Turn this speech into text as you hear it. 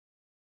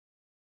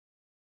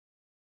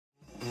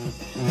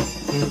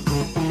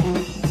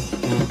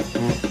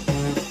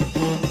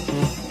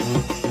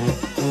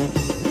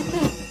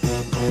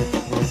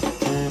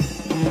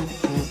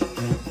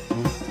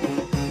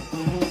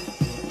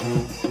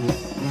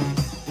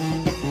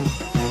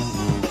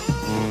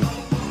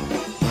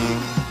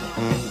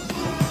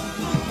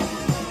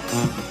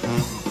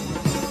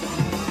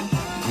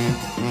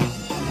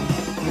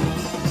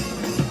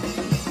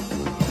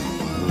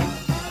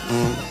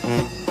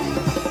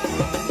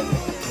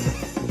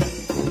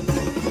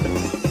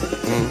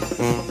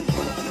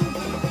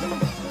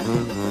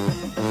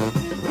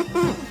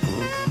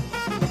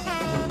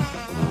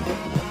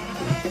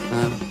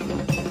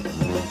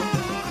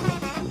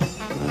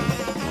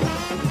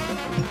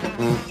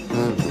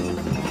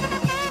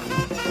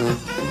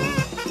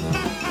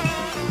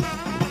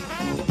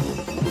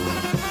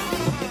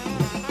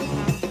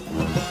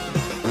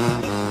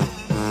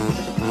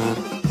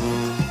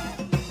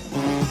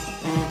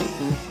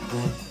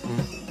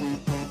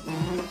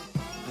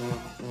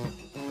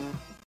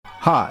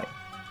Hi,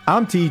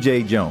 I'm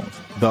TJ Jones,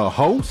 the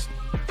host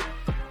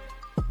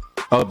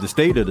of the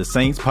State of the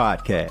Saints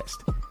podcast,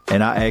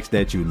 and I ask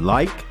that you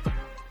like,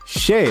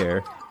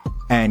 share,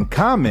 and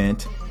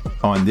comment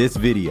on this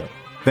video.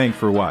 Thanks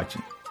for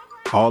watching.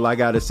 All I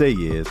gotta say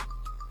is,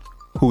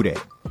 who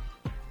dat?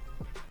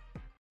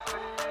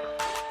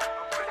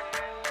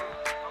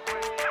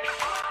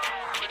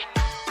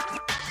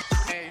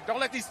 Hey, don't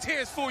let these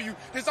tears fool you.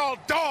 There's all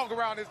dog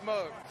around this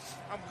mug.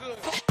 I'm good.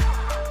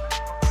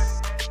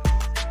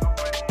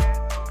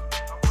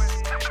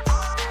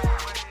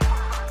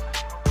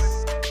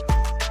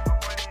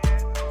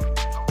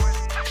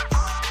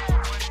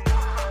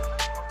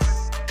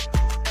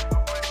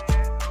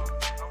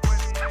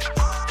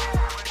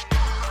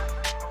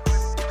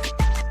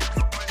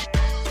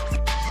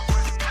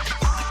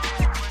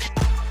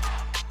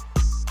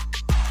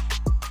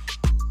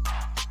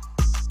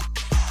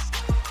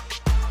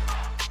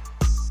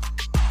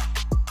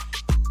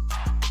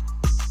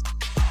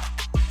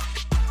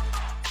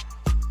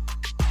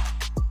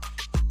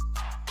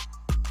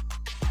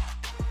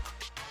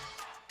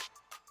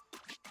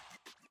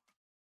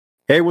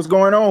 Hey, what's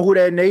going on, Who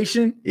Dat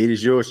Nation? It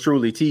is yours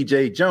truly,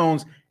 TJ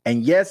Jones.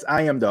 And yes,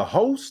 I am the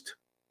host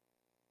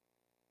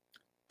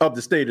of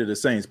the State of the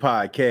Saints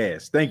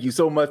podcast. Thank you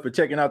so much for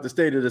checking out the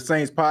State of the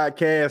Saints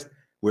podcast,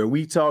 where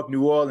we talk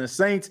New Orleans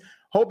Saints.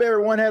 Hope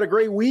everyone had a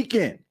great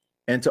weekend.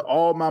 And to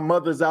all my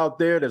mothers out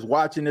there that's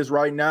watching this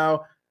right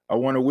now, I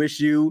want to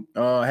wish you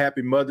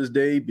happy Mother's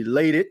Day,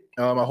 belated.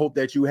 I hope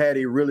that you had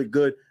a really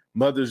good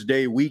Mother's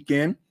Day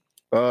weekend.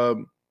 I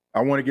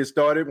want to get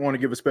started. I want to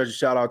give a special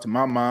shout out to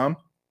my mom,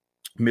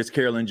 Miss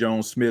Carolyn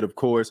Jones-Smith, of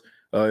course.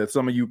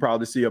 Some of you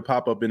probably see her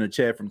pop up in the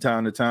chat from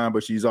time to time,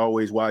 but she's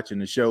always watching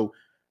the show.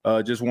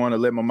 Just want to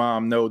let my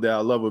mom know that I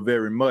love her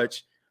very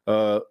much.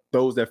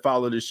 Those that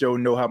follow the show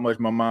know how much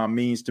my mom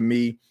means to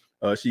me.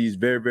 She's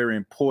very, very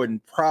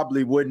important.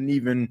 Probably wouldn't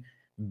even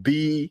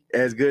be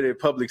as good at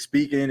public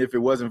speaking if it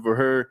wasn't for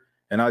her.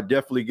 And I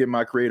definitely get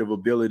my creative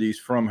abilities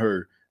from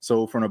her.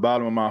 So from the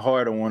bottom of my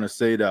heart, I want to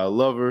say that I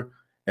love her.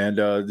 And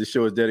this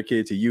show is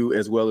dedicated to you,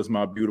 as well as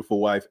my beautiful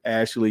wife,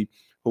 Ashley,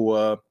 who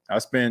I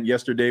spent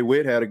yesterday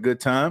with, had a good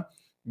time.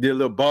 Did a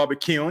little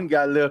barbecuing,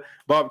 got a little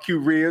barbecue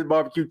ribs,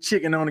 barbecue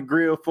chicken on the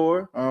grill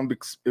for her.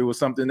 Because it was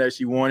something that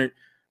she wanted,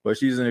 but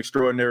she's an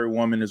extraordinary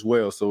woman as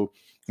well. So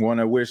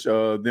want to wish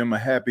them a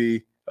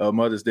happy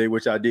Mother's Day,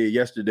 which I did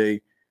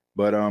yesterday,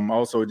 but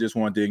also just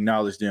wanted to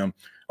acknowledge them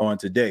on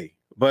today.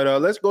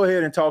 But let's go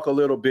ahead and talk a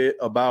little bit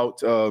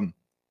about rookie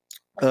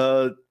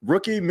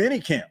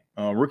minicamp.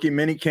 Rookie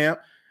minicamp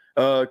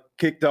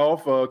kicked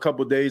off a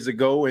couple days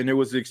ago, and it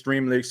was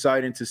extremely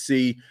exciting to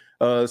see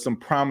some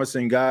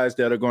promising guys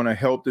that are going to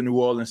help the New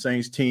Orleans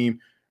Saints team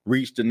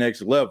reach the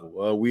next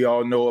level. We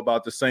all know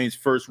about the Saints'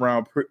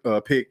 first-round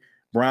pick,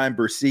 Brian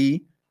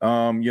Bursey,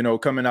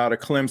 coming out of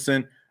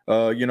Clemson,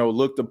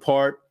 looked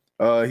apart.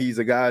 He's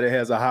a guy that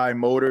has a high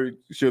motor.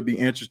 Should be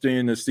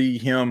interesting to see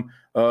him,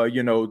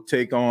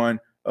 take on,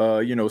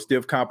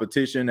 stiff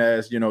competition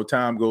as,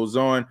 time goes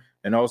on,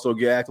 and also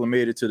get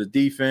acclimated to the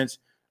defense.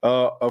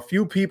 A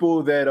few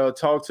people that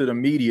talked to the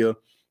media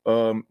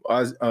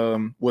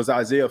was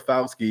Isaiah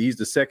Foskey. He's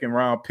the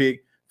second-round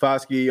pick.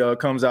 Foskey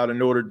comes out of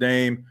Notre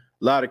Dame,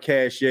 a lot of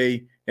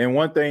cachet. And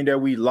one thing that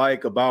we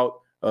like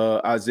about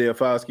Isaiah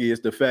Foskey is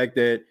the fact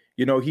that,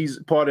 he's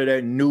part of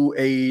that new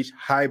age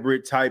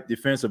hybrid type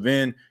defensive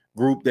end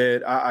group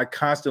that I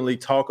constantly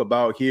talk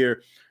about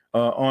here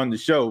on the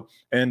show.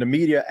 And the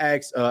media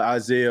asked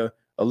Isaiah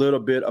a little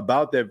bit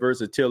about that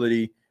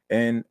versatility,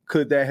 and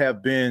could that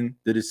have been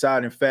the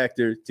deciding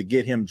factor to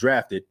get him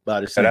drafted by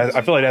the Saints?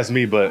 I feel like that's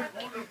me, but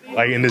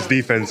like in this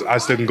defense, I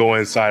still can go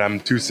inside. I'm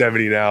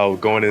 270 now,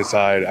 going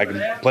inside. I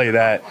can play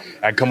that.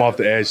 I can come off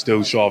the edge,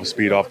 still show off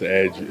speed off the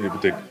edge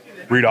with the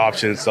read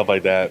options, stuff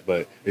like that.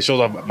 But it shows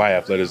off my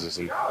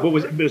athleticism.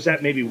 Was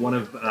that maybe one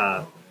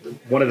of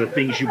one of the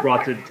things you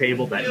brought to the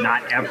table that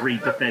not every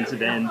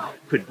defensive end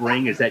could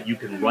bring is that you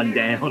can run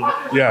down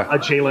a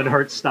Jalen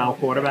Hurts style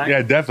quarterback?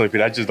 Yeah, definitely, Pete.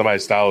 That's just my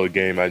style of the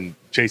game. I'm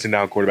chasing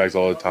down quarterbacks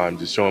all the time,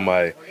 just showing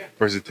my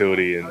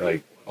versatility and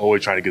like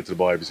always trying to get to the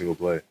ball every single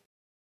play.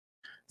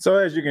 So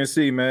as you can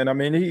see, man, I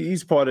mean,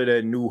 he's part of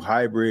that new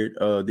hybrid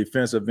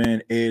defensive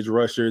end edge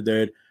rusher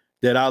that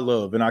I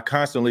love. And I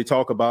constantly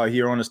talk about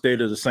here on the State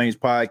of the Saints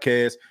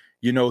podcast.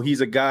 You know, he's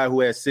a guy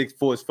who had 6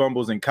 forced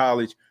fumbles in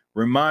college.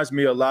 Reminds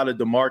me a lot of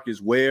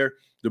DeMarcus Ware.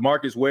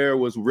 DeMarcus Ware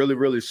was really,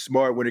 really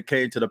smart when it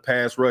came to the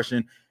pass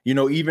rushing. You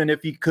know, even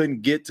if he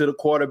couldn't get to the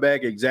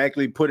quarterback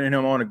exactly, putting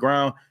him on the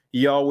ground,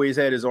 he always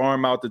had his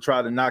arm out to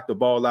try to knock the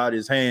ball out of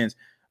his hands.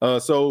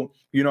 So,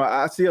 you know,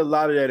 I see a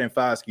lot of that in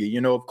Foskey.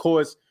 You know, of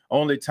course,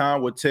 only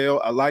time will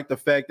tell. I like the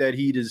fact that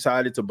he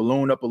decided to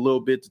balloon up a little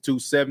bit to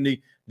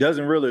 270.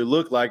 Doesn't really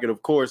look like it,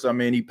 of course. I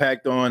mean, he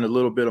packed on a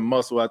little bit of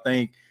muscle, I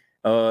think,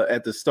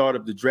 at the start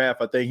of the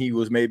draft. I think he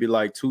was maybe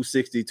like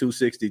 260,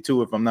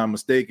 262, if I'm not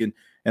mistaken.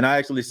 And I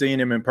actually seen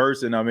him in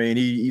person. I mean,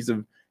 he's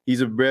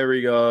a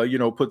very,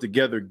 put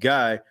together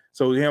guy.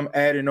 So him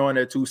adding on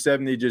that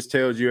 270 just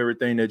tells you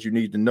everything that you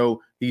need to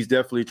know. He's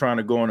definitely trying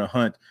to go on a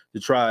hunt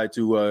to try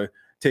to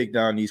take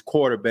down these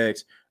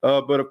quarterbacks.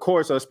 But of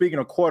course, speaking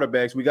of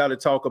quarterbacks, we got to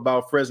talk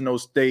about Fresno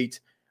State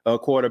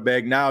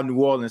quarterback, now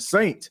New Orleans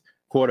Saints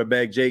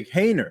quarterback, Jake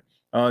Haener.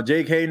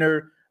 Jake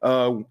Haener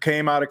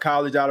came out of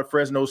college, out of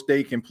Fresno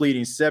State,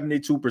 completing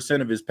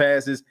 72% of his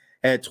passes,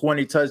 had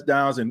 20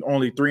 touchdowns and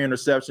only 3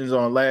 interceptions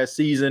on last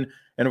season.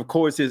 And of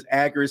course, his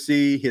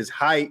accuracy, his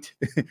height,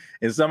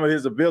 and some of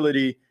his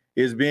ability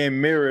is being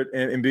mirrored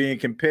and being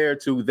compared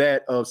to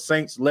that of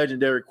Saints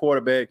legendary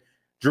quarterback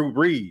Drew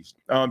Brees.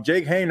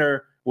 Jake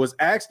Haener was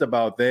asked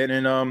about that,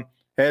 and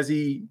has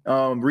he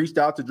reached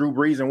out to Drew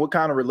Brees and what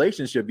kind of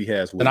relationship he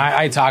has with him? And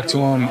I talked to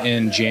him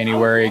in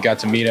January, got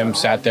to meet him,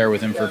 sat there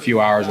with him for a few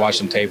hours, watched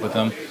some tape with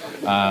him.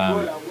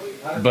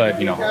 But,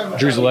 you know,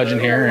 Drew's a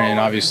legend here, and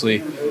obviously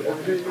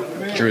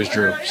Drew is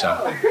Drew,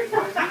 so.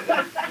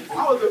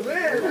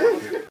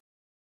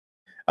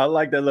 I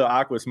like that little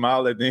awkward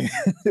smile at the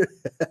end.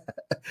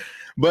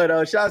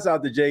 But shouts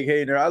out to Jake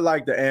Haener. I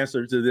like the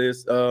answer to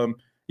this.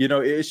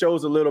 It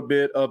shows a little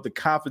bit of the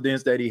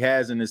confidence that he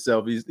has in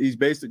himself. He's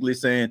basically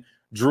saying,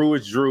 Drew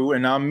is Drew,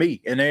 and I'm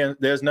me. And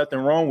there's nothing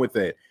wrong with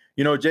that.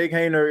 You know, Jake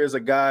Haener is a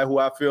guy who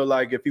I feel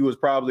like if he was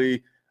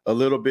probably a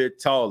little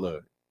bit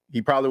taller,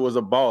 he probably was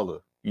a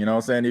baller. You know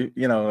what I'm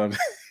saying?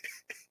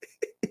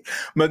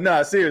 But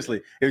no,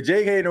 seriously, if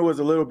Jake Haener was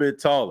a little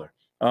bit taller,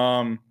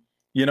 I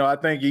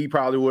think he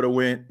probably would have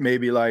went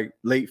maybe like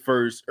late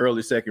first,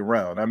 early second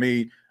round. I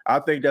mean, I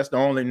think that's the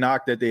only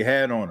knock that they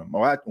had on him.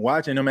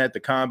 Watching him at the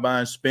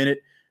combine spin it,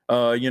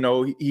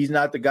 he's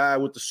not the guy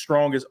with the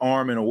strongest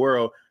arm in the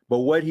world, but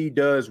what he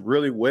does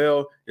really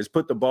well is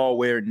put the ball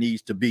where it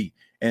needs to be.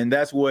 And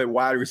that's what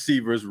wide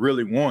receivers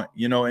really want,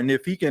 and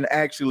if he can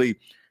actually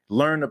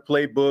learn the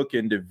playbook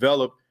and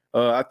develop,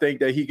 I think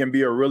that he can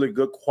be a really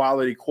good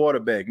quality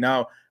quarterback.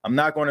 Now, I'm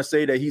not going to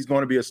say that he's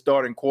going to be a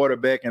starting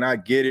quarterback, and I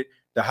get it.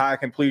 The high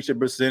completion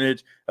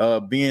percentage,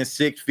 being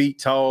 6 feet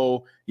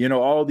tall,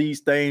 all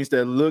these things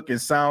that look and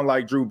sound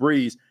like Drew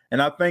Brees.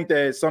 And I think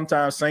that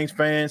sometimes Saints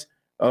fans,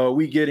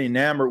 we get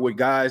enamored with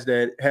guys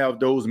that have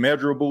those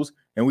measurables,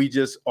 and we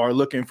just are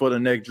looking for the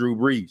next Drew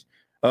Brees.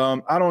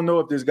 I don't know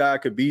if this guy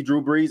could be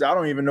Drew Brees. I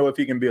don't even know if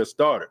he can be a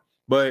starter.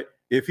 But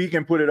if he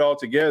can put it all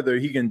together,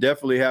 he can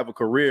definitely have a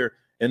career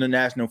in the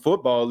National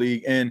Football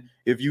League. And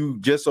if you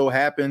just so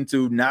happen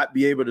to not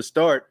be able to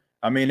start,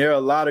 I mean, there are a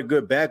lot of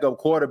good backup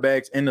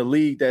quarterbacks in the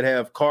league that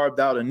have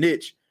carved out a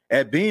niche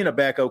at being a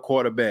backup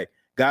quarterback.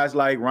 Guys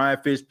like Ryan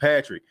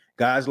Fitzpatrick,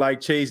 guys like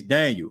Chase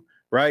Daniel,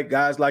 right?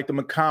 Guys like the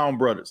McCown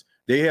brothers.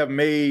 They have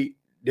made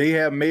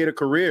a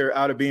career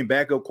out of being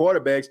backup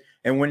quarterbacks.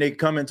 And when they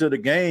come into the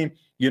game,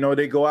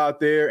 they go out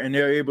there and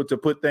they're able to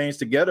put things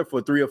together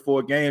for 3 or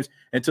 4 games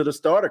until the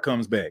starter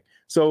comes back.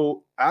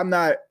 So I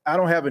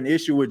don't have an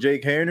issue with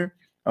Jake Haener.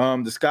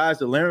 The sky's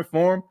the limit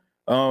for him.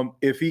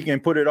 If he can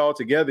put it all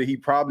together, he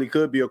probably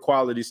could be a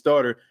quality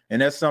starter.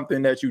 And that's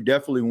something that you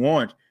definitely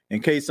want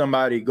in case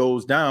somebody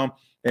goes down.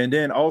 And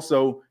then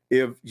also,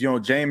 if,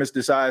 Jameis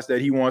decides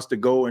that he wants to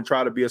go and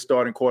try to be a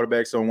starting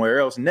quarterback somewhere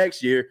else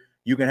next year,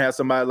 you can have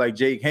somebody like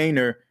Jake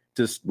Haener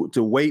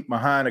to wait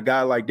behind a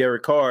guy like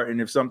Derek Carr. And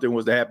if something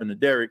was to happen to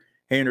Derek,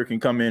 Haener can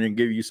come in and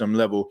give you some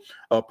level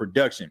of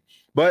production.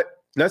 But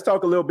let's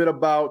talk a little bit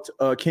about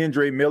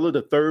Kendre Miller,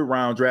 the 3rd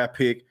round draft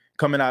pick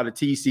coming out of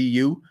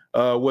TCU,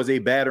 was a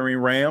battering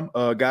ram,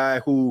 a guy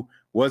who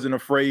wasn't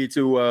afraid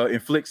to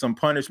inflict some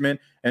punishment,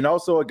 and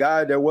also a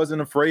guy that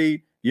wasn't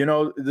afraid,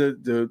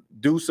 to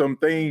do some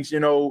things,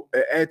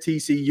 at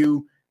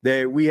TCU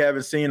that we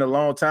haven't seen in a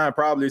long time,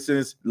 probably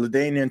since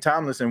LaDainian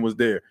Tomlinson was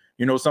there.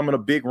 Some of the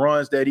big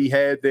runs that he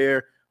had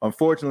there.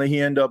 Unfortunately, he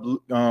ended up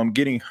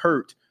getting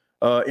hurt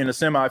in a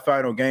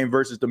semifinal game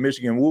versus the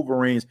Michigan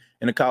Wolverines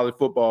in the college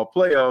football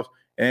playoffs.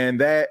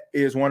 And that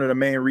is one of the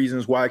main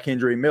reasons why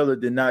Kendre Miller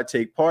did not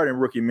take part in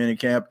rookie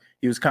minicamp.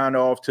 He was kind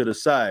of off to the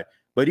side.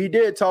 But he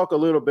did talk a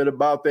little bit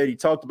about that. He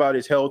talked about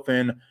his health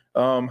and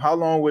how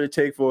long would it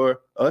take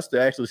for us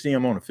to actually see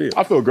him on the field?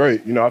 I feel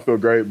great. I feel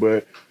great,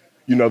 but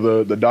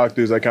the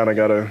doctors, I kind of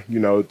got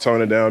to,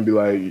 tone it down and be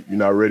like, you're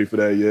not ready for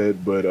that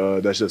yet.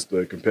 But that's just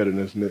the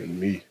competitiveness in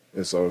me.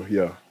 And so,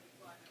 yeah.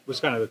 What's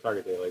kind of the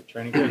target there? Like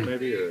training camp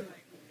maybe? Or?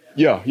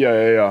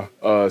 Yeah.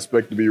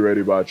 Expect to be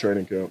ready by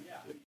training camp.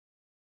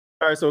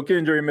 All right, so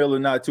Kendre Miller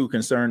not too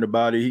concerned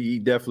about it. He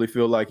definitely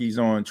feels like he's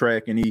on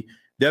track, and he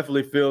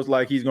definitely feels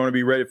like he's going to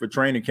be ready for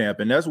training camp,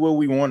 and that's what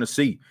we want to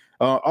see.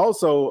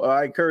 Also,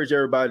 I encourage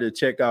everybody to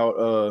check out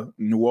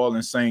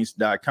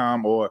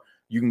NewOrleansSaints.com, or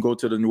you can go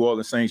to the New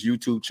Orleans Saints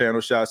YouTube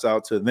channel. Shouts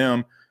out to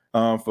them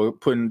for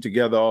putting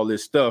together all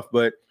this stuff.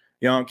 But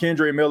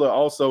Kendre Miller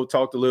also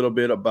talked a little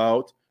bit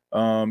about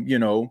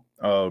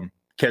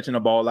catching the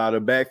ball out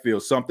of the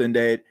backfield, something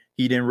that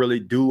he didn't really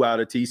do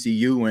out of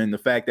TCU, and the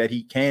fact that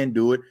he can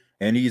do it,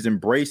 and he's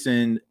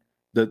embracing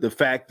the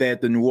fact that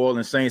the New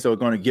Orleans Saints are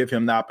going to give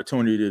him the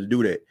opportunity to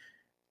do that.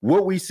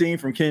 What we've seen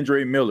from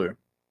Kendre Miller,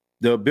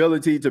 the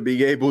ability to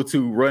be able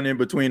to run in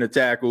between the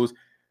tackles,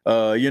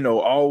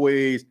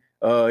 always,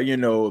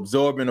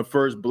 absorbing the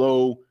first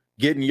blow,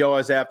 getting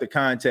yards after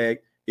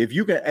contact. If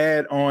you can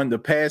add on the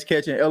pass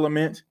catching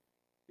element,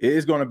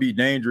 it's going to be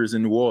dangerous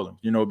in New Orleans,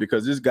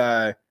 because this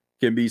guy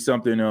can be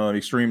something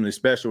extremely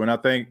special. And I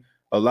think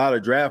a lot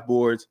of draft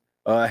boards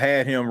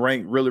had him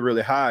ranked really,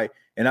 really high.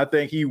 And I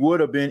think he would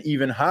have been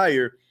even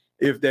higher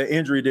if that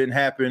injury didn't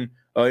happen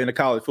in the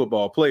college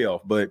football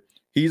playoff. But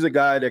he's a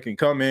guy that can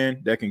come in,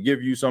 that can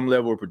give you some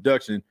level of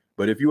production.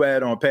 But if you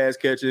add on pass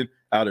catching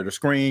out of the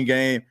screen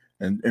game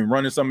and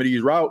running some of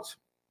these routes,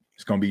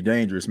 it's going to be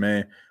dangerous,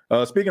 man.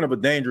 Speaking of a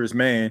dangerous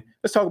man,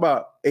 let's talk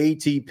about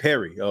A.T.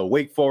 Perry,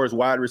 Wake Forest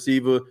wide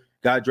receiver,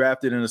 got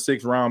drafted in the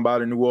 6th round by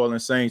the New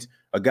Orleans Saints,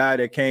 a guy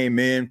that came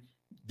in,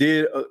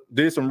 did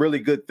some really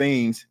good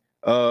things,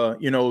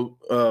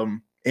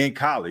 in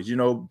college,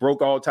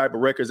 broke all type of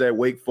records at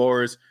Wake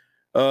Forest.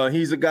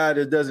 He's a guy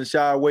that doesn't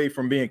shy away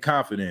from being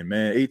confident,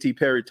 man. A.T.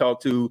 Perry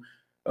talked to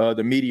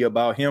the media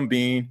about him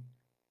being,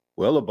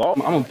 a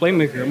baller. I'm a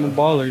playmaker. I'm a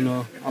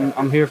baller,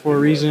 I'm here for a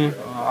reason.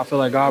 I feel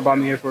like God brought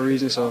me here for a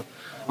reason, so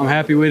I'm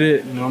happy with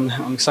it.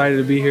 I'm excited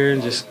to be here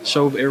and just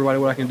show everybody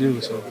what I can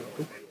do. So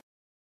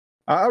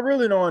I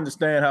really don't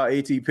understand how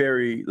A.T.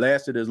 Perry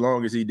lasted as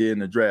long as he did in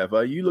the draft.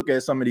 You look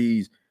at some of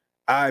these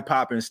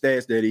eye-popping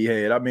stats that he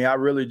had. I mean, I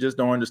really just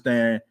don't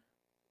understand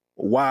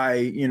why,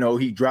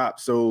 he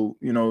dropped so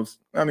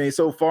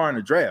far in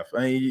the draft.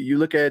 I mean, you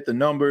look at the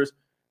numbers,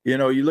 you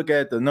look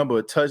at the number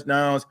of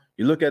touchdowns,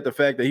 you look at the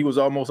fact that he was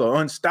almost an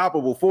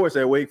unstoppable force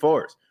at Wake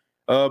Forest.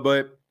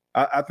 But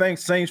I think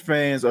Saints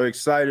fans are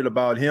excited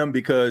about him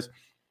because,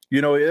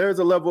 there's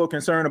a level of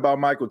concern about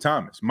Michael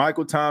Thomas.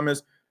 Michael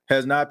Thomas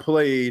has not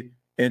played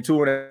in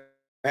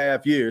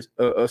 2.5 years,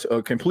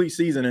 a complete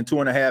season in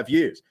 2.5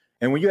 years.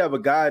 And when you have a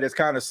guy that's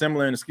kind of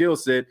similar in the skill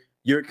set,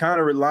 you're kind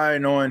of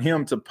relying on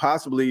him to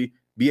possibly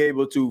be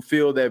able to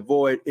fill that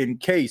void in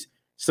case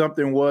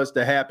something was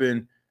to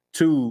happen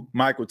to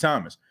Michael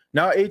Thomas.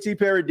 Now, A.T.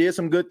 Perry did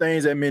some good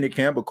things at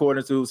minicamp,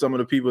 according to some of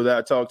the people that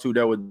I talked to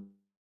that were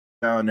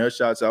down there.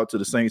 Shouts out to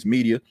the Saints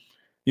media.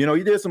 He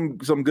did some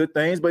good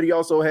things, but he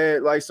also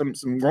had like some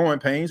growing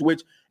pains,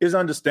 which is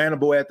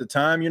understandable at the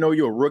time.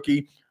 You're a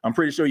rookie. I'm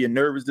pretty sure you're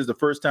nervous. This is the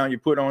first time you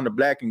put on the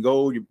black and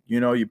gold.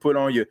 You put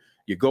on your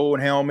gold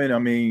helmet. I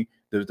mean,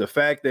 the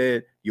fact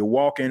that you're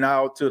walking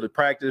out to the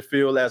practice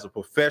field as a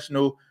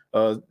professional,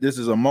 this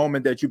is a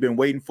moment that you've been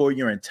waiting for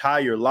your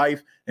entire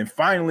life. And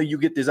finally, you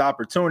get this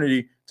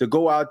opportunity to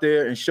go out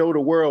there and show the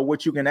world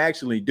what you can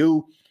actually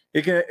do.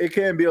 It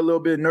can be a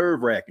little bit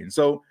nerve-wracking.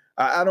 So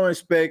I don't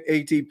expect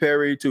A.T.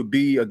 Perry to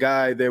be a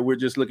guy that we're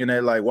just looking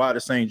at like, why the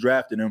Saints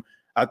drafted him.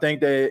 I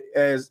think that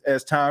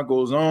as time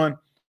goes on,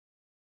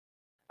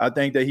 I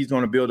think that he's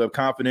going to build up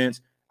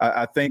confidence.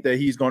 I think that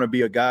he's going to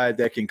be a guy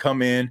that can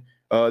come in,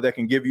 that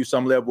can give you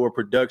some level of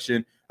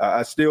production.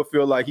 I still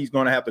feel like he's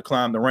going to have to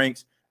climb the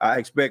ranks. I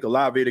expect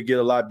Olave to get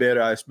a lot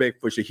better. I expect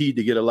for Shaheed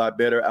to get a lot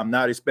better. I'm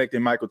not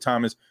expecting Michael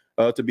Thomas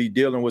to be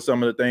dealing with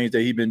some of the things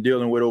that he's been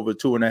dealing with over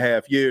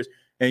 2.5 years.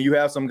 And you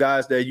have some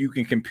guys that you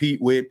can compete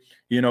with,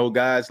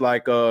 guys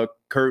like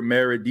Kurt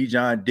Merritt,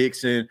 Dejon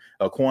Dixon,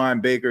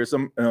 Quan Baker,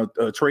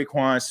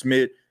 Traquan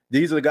Smith.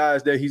 These are the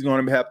guys that he's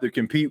going to have to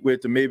compete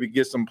with to maybe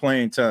get some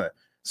playing time.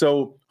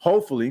 So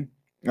hopefully,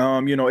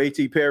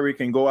 A.T. Perry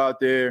can go out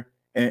there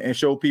and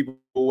show people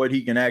what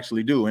he can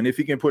actually do. And if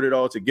he can put it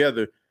all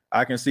together,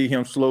 I can see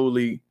him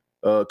slowly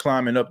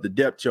climbing up the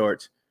depth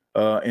charts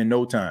in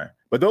no time.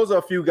 But those are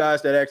a few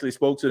guys that actually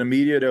spoke to the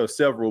media. There are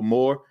several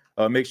more.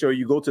 Make sure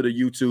you go to the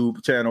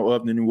YouTube channel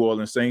of the New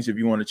Orleans Saints if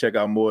you want to check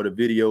out more of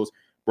the videos.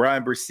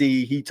 Brian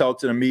Bresee, he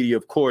talked to the media,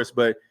 of course,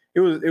 but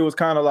it was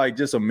kind of like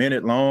just a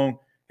minute long.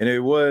 And it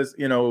was,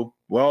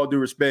 with all due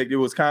respect, it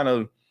was kind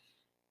of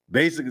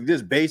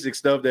basic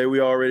stuff that we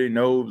already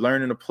know,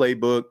 learning the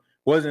playbook.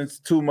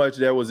 Wasn't too much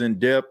that was in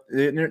depth.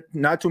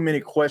 Not too many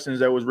questions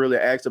that was really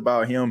asked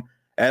about him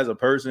as a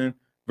person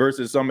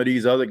versus some of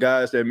these other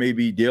guys that may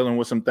be dealing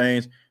with some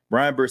things.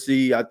 Brian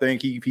Bresee, I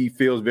think he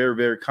feels very,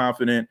 very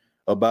confident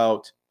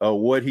about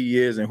what he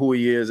is and who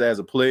he is as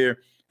a player.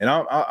 And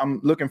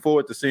I'm looking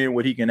forward to seeing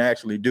what he can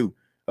actually do.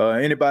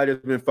 Anybody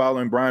that's been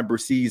following Brian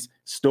Bressee's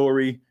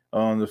story,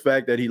 the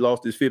fact that he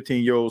lost his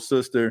 15-year-old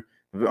sister,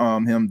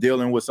 him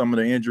dealing with some of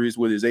the injuries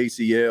with his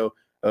ACL,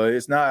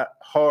 it's not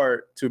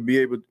hard to be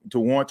able to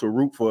want to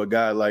root for a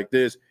guy like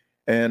this.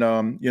 And,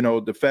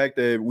 the fact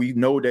that we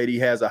know that he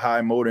has a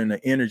high motor and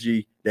the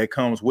energy that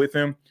comes with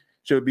him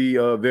should be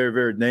a very,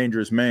 very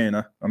dangerous man.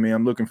 I mean,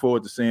 I'm looking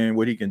forward to seeing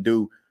what he can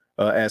do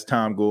as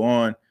time go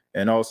on,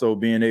 and also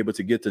being able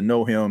to get to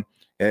know him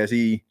as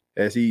he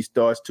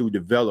starts to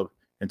develop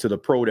into the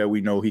pro that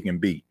we know he can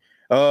be.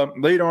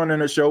 Later on in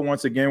the show,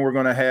 once again, we're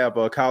going to have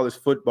college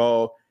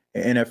football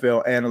and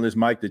NFL analyst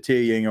Mike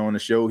Detillier on the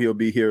show. He'll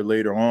be here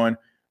later on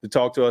to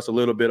talk to us a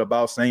little bit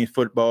about Saints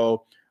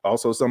football,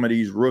 also some of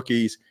these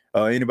rookies.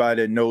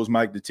 Anybody that knows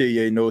Mike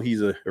Detillier know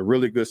he's a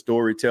really good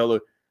storyteller.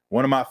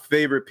 One of my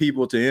favorite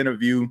people to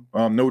interview,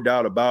 no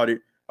doubt about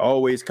it.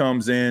 Always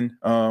comes in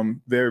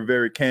very,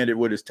 very candid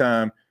with his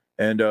time,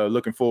 and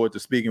looking forward to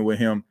speaking with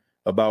him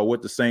about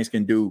what the Saints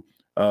can do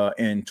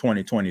in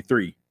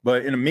 2023.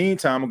 But in the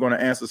meantime, I'm going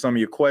to answer some of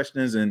your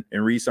questions and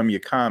read some of your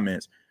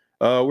comments.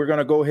 We're going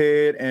to go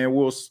ahead and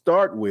we'll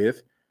start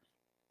with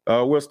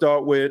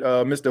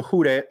Mr.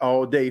 Houdat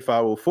All Day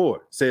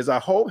 504. Says, I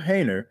hope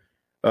Haener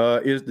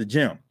is the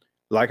gem,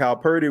 like how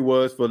Purdy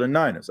was for the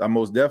Niners. I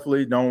most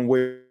definitely don't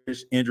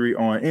wish injury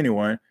on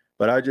anyone,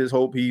 but I just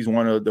hope he's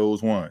one of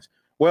those ones.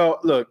 Well,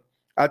 look,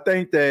 I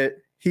think that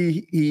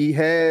he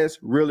has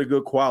really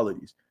good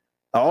qualities.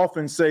 I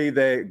often say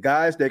that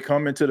guys that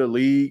come into the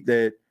league,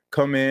 that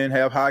come in,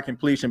 have high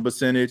completion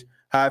percentage,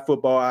 high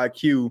football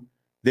IQ,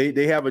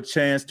 they have a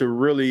chance to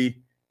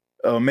really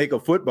make a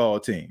football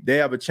team. They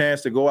have a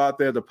chance to go out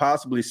there to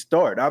possibly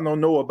start. I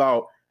don't know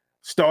about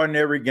starting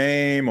every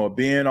game or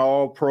being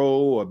all pro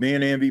or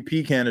being an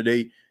MVP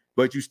candidate,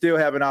 but you still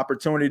have an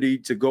opportunity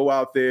to go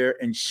out there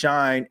and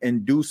shine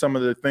and do some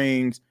of the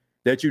things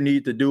that you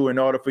need to do in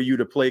order for you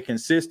to play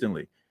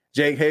consistently.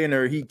 Jake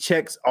Haener, he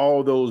checks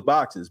all those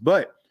boxes,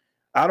 but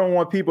I don't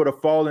want people to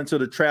fall into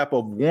the trap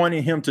of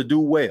wanting him to do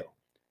well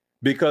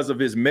because of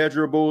his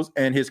measurables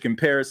and his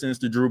comparisons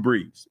to Drew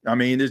Brees. I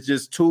mean, it's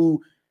just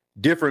two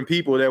different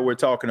people that we're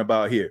talking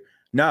about here.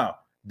 Now,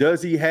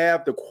 does he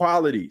have the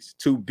qualities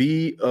to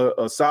be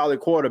a solid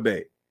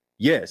quarterback?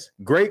 Yes.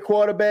 Great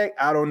quarterback?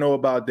 I don't know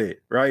about that,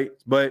 right?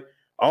 But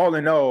all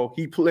in all,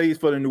 he plays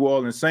for the New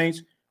Orleans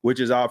Saints, which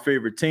is our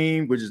favorite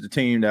team, which is the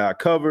team that I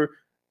cover.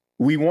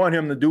 We want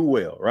him to do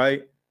well,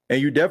 right?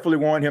 And you definitely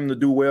want him to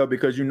do well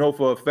because you know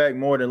for a fact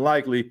more than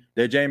likely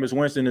that Jameis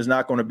Winston is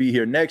not going to be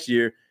here next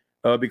year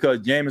because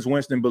Jameis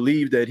Winston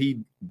believes that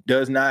he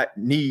does not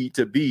need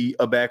to be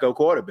a backup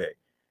quarterback.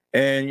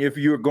 And if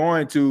you're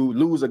going to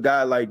lose a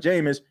guy like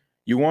Jameis,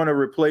 you want to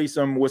replace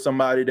him with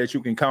somebody that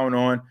you can count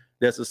on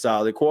that's a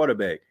solid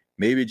quarterback.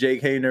 Maybe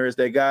Jake Haener is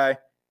that guy,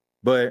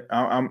 but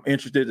I'm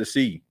interested to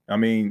see. I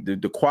mean,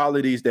 the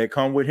qualities that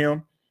come with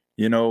him,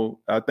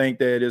 I think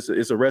that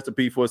it's a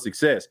recipe for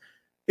success.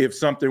 If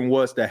something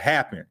was to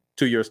happen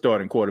to your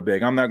starting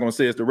quarterback, I'm not going to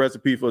say it's the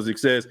recipe for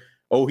success.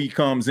 Oh, he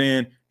comes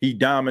in, he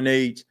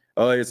dominates.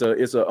 It's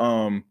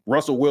a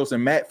Russell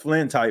Wilson, Matt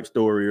Flynn type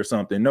story or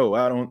something. No,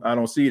 I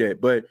don't see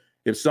that. But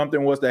if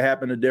something was to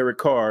happen to Derek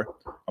Carr,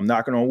 I'm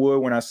knocking on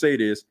wood when I say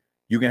this,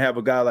 you can have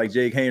a guy like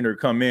Jake Haener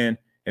come in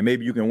and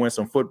maybe you can win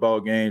some football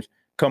games,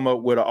 come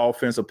up with an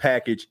offensive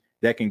package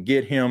that can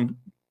get him,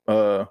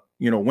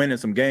 winning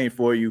some games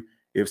for you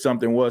if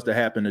something was to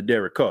happen to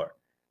Derek Carr.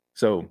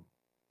 So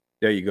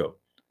there you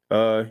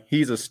go.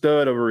 He's a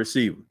stud of a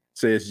receiver,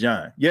 says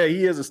John. Yeah,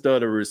 he is a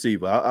stud of a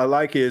receiver. I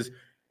like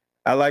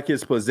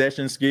his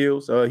possession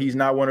skills. He's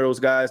not one of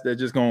those guys that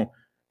just gonna,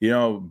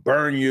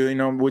 burn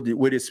you,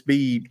 with his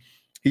speed.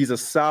 He's a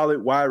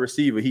solid wide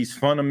receiver. He's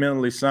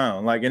fundamentally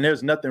sound. And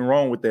there's nothing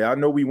wrong with that. I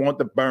know we want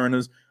the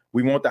burners,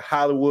 we want the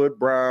Hollywood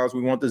Browns,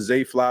 we want the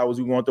Zay Flowers,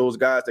 we want those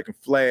guys that can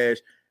flash,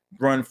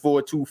 run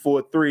 4.2,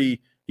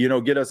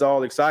 4.3, get us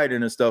all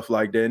excited and stuff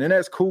like that. And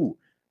that's cool.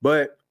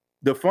 But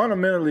the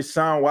fundamentally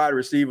sound wide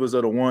receivers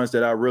are the ones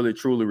that I really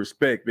truly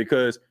respect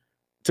because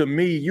to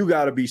me, you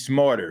got to be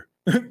smarter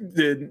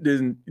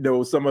than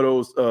some of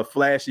those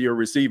flashier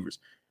receivers.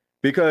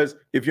 Because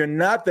if you're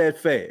not that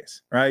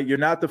fast, right, you're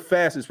not the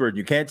fastest person.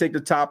 You can't take the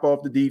top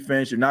off the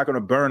defense. You're not going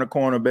to burn a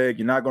cornerback.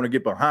 You're not going to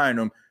get behind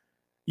them.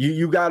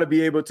 You got to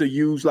be able to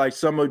use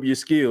some of your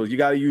skills. You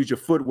got to use your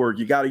footwork.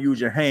 You got to use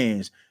your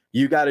hands.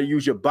 You got to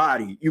use your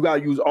body. You got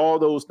to use all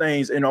those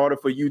things in order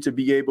for you to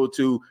be able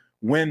to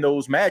win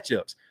those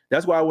matchups.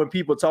 That's why when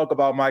people talk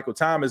about Michael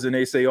Thomas and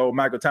they say, oh,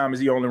 Michael Thomas,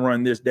 he only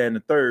run this, that, and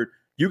the third,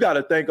 you got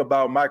to think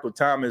about Michael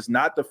Thomas,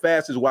 not the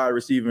fastest wide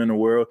receiver in the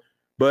world,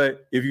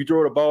 but if you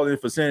throw the ball in the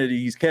vicinity,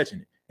 he's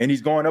catching it. And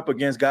he's going up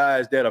against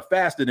guys that are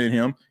faster than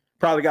him,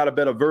 probably got a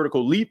better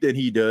vertical leap than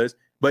he does,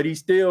 but he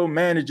still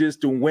manages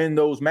to win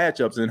those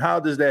matchups. And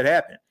how does that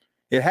happen?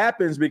 It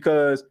happens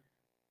because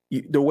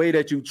the way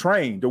that you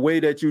train, the way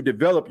that you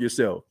develop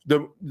yourself,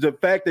 the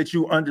fact that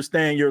you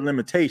understand your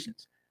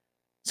limitations.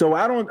 So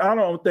I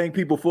don't think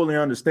people fully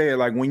understand.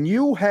 When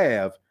you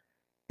have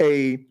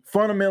a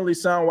fundamentally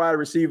sound wide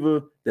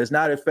receiver that's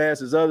not as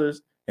fast as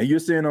others, and you're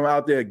seeing them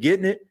out there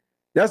getting it,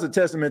 that's a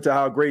testament to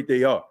how great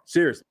they are.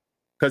 Seriously.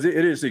 Because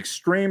it is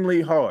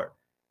extremely hard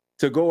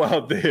to go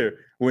out there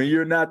when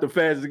you're not the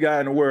fastest guy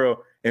in the world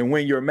and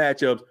win your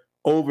matchups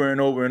over and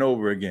over and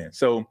over again.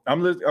 So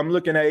I'm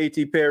looking at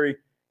A.T. Perry.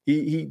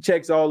 He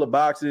checks all the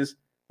boxes.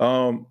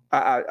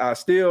 I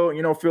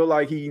still, feel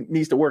like he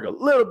needs to work a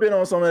little bit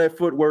on some of that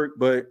footwork,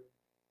 but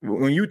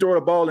when you throw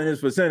the ball in his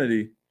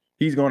vicinity,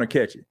 he's going to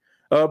catch it.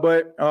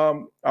 But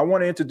I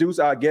want to introduce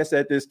our guest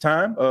at this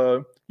time.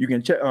 You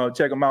can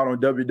check him out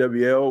on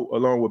WWL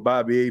along with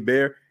Bobby A.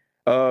 Bear,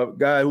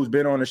 guy who's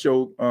been on the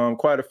show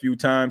quite a few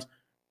times.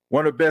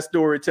 One of the best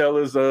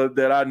storytellers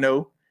that I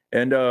know,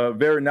 and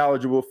very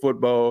knowledgeable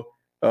football.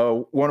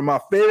 One of my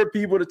favorite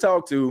people to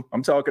talk to.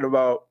 I'm talking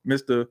about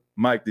Mr.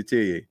 Mike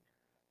Detillier.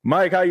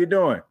 Mike, how you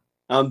doing?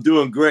 I'm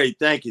doing great.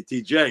 Thank you,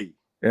 TJ.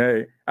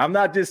 Hey, I'm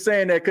not just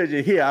saying that because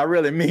you're here. I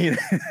really mean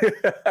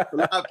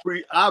it.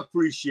 I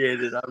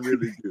appreciate it. I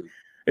really do.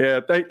 Yeah,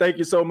 thank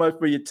you so much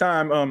for your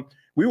time.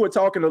 We were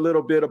talking a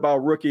little bit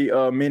about rookie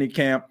mini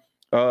camp.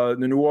 The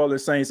New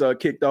Orleans Saints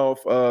kicked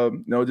off,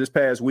 this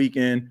past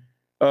weekend.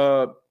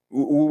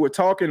 We were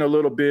talking a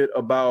little bit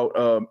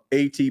about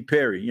A.T.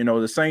 Perry.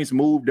 The Saints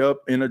moved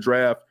up in the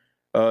draft.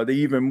 They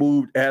even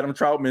moved Adam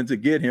Troutman to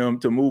get him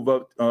to move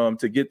up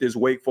to get this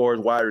Wake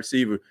Forest wide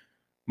receiver.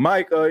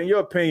 Mike, in your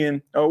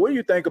opinion, what do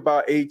you think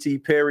about A.T.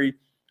 Perry?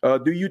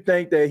 Do you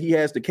think that he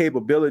has the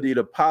capability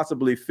to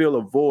possibly fill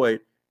a void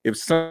if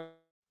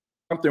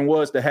something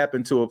was to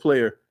happen to a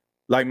player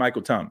like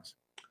Michael Thomas?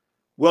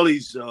 Well,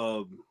 he's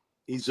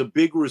a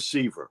big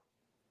receiver.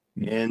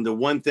 And the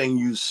one thing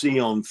you see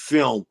on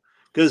film,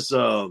 because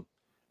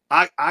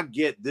I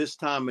get this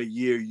time of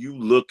year you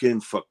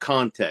looking for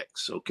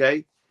context,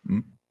 okay?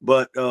 Mm-hmm.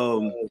 But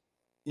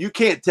you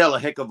can't tell a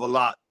heck of a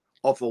lot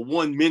off of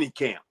one mini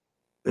camp.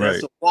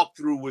 That's a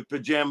walkthrough with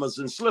pajamas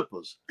and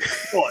slippers.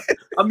 But,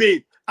 I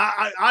mean,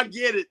 I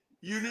get it.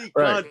 Unique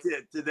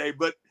content today.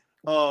 But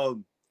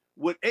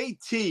with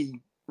A.T.,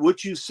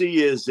 what you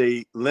see is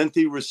a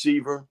lengthy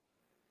receiver.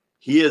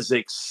 He has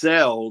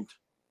excelled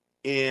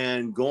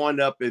in going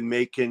up and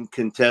making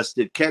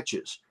contested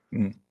catches.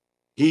 Mm.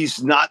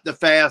 He's not the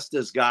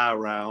fastest guy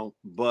around,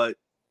 but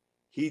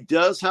he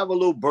does have a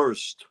little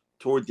burst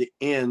toward the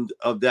end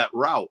of that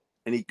route,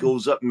 and he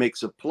goes up and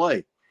makes a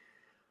play.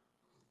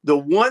 The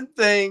one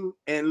thing,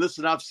 and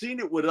listen, I've seen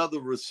it with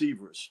other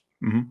receivers.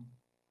 Mm-hmm.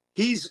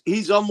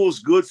 He's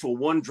almost good for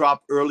one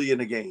drop early in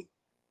the game.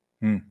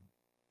 Mm.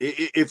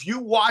 If you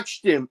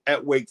watched him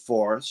at Wake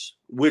Forest,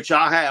 which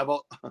I have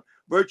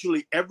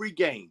virtually every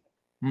game,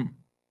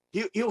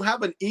 he'll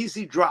have an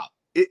easy drop.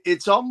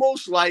 It's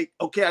almost like,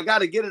 okay, I got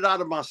to get it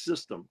out of my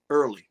system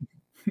early.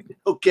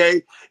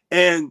 Okay.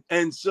 And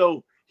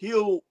so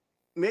he'll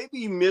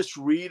maybe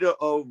misread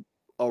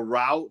a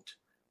route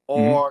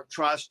or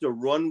tries to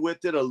run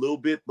with it a little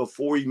bit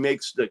before he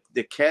makes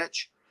the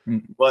catch.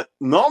 But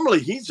normally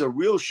he's a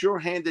real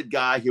sure-handed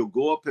guy. He'll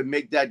go up and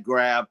make that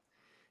grab.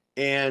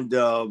 And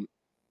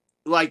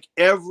like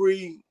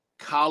every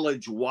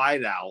college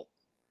wideout,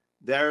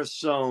 there's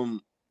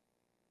some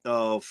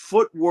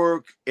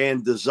footwork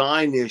and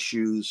design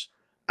issues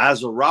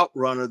as a route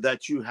runner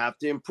that you have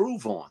to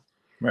improve on.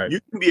 Right.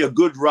 You can be a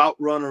good route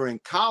runner in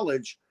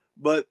college,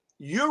 but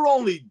you're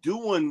only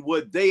doing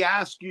what they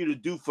ask you to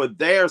do for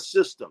their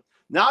system.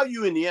 Now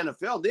you in the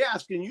NFL, they're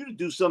asking you to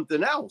do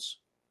something else.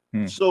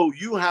 So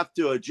you have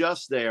to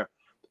adjust there.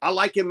 I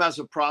like him as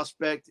a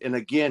prospect. And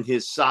again,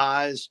 his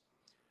size,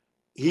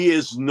 he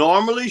is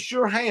normally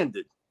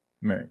sure-handed.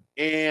 Right.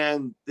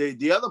 And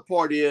the other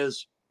part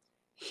is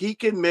he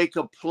can make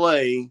a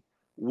play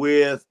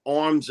with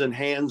arms and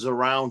hands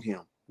around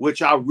him,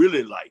 which I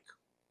really like,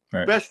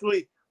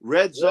 especially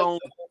red zone,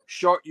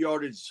 short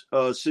yardage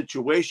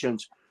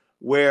situations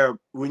where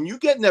when you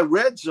get in that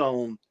red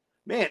zone,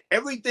 man,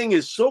 everything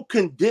is so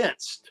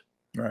condensed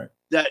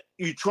that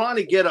you're trying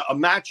to get a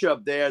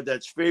matchup there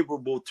that's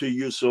favorable to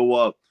you.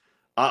 So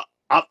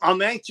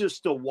I'm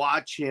anxious to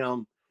watch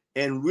him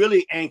and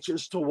really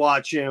anxious to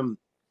watch him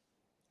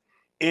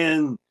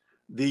in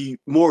the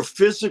more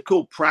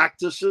physical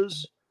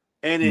practices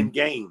and in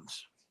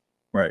games.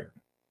 Right.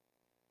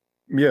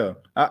 Yeah.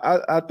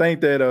 I think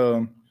that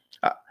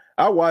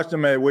I watched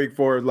him at Wake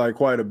Forest like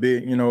quite a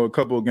bit, a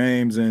couple of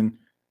games. And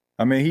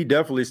I mean, he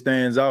definitely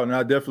stands out. And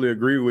I definitely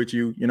agree with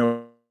you,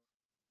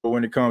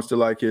 when it comes to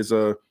like his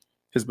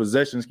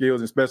possession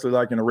skills, especially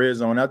like in the red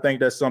zone. I think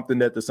that's something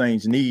that the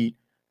Saints need,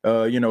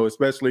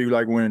 especially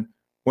like when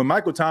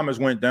Michael Thomas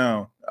went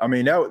down. I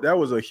mean, that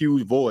was a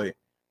huge void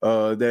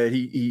that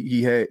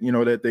he had,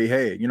 that they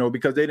had,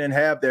 because they didn't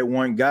have that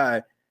one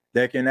guy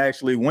that can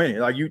actually win it.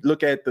 Like you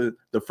look at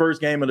the first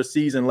game of the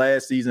season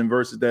last season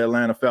versus the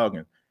Atlanta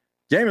Falcons.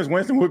 Jameis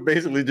Winston was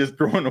basically just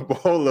throwing the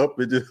ball up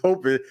and just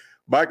hoping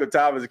Michael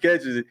Thomas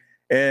catches it.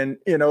 And,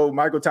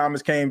 Michael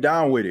Thomas came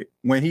down with it.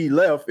 When he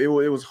left, it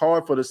was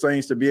hard for the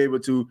Saints to be able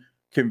to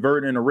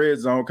convert in the red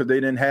zone because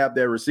they didn't have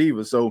that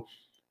receiver. So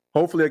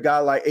hopefully a guy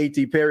like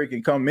A.T. Perry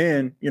can come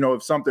in,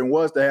 if something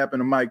was to happen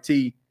to Mike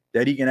T,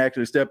 that he can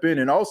actually step in.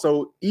 And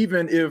also,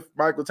 even if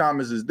Michael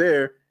Thomas is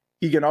there,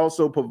 he can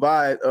also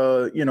provide,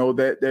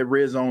 that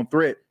red zone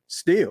threat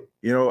still.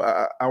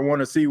 I want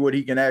to see what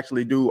he can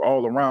actually do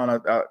all around.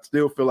 I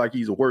still feel like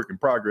he's a work in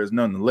progress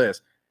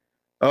nonetheless.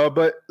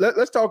 But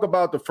let's talk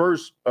about the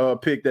first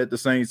pick that the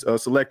Saints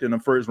selected in the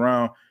first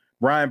round,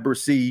 Brian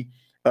Bresee.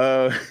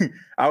 I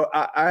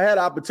had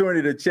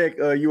opportunity to check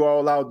you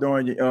all out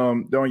during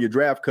your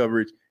draft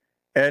coverage,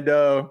 and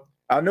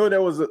I know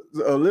there was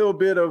a little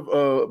bit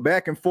of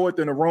back and forth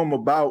in the room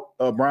about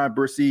Brian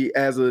Bresee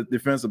as a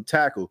defensive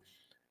tackle.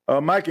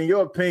 Mike, in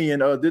your opinion,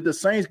 did the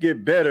Saints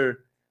get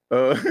better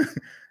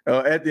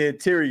at the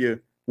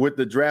interior with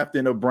the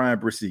drafting of Brian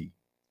Bresee?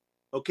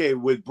 Okay,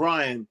 with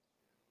Brian,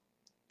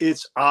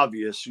 it's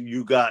obvious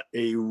you got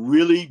a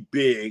really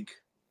big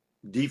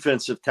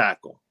defensive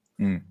tackle.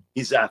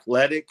 He's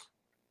athletic.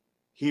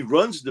 He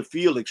runs the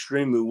field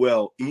extremely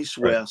well,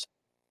 east-west,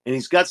 and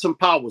he's got some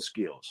power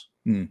skills.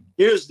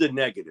 Here's the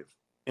negative,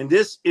 and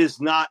this is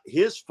not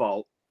his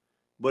fault,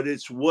 but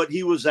it's what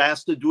he was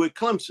asked to do at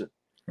Clemson.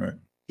 Right.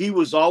 He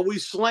was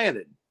always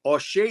slanted or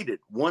shaded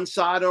one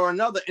side or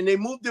another, and they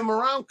moved him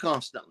around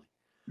constantly.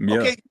 Yeah,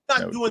 okay, you're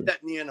not doing that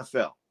in the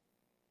NFL.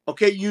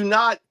 Okay, you're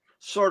not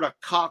sort of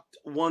cocked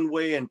one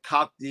way and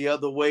cocked the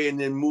other way and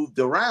then moved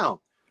around.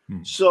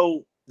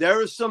 So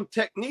there is some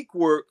technique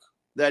work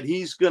that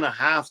he's going to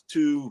have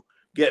to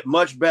get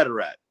much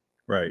better at.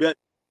 Right. But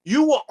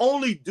you were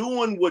only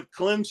doing what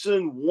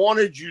Clemson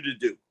wanted you to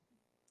do.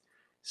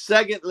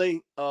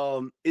 Secondly,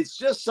 it's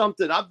just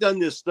something, I've done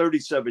this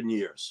 37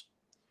 years.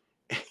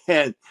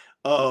 And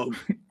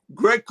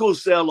Greg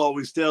Cosell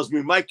always tells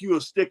me, Mike, you're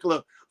a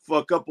stickler for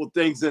a couple of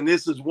things, and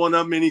this is one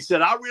of them. And he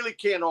said, I really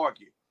can't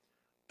argue.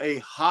 A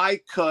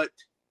high-cut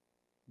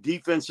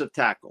defensive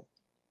tackle.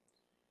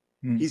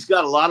 He's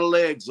got a lot of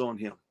legs on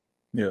him.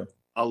 Yeah.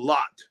 A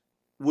lot,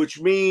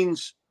 which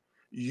means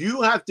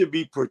you have to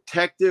be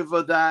protective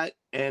of that.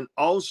 And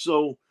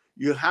also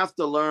you have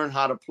to learn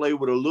how to play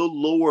with a little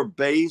lower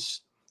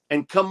base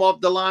and come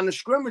off the line of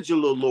scrimmage a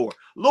little lower.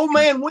 Low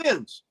man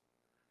wins.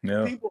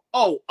 Yeah. People,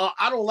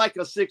 I don't like a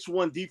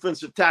 6'1"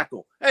 defensive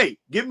tackle. Hey,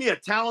 give me a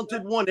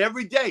talented one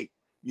every day.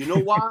 You know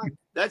why?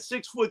 That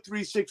 6'3",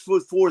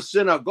 6'4"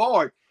 center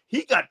guard,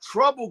 he got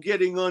trouble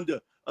getting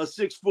under a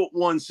 6'1",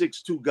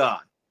 6'2" guy.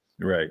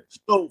 Right.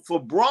 So for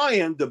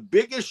Brian, the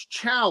biggest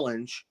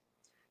challenge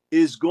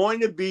is going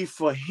to be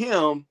for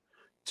him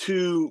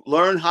to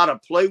learn how to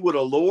play with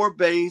a lower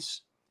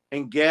base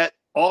and get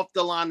off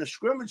the line of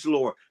scrimmage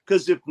lower.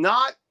 Because if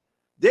not,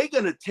 they're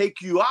going to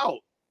take you out.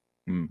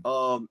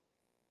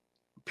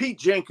 Pete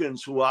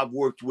Jenkins, who I've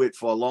worked with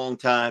for a long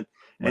time,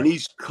 and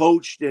he's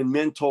coached and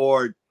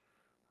mentored,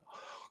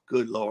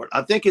 good Lord,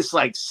 I think it's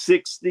like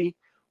 60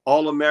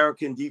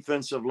 All-American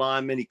defensive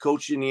linemen. He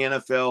coached in the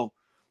NFL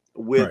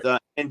with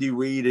Andy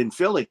Reid in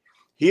Philly.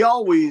 He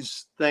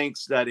always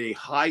thinks that a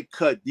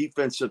high-cut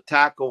defensive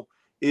tackle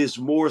is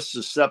more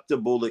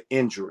susceptible to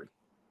injury,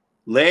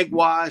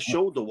 leg-wise,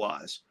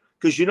 shoulder-wise.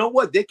 Because you know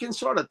what? They can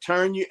sort of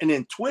turn you and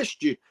then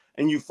twist you,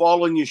 and you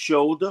fall on your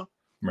shoulder,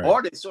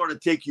 or they sort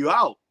of take you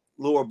out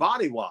lower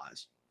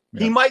body-wise.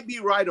 He might be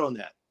right on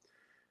that.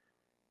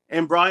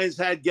 And Brian's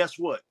had, guess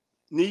what?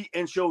 Knee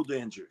and shoulder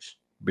injuries.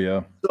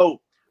 Yeah.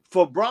 So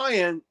for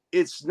Brian,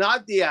 it's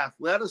not the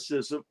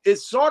athleticism.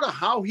 It's sort of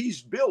how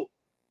he's built.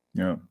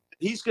 Yeah.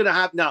 He's going to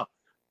have, now,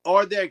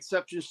 are there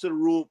exceptions to the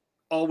rule?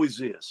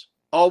 Always is.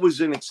 Always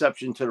an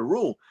exception to the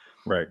rule.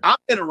 Right. I've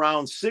been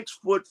around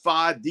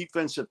 6'5"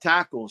 defensive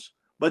tackles,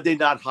 but they're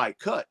not high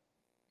cut.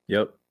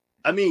 Yep.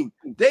 I mean,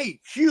 they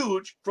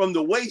huge from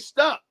the waist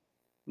up,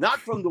 not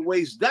from the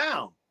waist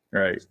down.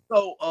 Right.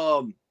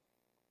 So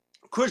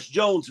Chris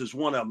Jones is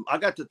one of them. I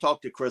got to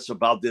talk to Chris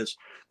about this.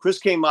 Chris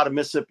came out of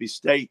Mississippi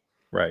State.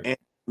 Right. And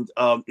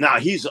now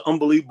he's an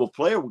unbelievable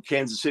player with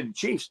Kansas City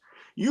Chiefs.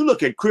 You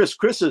look at Chris.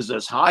 Chris is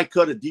as high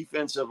cut a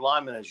defensive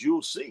lineman as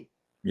you'll see.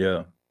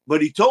 Yeah.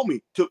 But he told me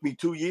it took me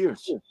 2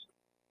 years.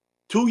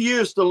 2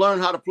 years to learn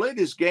how to play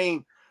this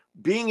game,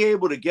 being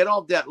able to get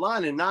off that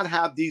line and not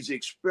have these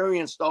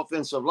experienced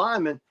offensive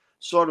linemen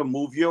sort of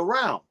move you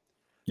around.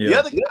 Yeah. The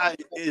other guy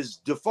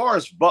is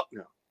DeForest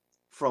Buckner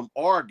from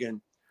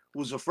Oregon,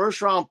 who's a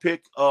first-round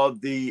pick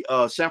of the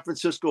San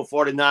Francisco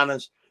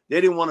 49ers. They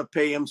didn't want to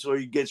pay him, so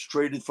he gets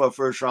traded for a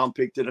first-round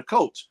pick to the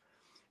Colts.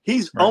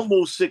 He's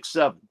almost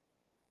 6'7".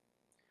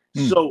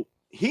 So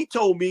he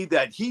told me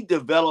that he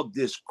developed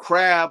this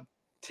crab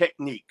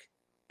technique.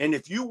 And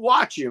if you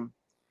watch him,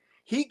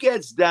 he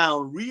gets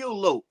down real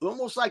low,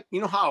 almost like,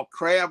 you know how a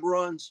crab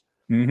runs?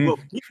 Well,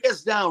 he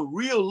gets down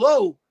real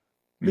low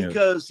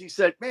because he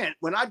said, man,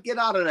 when I get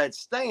out of that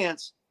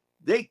stance,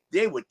 they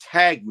would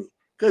tag me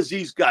because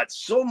he's got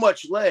so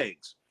much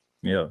legs.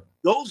 Yeah.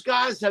 Those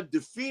guys have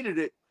defeated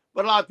it.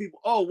 But a lot of people,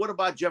 what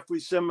about Jeffrey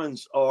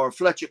Simmons or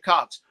Fletcher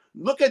Cox?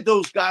 Look at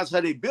those guys,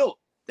 how they built.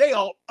 They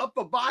all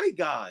upper body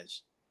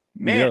guys.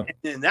 Man,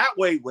 and in that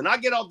way, when I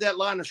get off that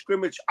line of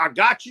scrimmage, I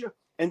got you,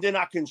 and then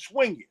I can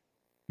swing you.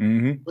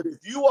 But if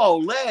you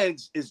all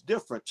legs, it's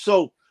different.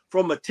 So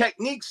from a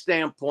technique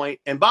standpoint,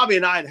 and Bobby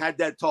and I had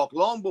that talk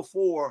long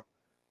before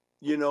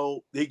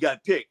they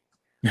got picked.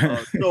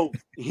 So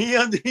he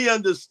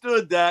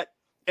understood that.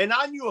 And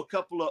I knew a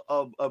couple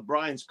of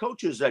Brian's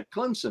coaches at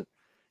Clemson,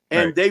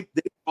 and they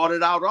brought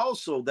it out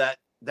also that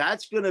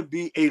that's going to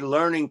be a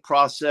learning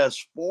process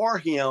for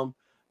him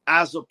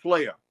as a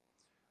player.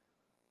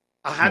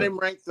 I had him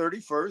ranked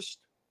 31st,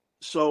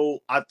 so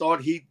I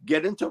thought he'd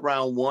get into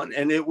round 1,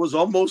 and it was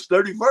almost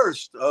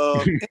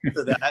 31st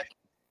into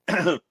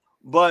that.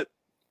 But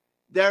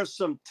there's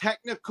some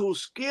technical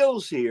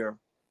skills here.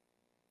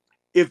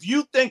 If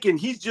you thinking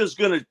he's just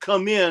going to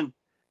come in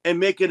and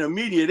make an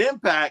immediate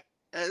impact,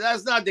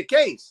 that's not the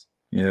case.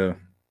 Yeah.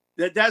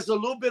 That's a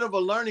little bit of a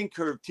learning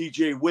curve,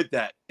 TJ, with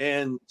that.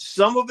 And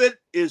some of it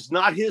is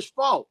not his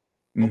fault,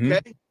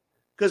 okay?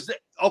 Because,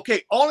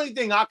 only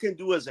thing I can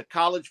do as a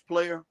college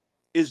player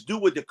is do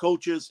what the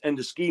coaches and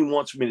the scheme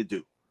wants me to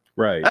do.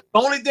 Right. That's the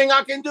only thing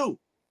I can do.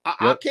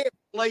 I can't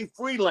play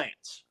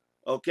freelance,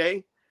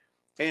 okay?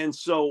 And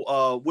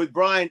so with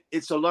Brian,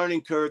 it's a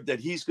learning curve that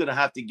he's going to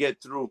have to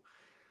get through.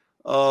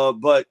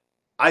 But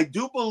I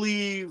do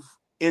believe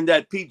in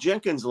that Pete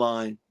Jenkins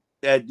line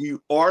that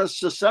you are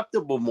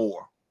susceptible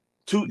more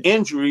to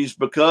injuries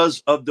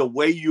because of the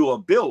way you are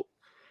built.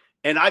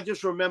 And I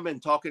just remember in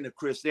talking to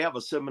Chris, they have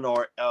a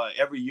seminar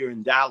every year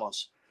in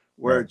Dallas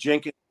where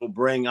Jenkins will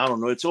bring, I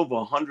don't know, it's over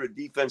 100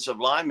 defensive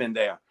linemen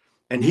there.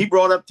 And he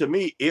brought up to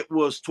me, it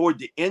was toward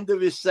the end of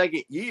his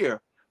second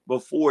year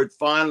before it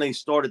finally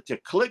started to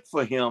click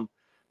for him,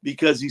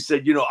 because he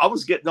said, I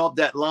was getting off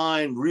that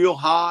line real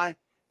high,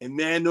 and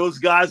man, those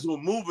guys were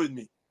moving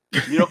me,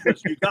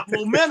 because you got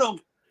momentum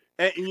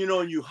and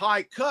you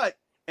high cut.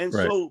 And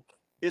so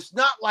it's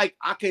not like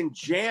I can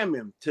jam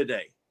him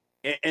today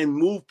and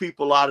move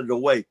people out of the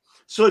way.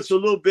 So it's a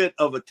little bit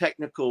of a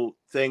technical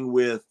thing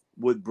with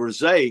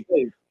Brzee.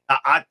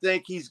 I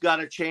think he's got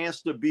a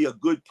chance to be a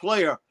good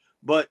player,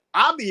 but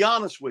I'll be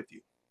honest with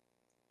you.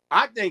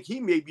 I think he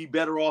may be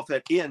better off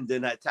at end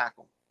than at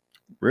tackle.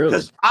 Really?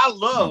 Because I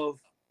love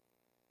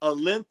a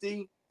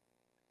lengthy,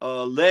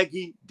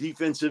 leggy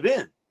defensive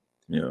end.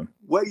 Yeah.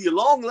 Where your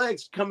long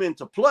legs come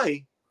into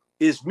play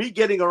is me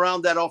getting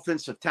around that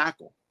offensive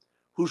tackle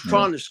who's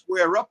trying to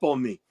square up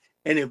on me.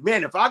 And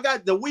if I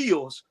got the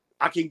wheels,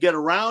 I can get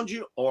around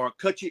you or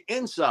cut you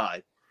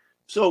inside.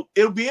 So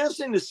it'll be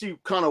interesting to see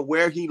kind of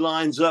where he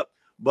lines up.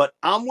 But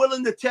I'm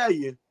willing to tell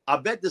you, I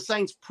bet the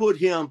Saints put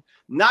him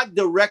not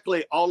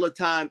directly all the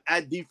time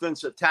at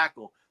defensive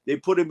tackle. They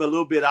put him a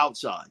little bit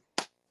outside.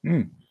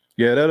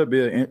 Yeah, that'll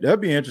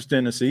be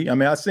interesting to see. I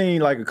mean, I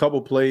seen like a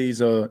couple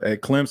plays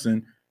at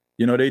Clemson.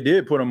 They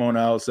did put him on the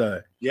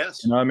outside.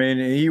 Yes. I mean,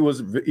 he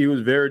was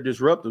very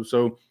disruptive.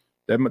 So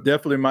that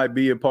definitely might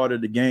be a part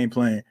of the game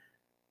plan.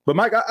 But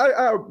Mike,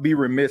 I would be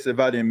remiss if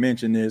I didn't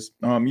mention this.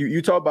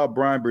 You talk about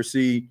Brian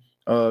Brzee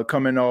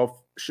coming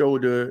off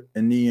shoulder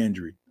and knee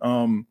injury.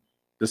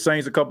 The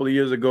Saints a couple of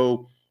years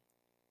ago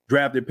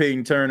drafted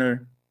Peyton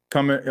Turner,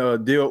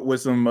 dealt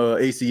with some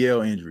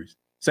ACL injuries.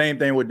 Same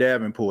thing with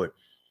Davenport.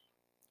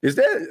 Is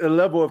that a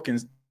level of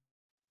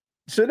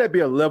should that be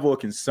a level of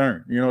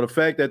concern? The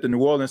fact that the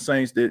New Orleans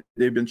Saints,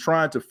 they've been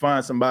trying to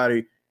find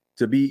somebody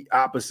to be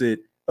opposite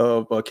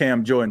of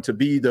Cam Jordan, to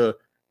be the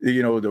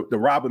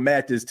Robert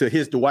Mathis to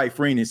his Dwight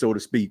Freeney, so to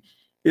speak.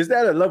 Is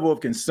that a level of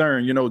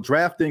concern,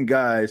 drafting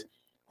guys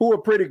who are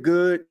pretty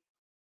good,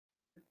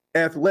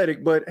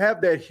 athletic, but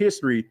have that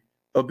history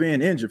of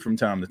being injured from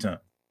time to time?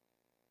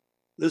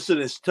 Listen,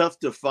 it's tough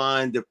to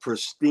find the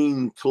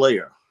pristine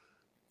player.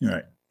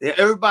 Right.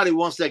 Everybody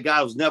wants that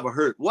guy who's never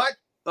hurt. What?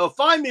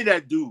 Find me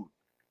that dude.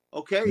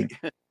 Okay.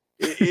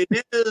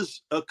 It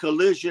is a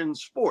collision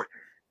sport.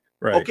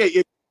 Right. Okay. If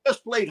you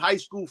just played high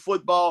school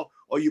football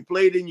or you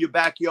played in your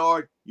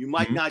backyard, you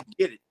might not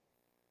get it.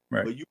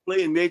 Right. But you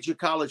play in major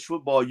college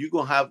football, you're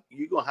gonna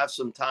have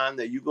some time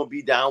that you're gonna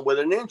be down with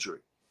an injury.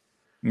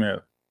 Yeah.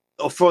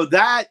 For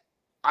that,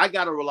 I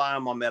gotta rely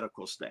on my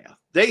medical staff.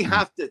 They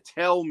have to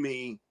tell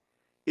me,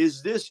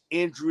 is this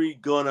injury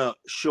gonna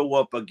show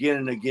up again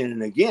and again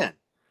and again?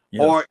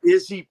 Yeah. Or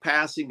is he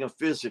passing a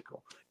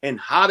physical? And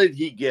how did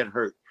he get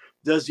hurt?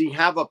 Does he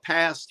have a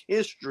past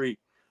history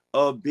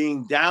of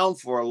being down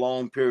for a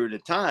long period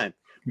of time?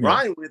 Yeah.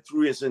 Brian went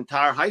through his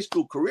entire high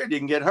school career,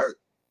 didn't get hurt.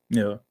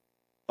 Yeah.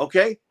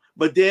 Okay.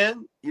 But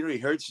then, he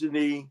hurts the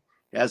knee,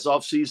 has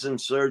off-season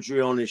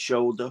surgery on his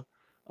shoulder.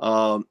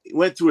 He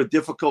went through a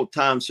difficult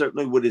time,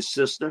 certainly with his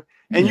sister.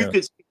 And you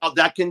can see how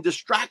that can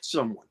distract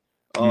someone.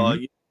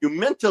 You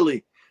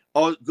mentally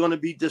are going to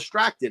be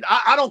distracted.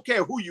 I don't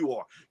care who you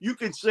are. You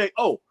can say,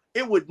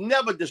 it would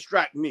never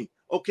distract me.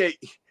 Okay,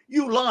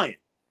 you lying.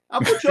 I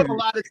put you on a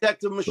lie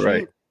detector machine.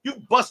 Right. You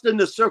busting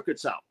the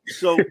circuits out.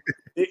 So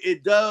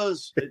it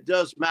does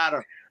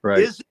matter. Right.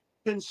 Is it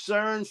a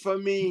concern for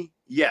me?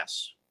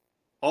 Yes,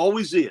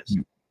 always is.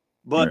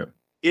 But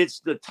it's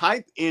the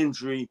type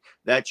injury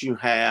that you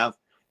have,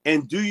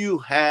 and do you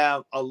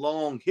have a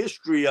long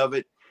history of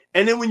it?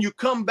 And then when you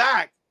come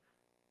back,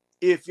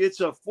 if it's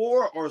a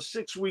 4 or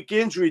 6 week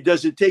injury,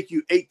 does it take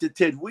you 8 to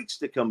 10 weeks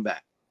to come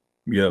back?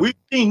 Yeah, we've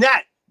seen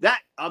that. That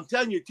I'm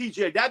telling you,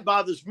 TJ, that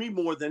bothers me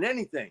more than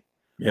anything.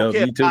 Yeah,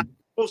 okay, me too.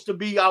 supposed to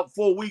be out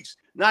 4 weeks.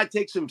 Now it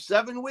takes him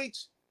 7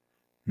 weeks.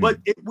 But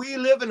if we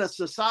live in a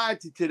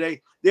society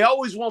today, they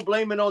always want to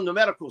blame it on the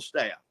medical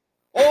staff.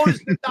 Oh, it's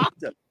the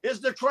doctor. It's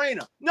the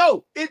trainer.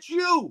 No, it's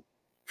you.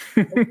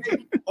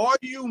 Okay? Are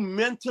you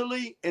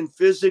mentally and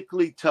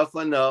physically tough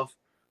enough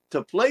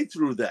to play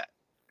through that?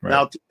 Right.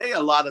 Now, today,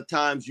 a lot of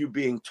times you're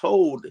being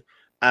told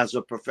as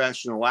a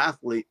professional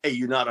athlete, hey,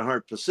 you're not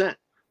 100%.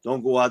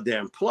 Don't go out there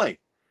and play.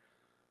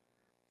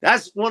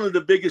 That's one of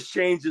the biggest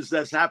changes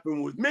that's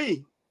happened with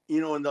me.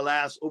 In the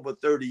last over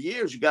 30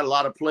 years, you got a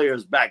lot of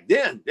players back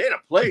then. They'd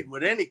have played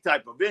with any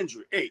type of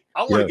injury. Hey,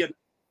 I want to get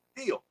a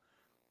deal.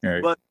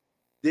 Right. But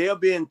they're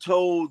being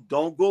told,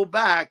 don't go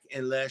back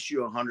unless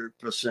you're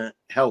 100%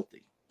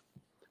 healthy,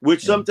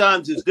 which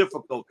sometimes is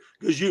difficult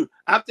because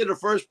after the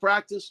first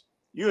practice,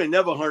 you ain't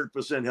never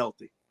 100%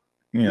 healthy.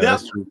 Yeah, never.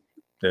 That's true.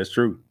 That's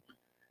true.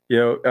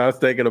 I was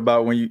thinking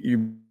about when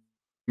you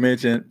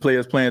mentioned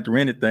players playing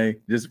through anything,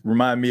 just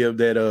remind me of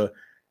that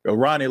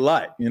Ronnie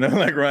Lott,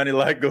 like Ronnie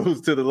Lott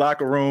goes to the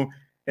locker room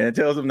and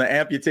tells him to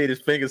amputate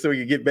his finger so he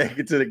can get back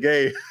into the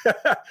game.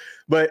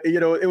 But,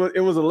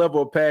 it was a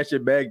level of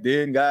passion back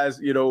then. Guys,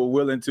 were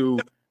willing to,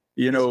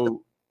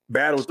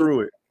 battle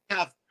through it.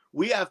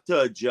 We have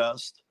to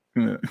adjust.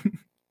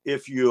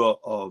 If you're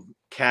a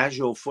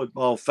casual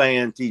football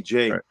fan,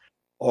 TJ, right.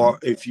 Or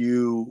if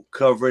you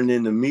covering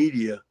in the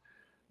media,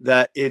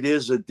 that it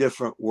is a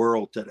different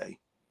world today.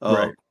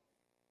 Right.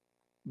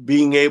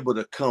 Being able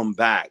to come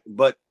back.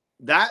 But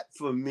that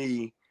for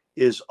me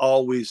is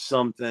always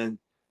something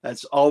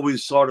that's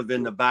always sort of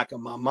in the back of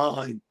my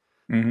mind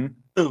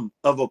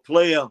of a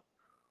player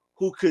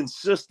who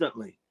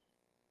consistently,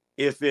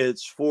 if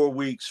it's 4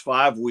 weeks,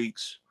 5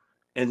 weeks,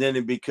 and then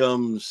it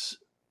becomes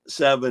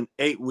 7,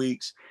 8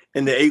 weeks,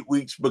 and the 8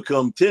 weeks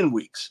become 10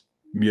 weeks.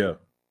 Yeah.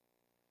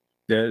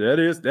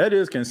 That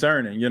is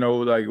concerning.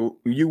 Like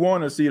you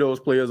want to see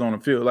those players on the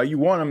field. Like you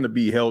want them to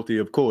be healthy,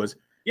 of course.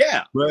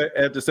 Yeah. But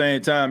at the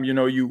same time,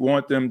 you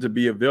want them to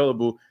be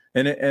available.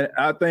 And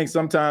I think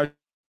sometimes,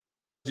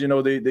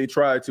 they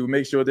try to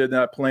make sure they're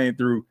not playing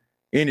through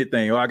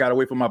anything. I got to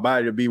wait for my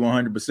body to be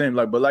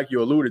 100%. But like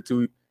you alluded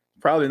to,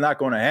 probably not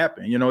going to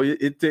happen.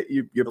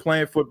 You're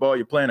playing football,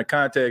 you're playing a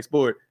contact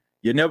sport.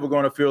 You're never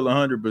going to feel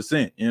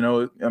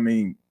 100%. I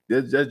mean,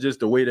 that's just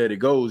the way that it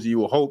goes. You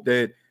will hope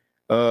that,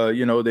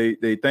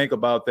 they think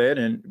about that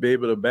and be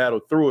able to battle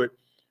through it.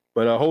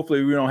 But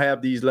hopefully we don't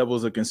have these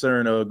levels of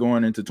concern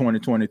going into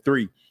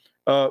 2023.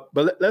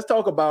 But let's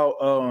talk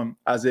about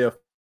Isaiah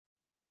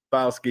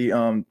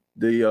Foskey,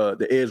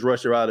 the edge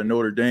rusher out of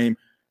Notre Dame.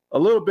 A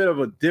little bit of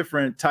a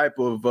different type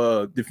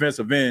of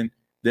defensive end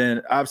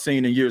than I've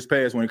seen in years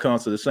past when it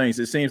comes to the Saints.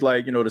 It seems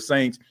like, the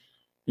Saints,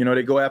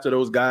 they go after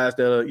those guys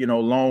that are,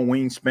 long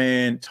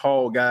wingspan,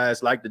 tall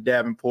guys like the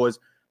Davenports,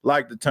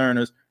 like the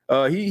Turners.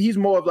 He's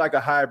more of like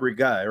a hybrid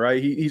guy,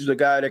 right? He's the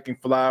guy that can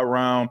fly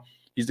around.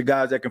 He's the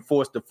guy that can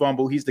force the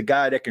fumble. He's the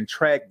guy that can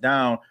track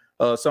down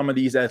some of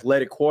these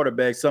athletic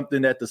quarterbacks,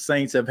 something that the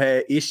Saints have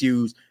had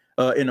issues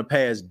in the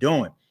past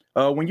doing.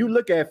 When you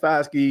look at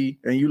Foskey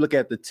and you look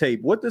at the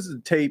tape, what does the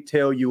tape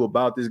tell you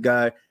about this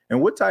guy,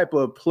 and what type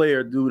of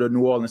player do the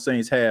New Orleans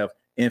Saints have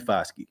in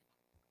Foskey?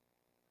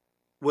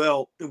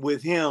 Well,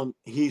 with him,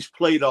 he's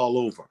played all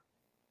over.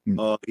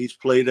 He's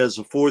played as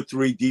a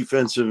 4-3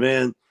 defensive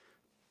end.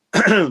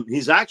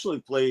 He's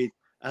actually played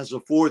as a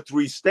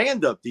 4-3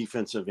 stand-up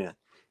defensive end.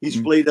 He's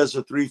played as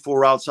a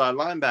 3-4 outside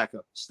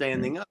linebacker,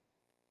 standing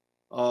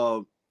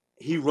up.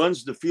 He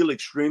runs the field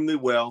extremely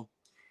well.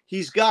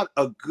 He's got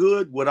a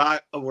good what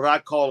I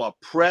call a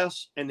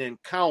press and then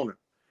counter.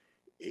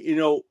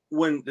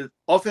 When the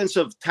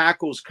offensive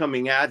tackle's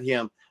coming at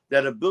him,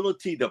 that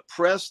ability to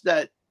press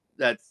that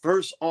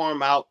first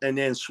arm out and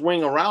then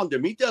swing around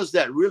him, he does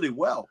that really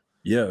well.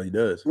 Yeah, he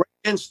does. Great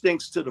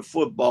instincts to the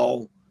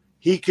football.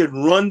 He can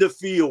run the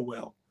field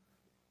well.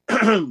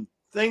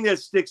 Thing that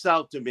sticks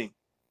out to me,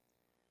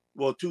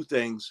 well, two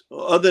things,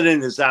 other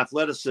than his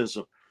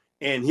athleticism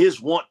and his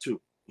want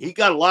to. He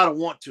got a lot of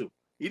want to.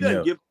 He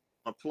doesn't give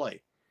a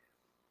play.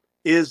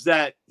 Is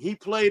that he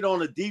played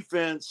on a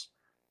defense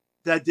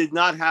that did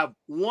not have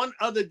one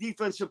other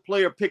defensive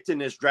player picked in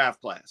this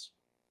draft class.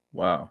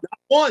 Wow. Not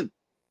one.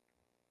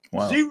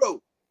 Wow.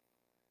 0.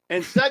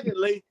 And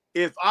secondly,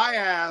 if I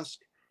ask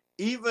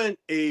even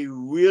a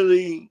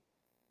really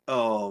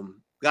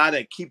guy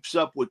that keeps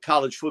up with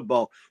college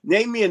football,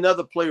 name me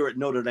another player at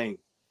Notre Dame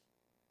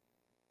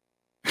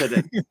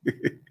today.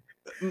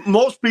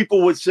 Most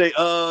people would say,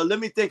 let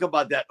me think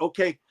about that.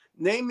 Okay,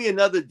 name me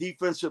another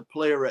defensive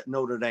player at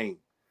Notre Dame.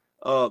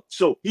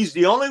 So he's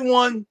the only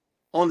one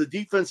on the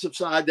defensive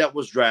side that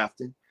was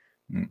drafted.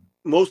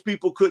 Most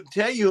people couldn't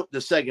tell you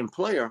the second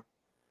player.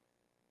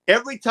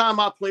 Every time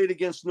I played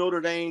against Notre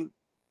Dame,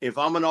 if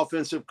I'm an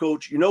offensive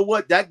coach, you know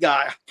what? That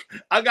guy,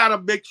 I got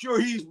to make sure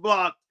he's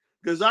blocked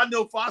because I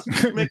know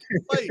Foskey's making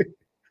a play.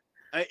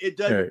 It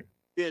doesn't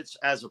fit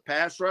as a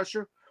pass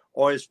rusher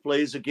or his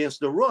plays against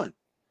the run.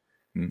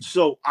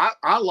 So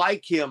I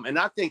like him, and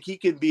I think he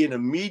can be an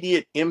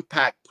immediate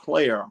impact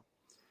player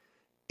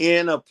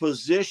in a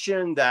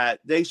position that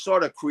they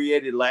sort of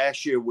created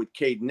last year with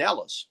Caden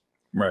Ellis.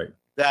 Right.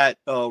 that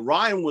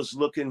Ryan was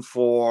looking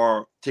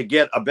to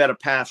get a better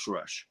pass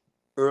rush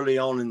early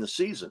on in the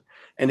season.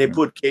 And they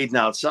put Caden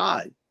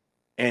outside,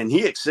 and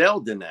he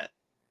excelled in that.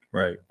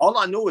 Right. All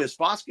I know is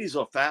Foskey's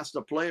a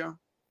faster player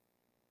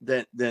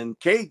than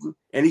Caden,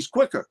 and he's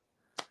quicker.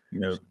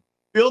 Yeah.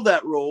 Fill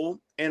that role,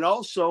 and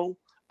also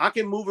I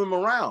can move him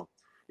around.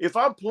 If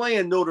I'm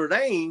playing Notre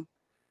Dame,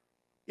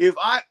 and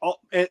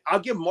I'll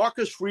give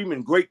Marcus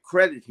Freeman great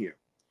credit here.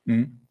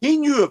 Mm-hmm. He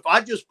knew if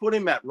I just put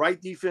him at right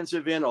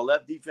defensive end or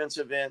left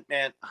defensive end,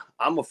 man,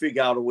 I'm going to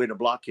figure out a way to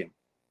block him.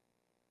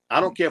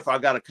 I don't care if I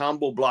got a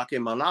combo block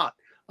him or not.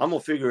 I'm going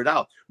to figure it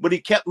out. But he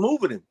kept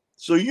moving him.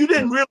 So you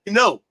didn't really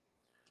know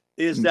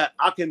is that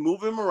I can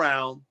move him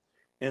around,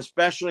 and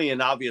especially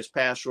in obvious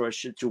pass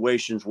rush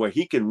situations where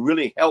he can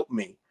really help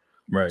me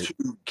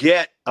to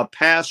get a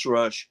pass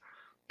rush,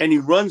 and he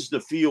runs the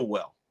field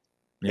well.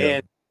 Yeah.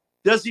 And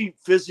does he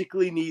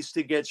physically needs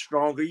to get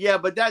stronger? Yeah,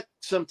 but that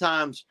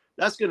sometimes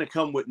that's going to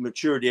come with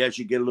maturity as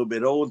you get a little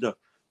bit older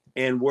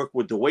and work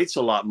with the weights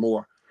a lot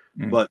more.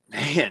 But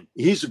man,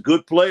 he's a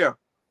good player.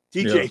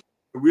 TJ,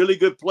 a really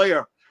good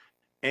player.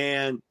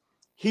 And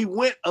he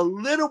went a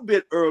little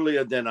bit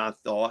earlier than I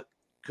thought,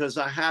 because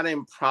I had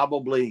him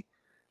probably,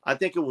 I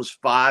think it was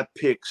 5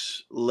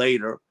 picks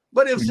later,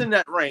 but it was in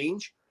that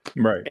range.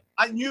 Right. And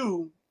I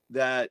knew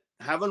that,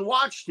 having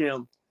watched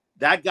him,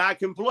 that guy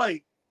can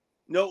play.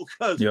 No,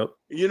 because,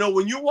 you know,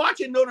 when you're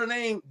watching Notre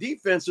Dame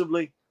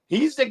defensively,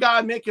 he's the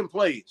guy making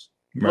plays.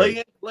 Play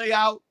in, play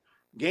out,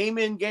 game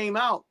in, game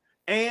out.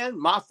 And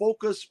my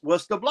focus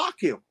was to block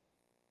him.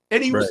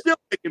 And he was still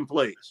making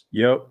plays.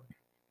 Yep.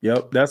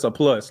 That's a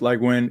plus. Like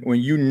when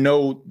you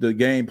know the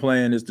game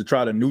plan is to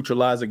try to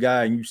neutralize a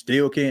guy and you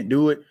still can't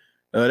do it,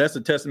 that's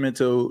a testament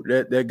to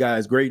that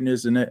guy's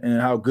greatness and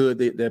how good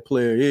that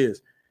player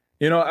is.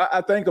 You know,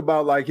 I think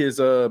about like his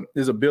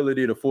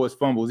ability to force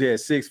fumbles. He had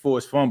 6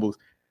 forced fumbles.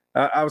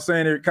 I was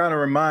saying it kind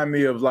of remind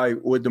me of like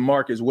with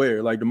DeMarcus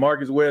Ware. Like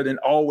DeMarcus Ware didn't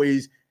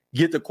always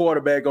get the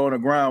quarterback on the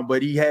ground,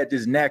 but he had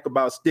this knack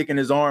about sticking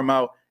his arm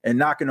out and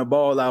knocking the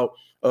ball out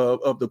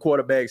of the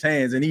quarterback's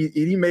hands. And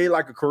he made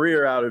like a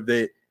career out of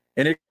that.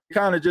 And it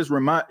kind of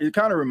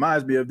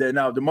reminds me of that.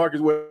 Now,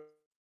 DeMarcus Ware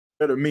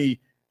to me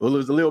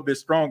was a little bit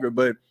stronger,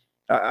 but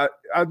I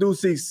do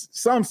see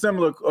some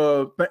similar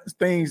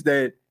things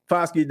that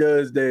Foskey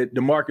does that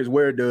DeMarcus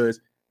Ware does.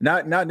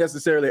 Not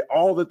necessarily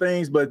all the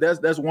things, but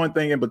that's one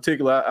thing in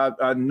particular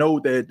I know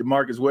that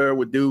DeMarcus Ware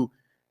would do,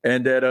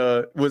 and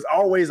that was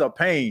always a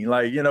pain.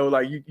 Like, you know,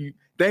 like you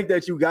think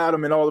that you got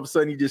him, and all of a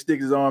sudden he just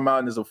sticks his arm out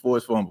and it's a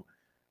forced fumble.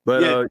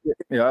 But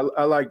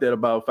I like that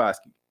about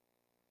Foskey.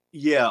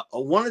 Yeah,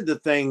 one of the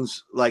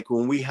things, like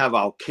when we have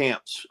our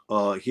camps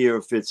here,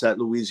 if it's at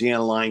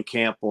Louisiana Line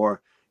Camp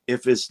or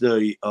if it's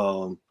the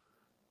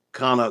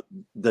kind of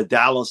the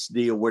Dallas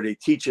deal where they're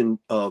teaching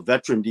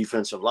veteran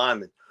defensive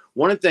linemen,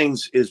 one of the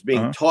things is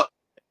being taught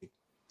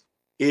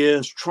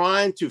is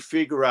trying to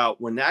figure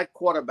out when that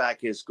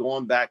quarterback is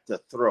going back to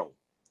throw,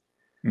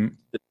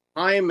 the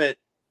time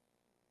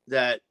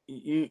that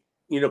you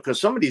know, because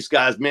some of these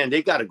guys, man,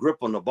 they got a grip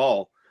on the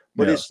ball,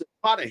 but it's to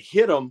try to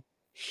hit them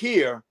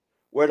here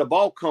where the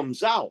ball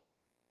comes out.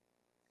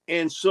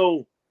 And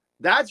so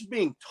that's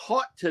being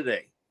taught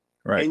today.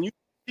 Right. And you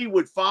see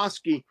with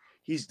Foskey,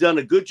 he's done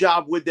a good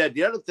job with that.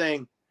 The other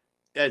thing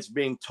that's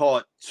being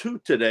taught too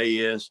today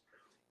is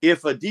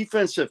if a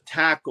defensive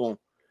tackle,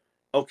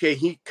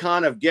 he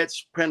kind of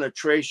gets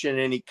penetration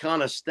and he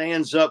kind of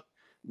stands up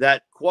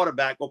that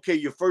quarterback. Okay,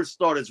 your first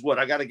thought is what?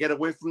 I got to get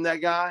away from that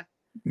guy.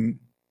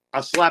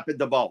 I slap at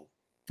the ball.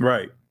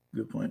 Right.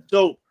 Good point.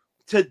 So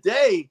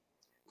today,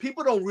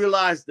 people don't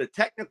realize the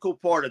technical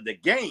part of the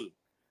game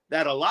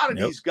that a lot of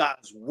these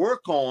guys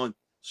work on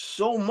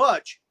so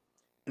much.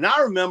 And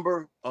I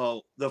remember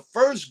the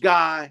first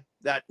guy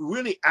that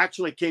really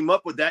actually came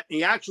up with that, and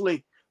he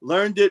actually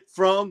learned it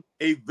from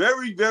a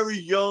very, very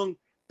young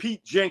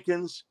Pete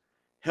Jenkins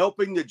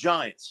helping the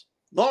Giants,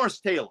 Lawrence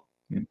Taylor.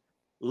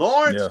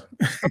 Lawrence,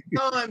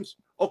 sometimes,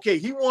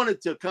 he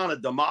wanted to kind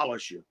of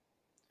demolish you.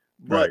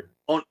 But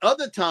on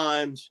other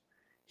times,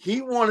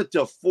 he wanted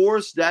to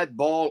force that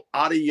ball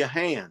out of your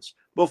hands.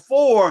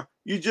 Before,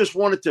 you just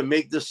wanted to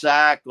make the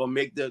sack or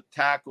make the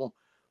tackle.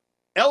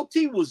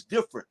 LT was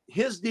different.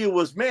 His deal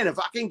was, man, if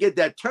I can get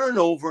that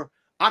turnover,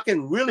 I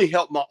can really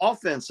help my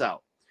offense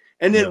out.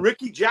 And then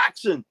Ricky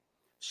Jackson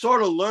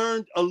sort of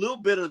learned a little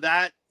bit of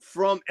that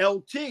from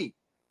LT.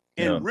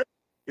 And Rick,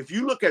 if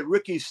you look at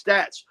Ricky's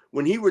stats,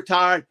 when he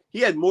retired, he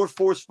had more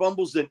forced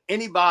fumbles than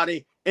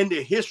anybody in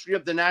the history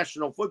of the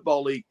National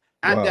Football League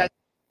at that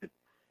time.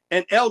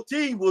 And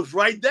LT was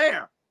right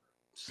there.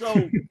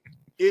 So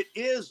it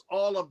is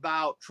all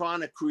about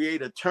trying to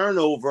create a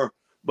turnover.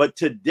 But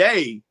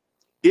today,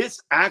 it's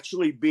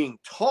actually being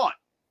taught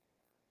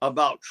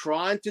about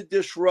trying to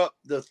disrupt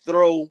the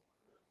throw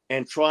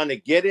and trying to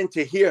get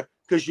into here.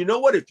 Because you know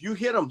what? If you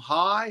hit them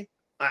high,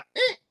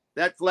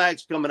 that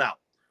flag's coming out.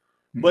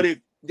 But if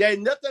there's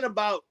nothing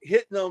about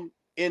hitting them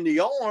in the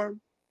arm,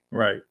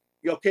 right?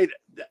 Okay,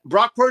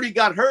 Brock Purdy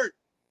got hurt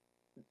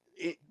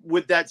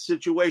with that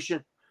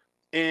situation.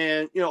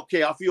 And,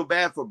 okay, I feel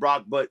bad for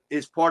Brock, but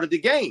it's part of the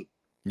game.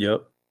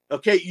 Yep.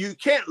 Okay, you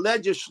can't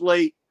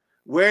legislate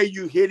where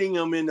you hitting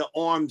him in the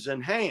arms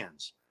and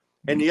hands.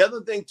 And the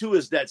other thing, too,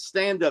 is that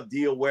stand-up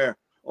deal where,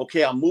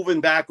 okay, I'm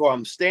moving back or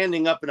I'm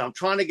standing up and I'm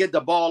trying to get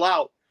the ball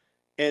out.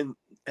 And,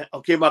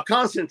 okay, my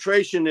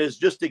concentration is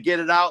just to get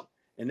it out.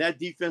 And that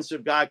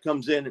defensive guy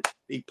comes in and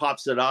he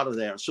pops it out of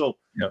there. So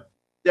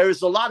there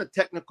is a lot of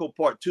technical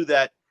part to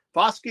that.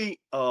 Foskey,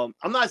 I'm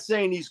not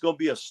saying he's going to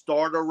be a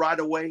starter right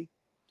away,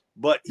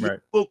 but he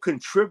will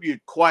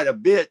contribute quite a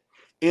bit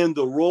in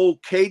the role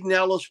Caden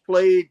Ellis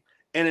played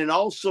and in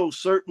also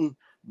certain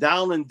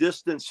down and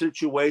distance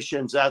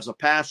situations as a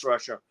pass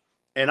rusher.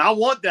 And I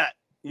want that,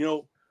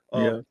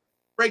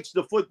 breaks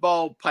the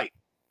football pipe.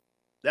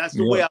 That's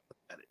the way I look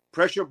at it.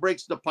 Pressure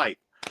breaks the pipe.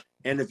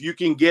 And if you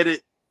can get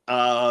it,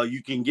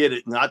 you can get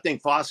it. And I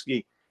think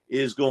Foskey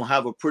is going to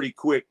have a pretty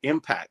quick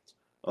impact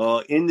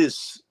on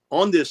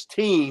this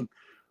team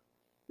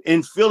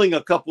in filling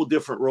a couple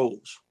different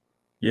roles.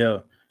 Yeah.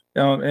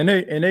 And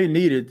they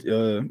need it.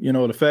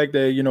 The fact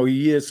that,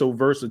 he is so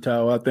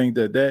versatile, I think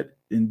that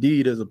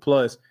indeed is a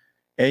plus.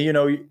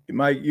 And,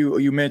 Mike,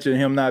 you mentioned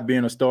him not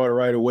being a starter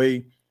right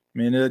away. I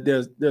mean,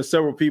 there's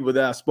several people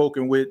that I've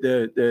spoken with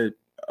that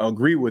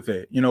agree with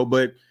that,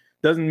 but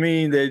doesn't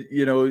mean that,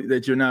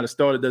 that you're not a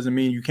starter, doesn't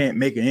mean you can't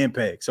make an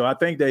impact. So I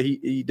think that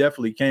he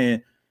definitely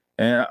can.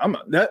 And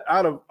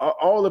out of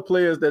all the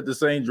players that the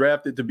Saints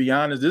drafted, to be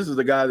honest, this is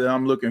the guy that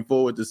I'm looking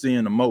forward to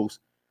seeing the most.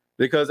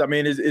 Because, I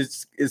mean,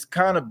 it's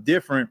kind of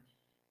different.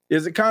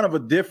 It's a kind of a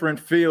different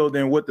field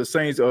than what the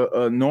Saints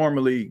are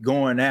normally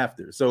going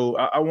after. So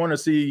I want to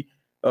see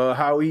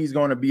how he's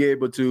going to be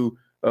able to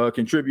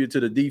contribute to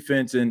the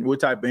defense and what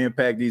type of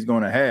impact he's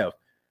going to have.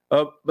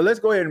 But let's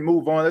go ahead and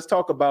move on. Let's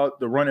talk about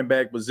the running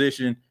back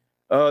position.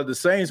 The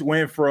Saints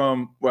went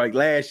from, like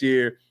last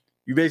year,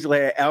 you basically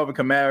had Alvin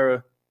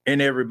Kamara and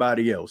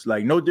everybody else.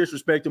 Like, no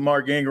disrespect to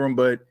Mark Ingram,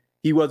 but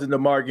he wasn't the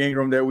Mark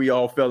Ingram that we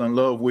all fell in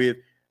love with.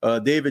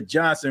 David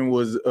Johnson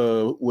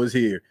was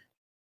here.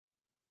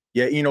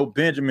 Yeah,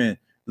 Benjamin,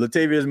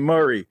 Latavius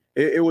Murray.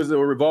 It was a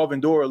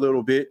revolving door a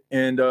little bit,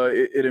 and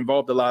it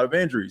involved a lot of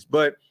injuries.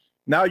 But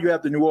now you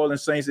have the New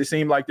Orleans Saints. It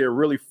seems like they're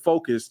really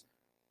focused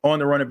on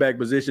the running back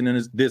position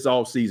in this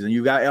offseason.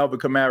 You got Alvin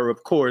Kamara,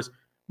 of course,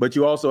 but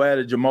you also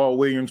added Jamal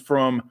Williams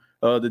from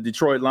the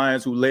Detroit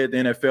Lions, who led the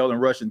NFL in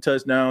rushing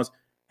touchdowns.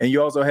 And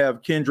you also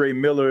have Kendre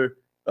Miller,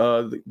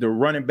 the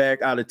running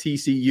back out of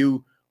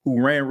TCU, who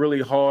ran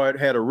really hard,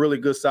 had a really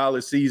good,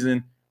 solid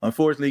season.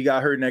 Unfortunately, he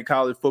got hurt in that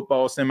college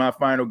football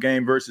semifinal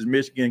game versus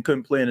Michigan,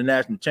 couldn't play in the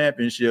national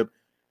championship.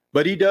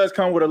 But he does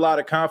come with a lot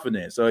of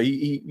confidence. So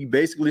he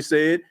basically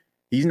said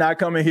he's not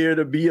coming here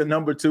to be a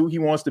number 2. He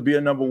wants to be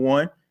a number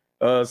 1.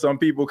 Some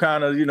people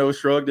kind of,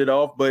 shrugged it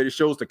off, but it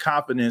shows the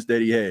confidence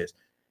that he has.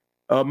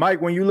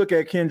 Mike, when you look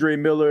at Kendre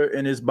Miller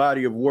and his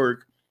body of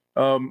work,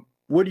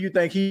 what do you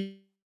think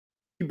he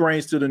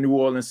brings to the New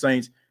Orleans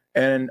Saints?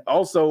 And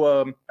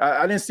also,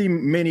 I didn't see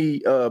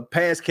many much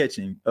pass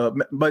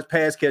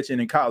catching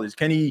in college.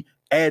 Can he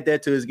add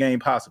that to his game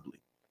possibly?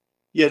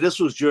 Yeah, this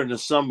was during the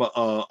summer.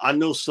 I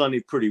know Sonny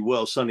pretty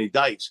well, Sonny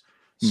Dykes.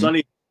 Mm-hmm.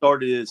 Sonny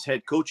started his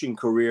head coaching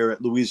career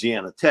at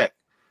Louisiana Tech.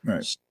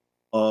 Right.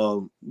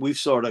 We've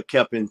sort of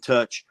kept in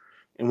touch.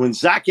 And when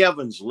Zach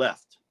Evans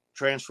left,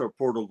 transfer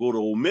portal, go to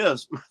Ole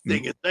Miss, my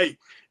thing is, hey,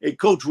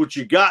 coach, what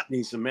you got? And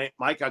he said, man,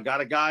 Mike, I got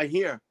a guy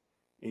here.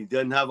 He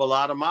doesn't have a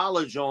lot of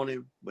mileage on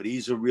him, but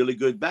he's a really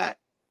good back.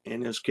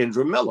 And it's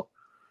Kendre Miller.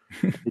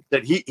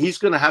 That he's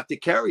going to have to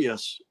carry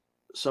us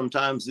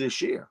sometimes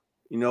this year,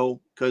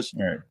 because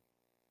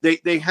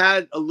they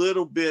had a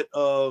little bit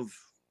of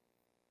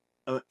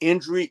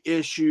injury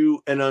issue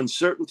and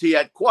uncertainty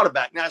at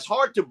quarterback. Now, it's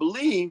hard to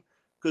believe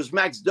because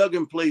Max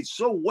Duggan played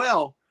so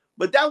well,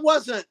 but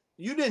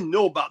you didn't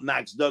know about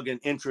Max Duggan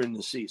entering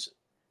the season.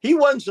 He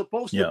wasn't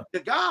supposed to be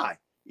the guy,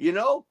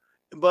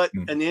 but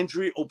an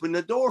injury opened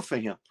the door for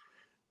him.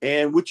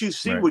 And what you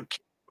see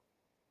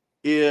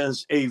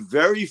is a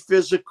very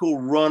physical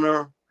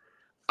runner.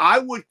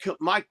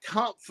 My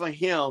comp for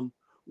him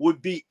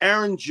would be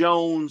Aaron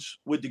Jones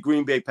with the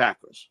Green Bay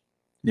Packers.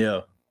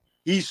 Yeah.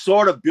 He's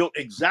sort of built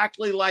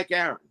exactly like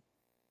Aaron,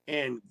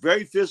 and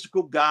very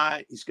physical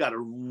guy. He's got a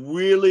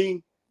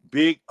really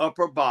big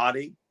upper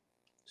body,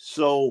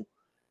 so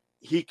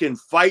he can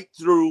fight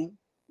through,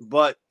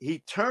 but he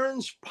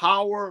turns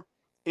power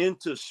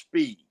into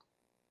speed.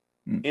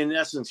 In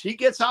essence, he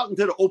gets out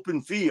into the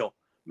open field,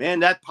 man,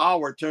 that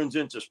power turns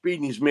into speed,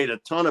 and he's made a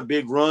ton of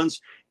big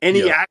runs. And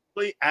he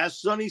actually, as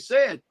Sonny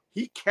said,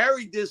 he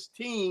carried this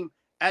team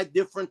at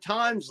different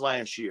times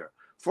last year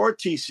for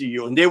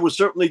TCU, and they were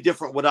certainly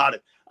different without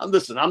it.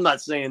 Listen, I'm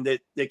not saying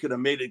that they could have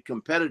made it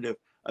competitive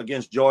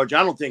against Georgia.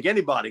 I don't think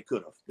anybody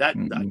could have. That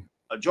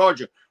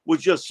Georgia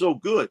was just so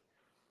good.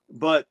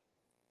 But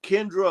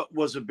Kendre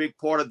was a big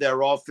part of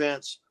their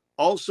offense.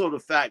 Also, the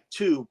fact,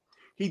 too,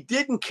 he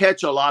didn't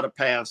catch a lot of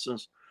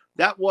passes.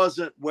 That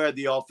wasn't where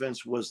the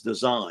offense was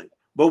designed.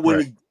 But when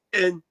he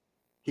did,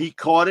 he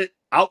caught it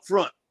out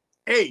front.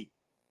 Hey,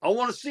 I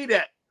want to see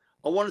that.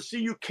 I want to see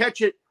you catch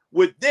it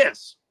with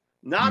this.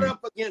 not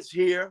up against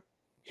here.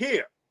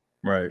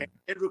 Right. And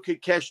Andrew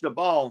could catch the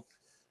ball.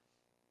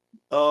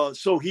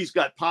 So he's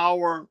got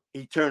power.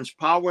 He turns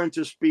power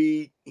into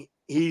speed.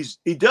 He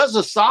does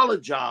a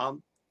solid job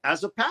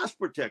as a pass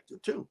protector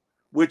too,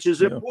 which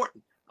is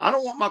important. I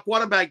don't want my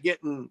quarterback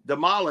getting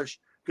demolished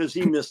because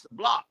he missed the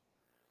block.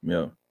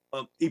 Yeah.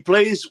 He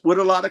plays with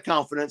a lot of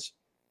confidence.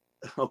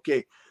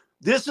 Okay.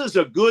 This is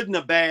a good and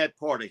a bad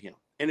part of him,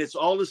 and it's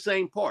all the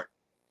same part.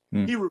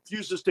 He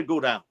refuses to go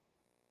down.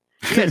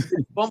 He had 6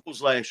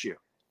 fumbles last year.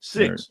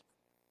 6. Right.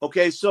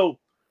 Okay, so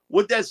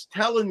what that's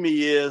telling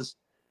me is,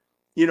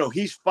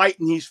 he's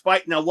fighting.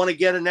 I want to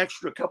get an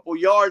extra couple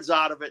yards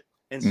out of it,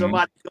 and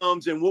somebody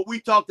comes, and what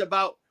we talked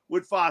about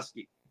with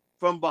Foskey,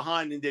 from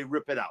behind, and they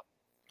rip it out.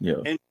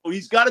 Yeah. And so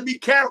he's got to be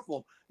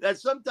careful that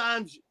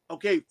sometimes,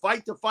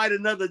 fight to fight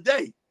another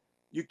day.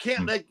 You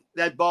can't let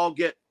that ball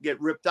get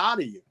ripped out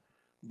of you.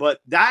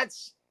 But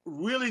that's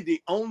really the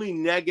only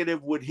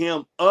negative with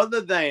him,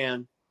 other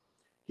than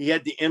he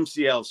had the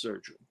MCL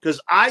surgery.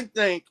 Because I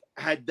think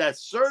had that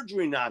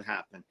surgery not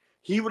happened,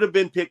 he would have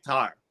been picked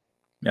higher.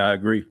 Yeah, I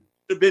agree.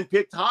 Would have been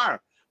picked higher,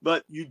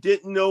 but you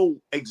didn't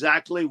know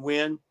exactly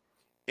when.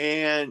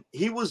 And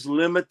he was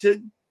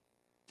limited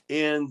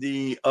in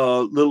the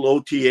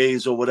little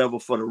OTAs or whatever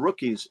for the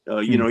rookies.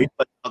 He was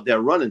out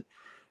there running.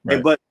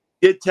 Right. But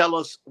he did tell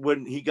us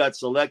when he got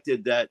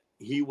selected that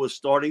he was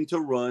starting to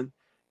run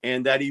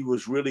and that he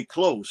was really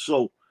close.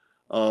 So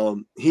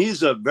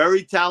he's a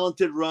very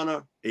talented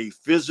runner, a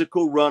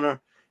physical runner.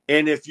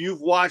 And if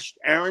you've watched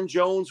Aaron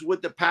Jones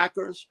with the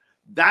Packers,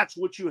 that's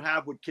what you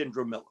have with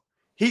Kendra Miller.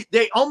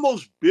 They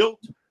almost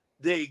built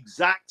the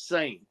exact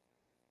same,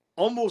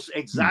 almost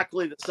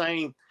exactly the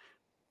same.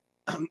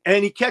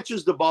 And he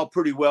catches the ball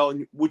pretty well.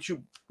 And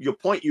your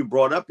point you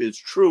brought up is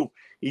true.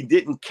 He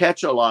didn't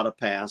catch a lot of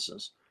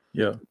passes.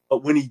 Yeah.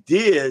 But when he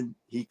did,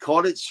 he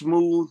caught it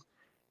smooth.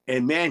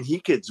 And, man, he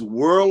could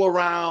whirl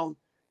around.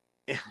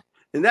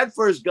 And that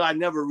first guy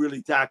never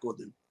really tackled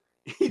him.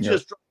 He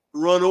just tried to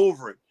run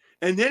over him.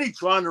 And then he's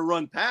trying to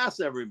run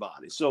past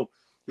everybody. So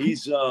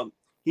he's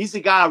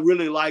the guy I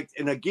really liked.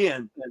 And,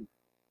 again,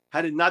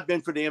 had it not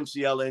been for the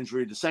MCL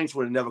injury, the Saints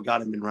would have never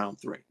got him in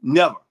round 3.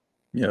 Never.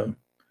 Yeah.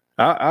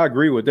 I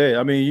agree with that.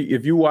 I mean,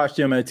 if you watched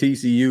him at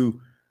TCU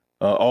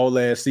all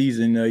last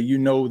season, you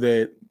know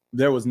that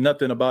there was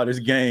nothing about his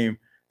game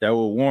that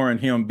would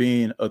warrant him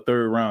being a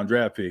 3rd-round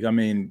draft pick. I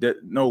mean,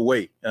 no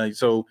way.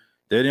 So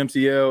that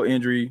MCL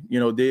injury,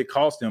 did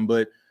cost him,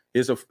 but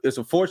it's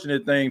a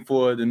fortunate thing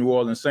for the New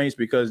Orleans Saints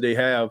because they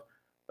have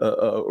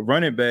a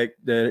running back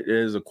that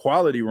is a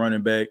quality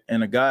running back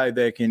and a guy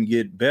that can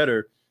get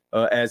better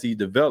as he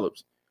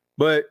develops.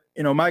 But,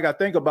 Mike, I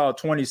think about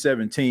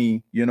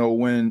 2017,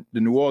 when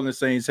the New Orleans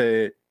Saints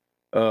had,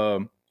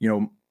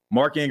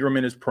 Mark Ingram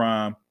in his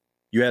prime.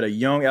 You had a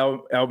young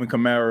Alvin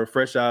Kamara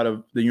fresh out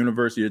of the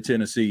University of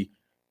Tennessee,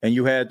 and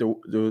you had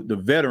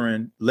the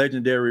veteran,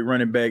 legendary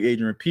running back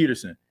Adrian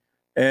Peterson.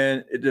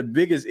 And the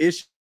biggest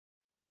issue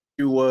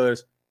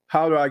was,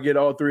 how do I get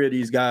all 3 of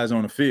these guys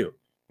on the field?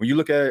 When you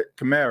look at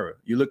Kamara,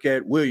 you look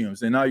at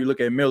Williams, and now you look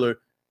at Miller,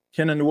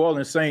 can the New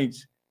Orleans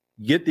Saints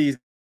get these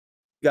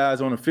guys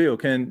on the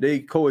field? Can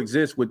they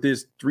coexist with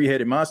this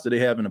 3-headed monster they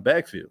have in the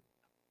backfield?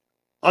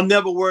 I'm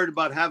never worried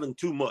about having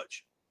too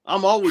much.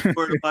 I'm always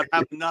worried about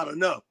having not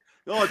enough.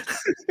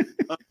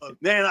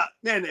 Man,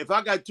 if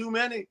I got too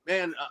many,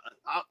 man,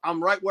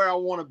 I'm right where I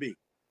want to be.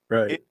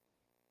 Right.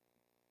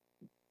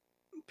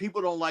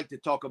 People don't like to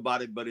talk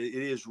about it, but it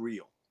is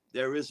real.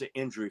 There is an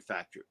injury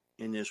factor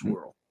in this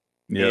world.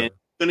 Yeah. And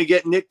you're going to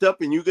get nicked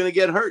up and you're going to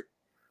get hurt.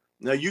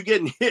 Now, you're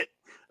getting hit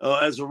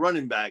as a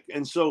running back.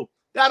 And so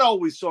that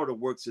always sort of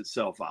works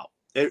itself out.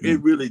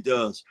 It really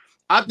does.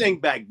 I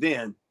think back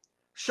then,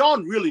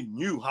 Sean really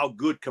knew how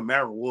good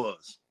Kamara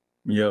was.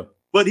 Yeah.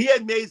 But he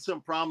had made some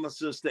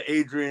promises to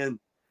Adrian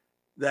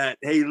that,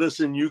 hey,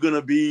 listen, you're going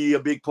to be a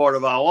big part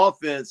of our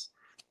offense.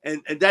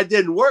 And that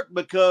didn't work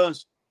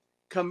because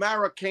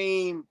Kamara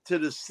came to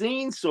the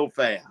scene so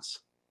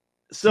fast.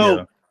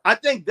 So I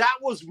think that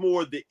was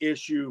more the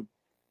issue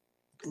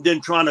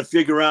than trying to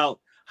figure out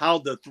how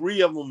the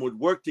 3 of them would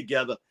work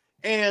together.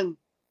 And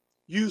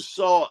you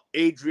saw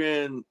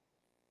Adrian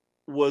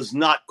was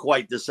not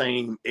quite the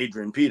same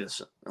Adrian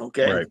Peterson,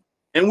 okay? Right.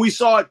 And we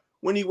saw it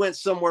when he went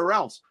somewhere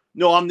else.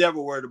 No, I'm never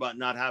worried about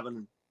not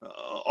having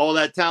all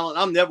that talent.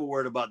 I'm never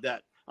worried about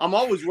that. I'm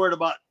always worried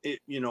about it,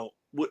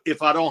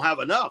 if I don't have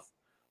enough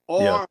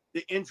or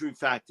the injury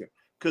factor.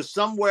 Because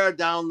somewhere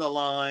down the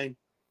line,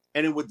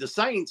 and then with the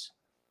Saints,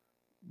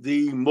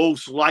 the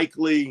most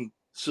likely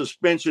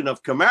suspension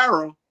of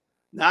Kamara,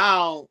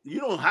 now you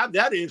don't have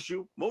that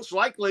issue. Most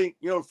likely,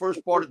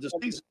 first part of the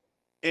season.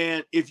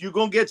 And if you're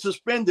going to get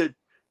suspended,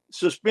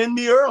 suspend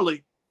me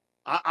early.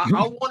 I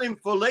want him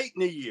for late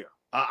in the year.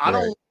 I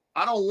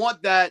don't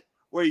want that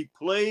where he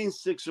plays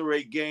 6 or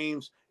 8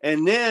 games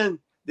and then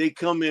they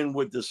come in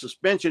with the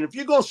suspension. If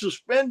you're going to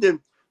suspend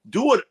him,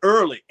 do it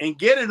early and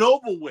get it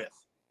over with,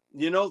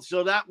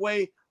 so that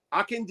way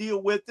I can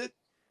deal with it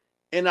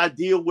and I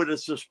deal with a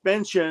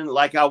suspension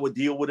like I would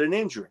deal with an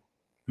injury.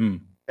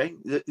 Okay?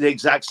 The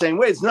exact same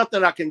way. There's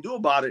nothing I can do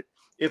about it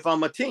if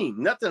I'm a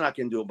team. Nothing I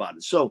can do about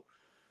it. So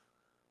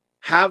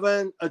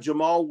having a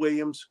Jamal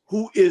Williams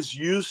who is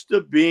used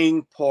to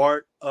being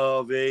part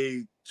of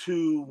a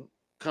two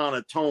kind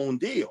of tone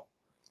deal.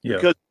 Yeah.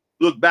 Because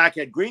look back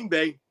at Green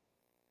Bay,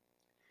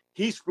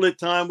 he split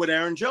time with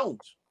Aaron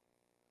Jones.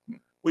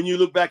 When you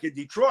look back at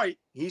Detroit,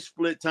 he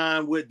split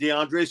time with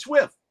DeAndre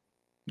Swift.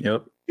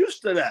 Yep.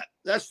 Used to that.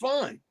 That's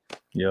fine.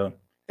 Yeah.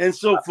 And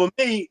so for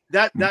me,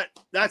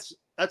 that's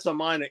a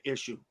minor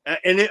issue.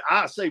 And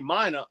I say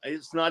minor,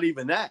 it's not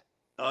even that.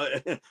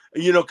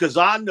 Because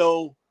I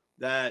know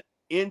that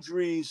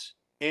injuries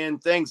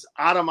and things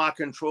out of my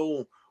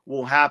control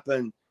will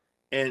happen,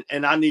 and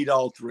I need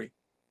all three.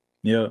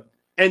 Yeah.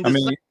 And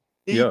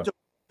need to put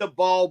the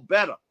ball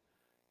better.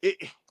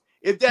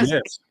 If that's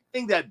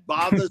anything that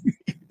bothers me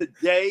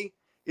today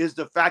is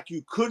the fact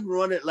you couldn't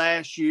run it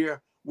last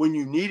year when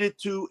you needed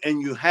to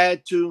and you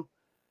had to.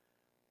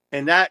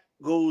 And that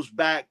goes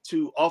back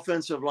to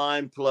offensive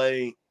line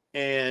play,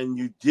 and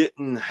you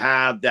didn't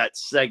have that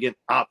second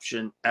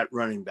option at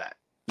running back.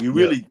 You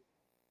really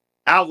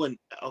Alvin,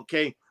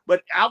 okay,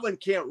 but Alvin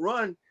can't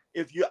run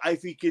if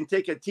he can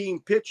take a team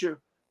picture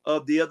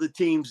of the other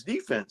team's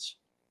defense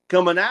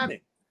coming at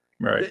him.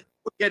 Right.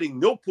 We're getting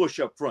no push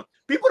up front.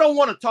 People don't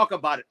want to talk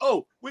about it.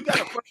 Oh, we got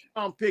a first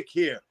round pick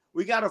here.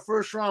 We got a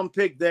first round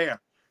pick there.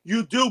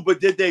 You do,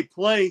 but did they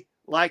play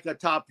like a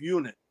top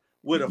unit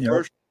with a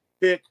first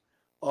pick?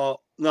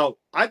 No,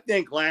 I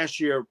think last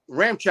year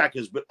Ramchak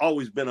has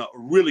always been a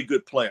really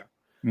good player.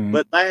 Mm-hmm.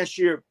 But last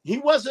year he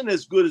wasn't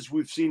as good as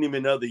we've seen him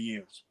in other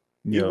years.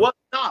 He was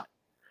not.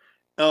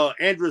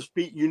 Andrus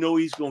Pete,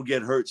 he's going to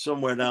get hurt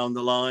somewhere down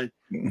the line.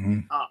 Mm-hmm.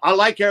 I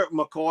like Eric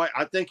McCoy.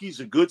 I think he's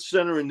a good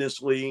center in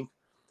this league.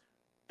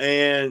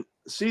 And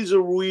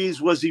Cesar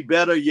Ruiz, was he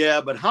better?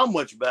 Yeah, but how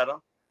much better?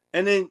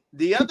 And then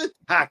the other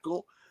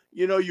tackle,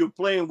 you're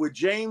playing with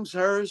James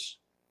Hurst,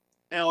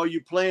 or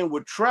you're playing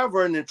with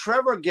Trevor, and then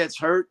Trevor gets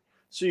hurt.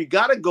 So you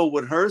got to go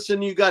with Hurst,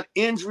 and you got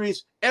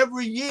injuries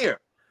every year.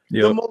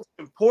 Yep. The most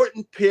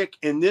important pick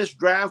in this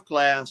draft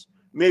class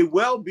may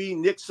well be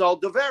Nick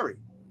Saldiveri.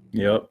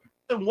 Yep.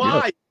 And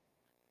why?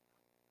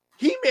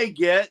 He may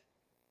get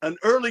an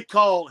early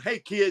call. Hey,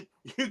 kid,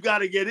 you got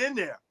to get in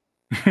there.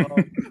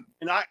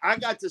 And I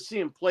got to see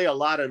him play a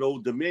lot at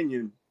Old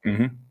Dominion.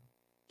 Mm-hmm.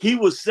 He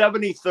was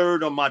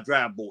 73rd on my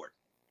draft board.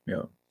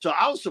 Yeah. So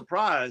I was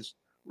surprised.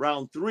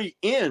 Round 3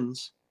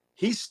 ends,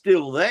 he's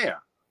still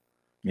there.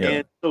 Yeah.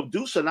 And so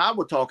Deuce and I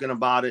were talking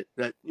about it,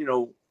 that,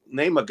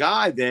 name a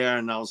guy there.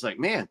 And I was like,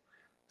 man,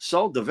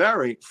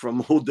 Saldiveri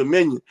from Old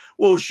Dominion.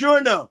 Well, sure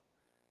enough,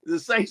 the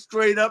Saints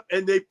straight up,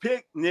 and they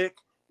picked Nick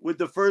with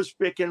the first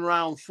pick in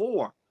round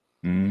 4.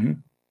 Mm-hmm.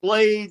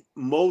 Played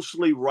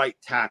mostly right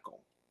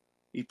tackle.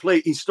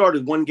 He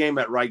started one game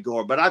at right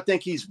guard, but I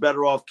think he's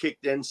better off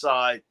kicked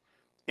inside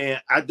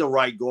and at the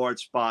right guard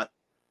spot.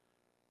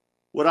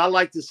 What I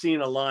like to see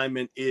in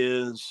alignment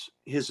is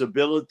his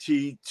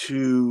ability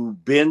to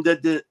bend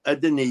at the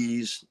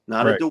knees,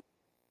 not at the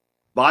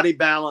body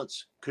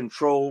balance,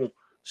 control,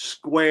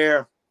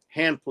 square,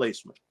 hand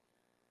placement.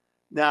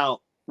 Now,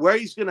 where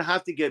he's going to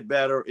have to get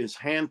better is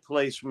hand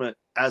placement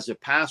as a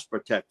pass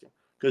protector,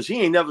 because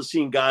he ain't never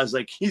seen guys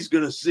like he's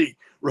going to see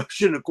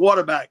rushing the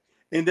quarterback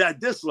in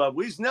this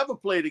level. He's never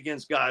played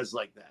against guys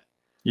like that.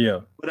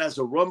 Yeah. But as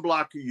a run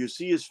blocker, you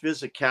see his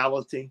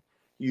physicality.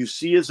 You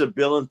see his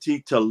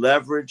ability to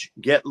leverage,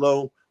 get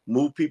low,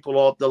 move people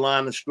off the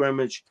line of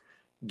scrimmage,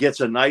 gets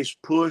a nice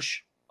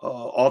push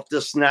off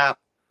the snap.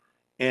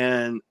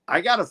 And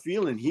I got a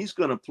feeling he's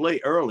going to play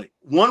early,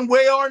 one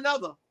way or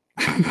another,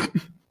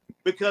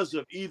 because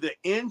of either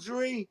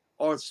injury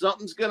or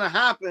something's going to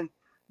happen.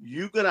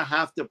 You're going to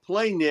have to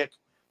play Nick.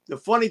 The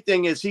funny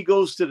thing is he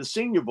goes to the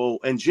Senior Bowl,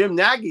 and Jim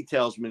Nagy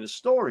tells me the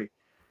story.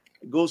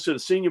 He goes to the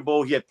Senior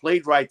Bowl. He had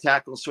played right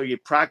tackle, so he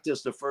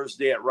practiced the first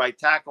day at right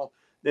tackle.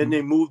 Then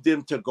they moved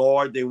him to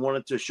guard. They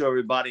wanted to show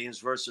everybody his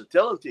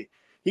versatility.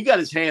 He got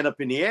his hand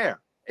up in the air.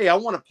 Hey, I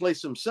want to play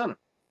some center.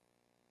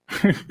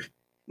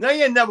 Now, he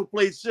had never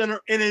played center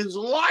in his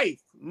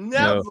life.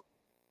 Never. No.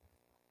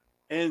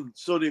 And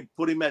so they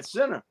put him at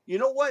center. You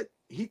know what?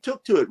 He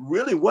took to it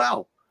really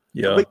well.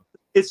 Yeah. But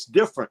it's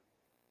different.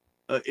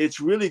 It's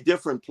really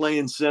different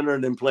playing center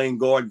than playing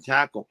guard and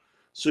tackle.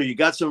 So you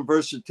got some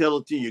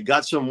versatility. You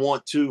got some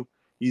want to.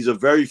 He's a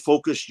very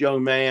focused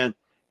young man.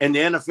 And the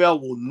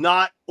NFL will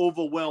not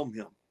overwhelm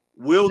him.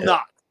 Will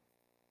not.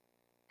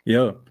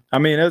 Yeah, I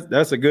mean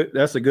that's a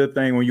good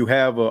thing when you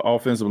have an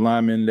offensive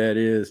lineman that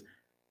is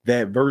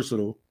that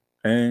versatile.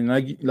 And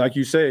like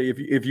you say,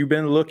 if you've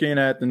been looking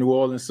at the New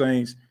Orleans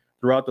Saints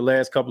throughout the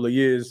last couple of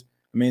years,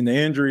 I mean the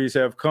injuries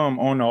have come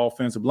on the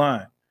offensive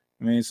line.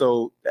 I mean,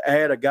 so to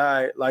add a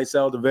guy like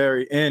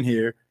Saldiveri in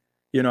here,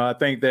 I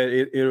think that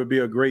it'll be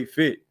a great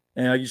fit.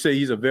 And like you say,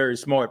 he's a very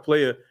smart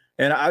player.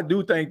 And I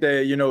do think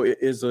that,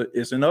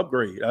 it's an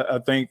upgrade. I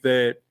think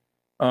that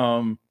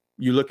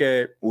you look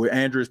at with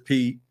Andrus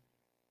Pete,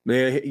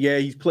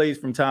 he plays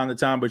from time to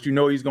time, but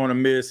he's going to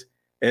miss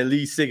at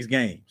least 6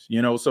 games,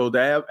 So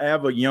to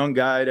have a young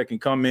guy that can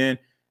come in,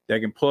 that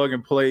can plug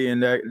and play,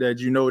 and that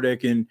that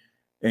can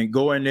and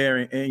go in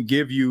there and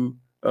give you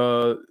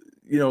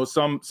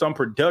some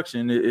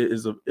production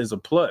is a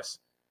plus.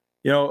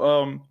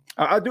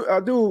 I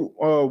do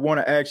want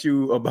to ask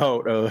you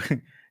about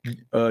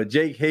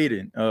Jake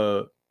Hayden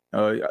out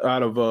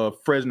of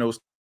Fresno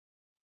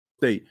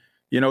State.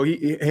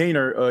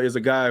 Haener is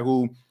a guy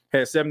who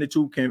had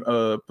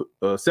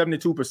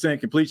 72%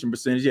 completion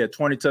percentage. He had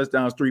 20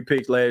 touchdowns, 3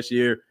 picks last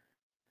year.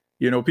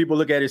 People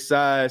look at his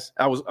size.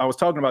 I was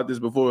talking about this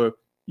before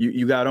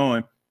you got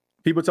on.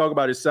 People talk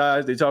about his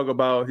size. They talk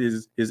about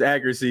his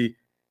accuracy,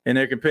 and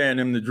they're comparing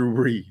him to Drew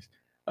Brees.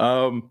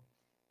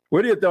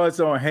 What are your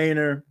thoughts on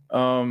Haener?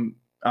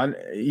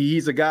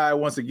 He's a guy,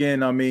 once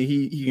again, I mean,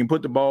 he can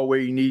put the ball where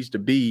he needs to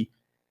be.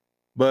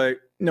 But,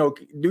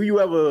 do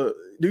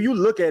you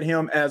look at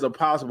him as a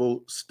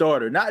possible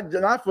starter?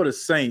 Not for the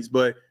Saints,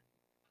 but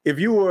if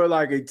you were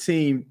like a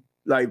team,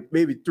 like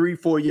maybe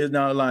 3-4 years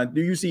down the line,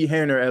 do you see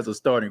Haener as a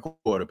starting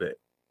quarterback?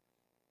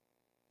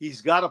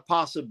 He's got a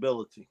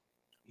possibility.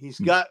 He's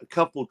got a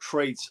couple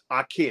traits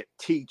I can't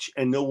teach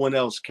and no one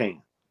else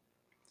can.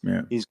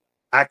 Yeah. He's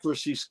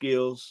accuracy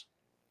skills.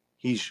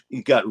 He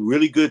got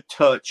really good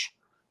touch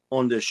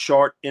on the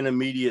short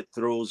intermediate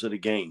throws of the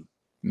game.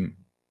 Mm.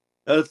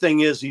 The other thing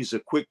is he's a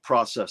quick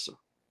processor.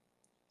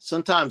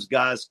 Sometimes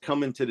guys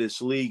come into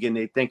this league and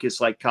they think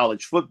it's like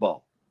college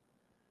football.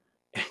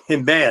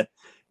 And man,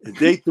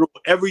 they throw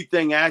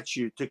everything at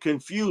you to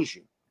confuse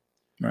you.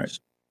 Right. So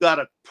you got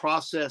to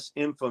process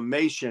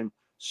information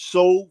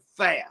so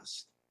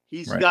fast.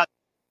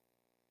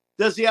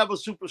 Does he have a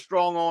super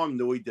strong arm?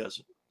 No, he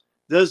doesn't.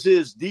 Does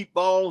his deep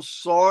ball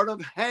sort of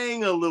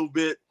hang a little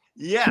bit?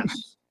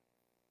 Yes.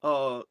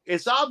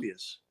 It's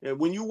obvious. And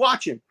when you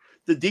watch him,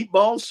 the deep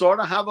balls sort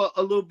of have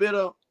a little bit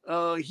of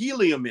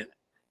helium in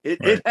it.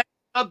 It hangs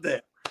up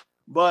there.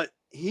 But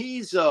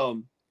he's a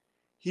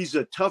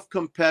tough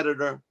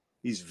competitor.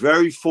 He's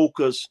very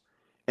focused.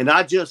 And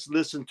I just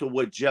listened to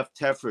what Jeff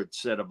Tefford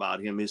said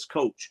about him, his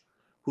coach,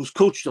 who's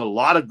coached a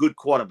lot of good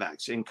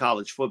quarterbacks in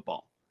college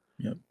football.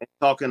 Yep. And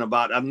talking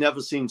about, I've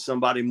never seen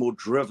somebody more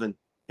driven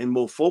and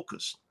more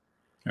focused.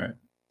 All right.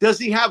 Does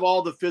he have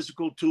all the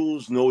physical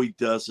tools? No, he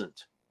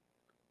doesn't.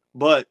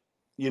 But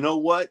you know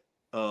what?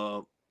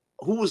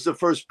 Who was the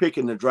first pick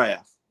in the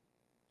draft?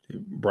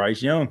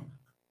 Bryce Young.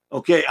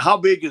 Okay. How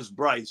big is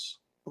Bryce?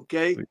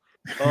 Okay.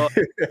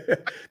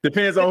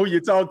 Depends on who you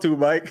talk to,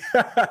 Mike.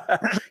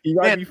 He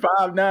might be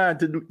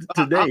 5'9"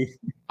 today.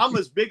 I'm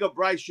as big a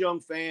Bryce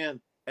Young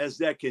fan as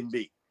that can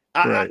be.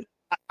 I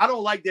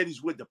don't like that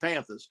he's with the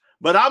Panthers,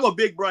 but I'm a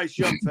big Bryce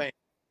Young fan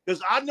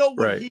because I know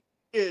what he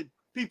did.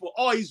 People,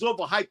 he's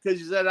overhyped because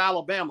he's at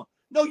Alabama.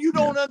 No, you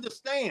don't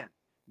understand.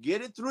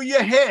 Get it through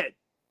your head.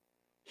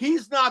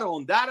 He's not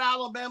on that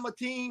Alabama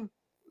team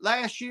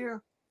last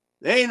year.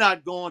 They're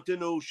not going to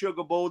no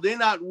Sugar Bowl. They're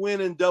not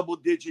winning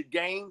double-digit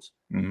games.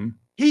 Mm-hmm.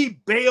 He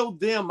bailed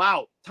them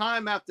out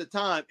time after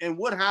time. And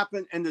what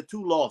happened in the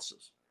 2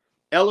 losses?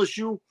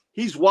 LSU,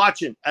 he's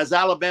watching as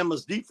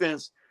Alabama's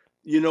defense,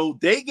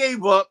 they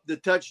gave up the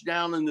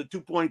touchdown and the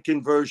 2-point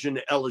conversion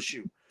to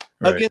LSU.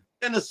 Right. Against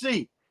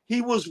Tennessee,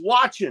 he was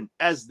watching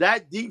as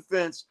that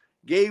defense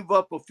gave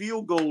up a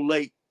field goal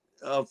late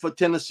for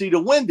Tennessee to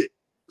win it.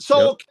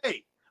 So,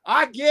 okay,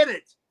 I get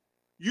it.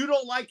 You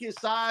don't like his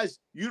size.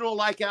 You don't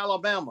like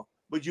Alabama,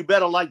 but you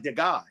better like the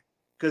guy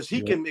because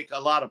he can make a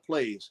lot of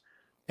plays.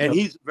 And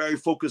he's a very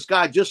focused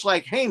guy, just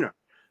like Haener.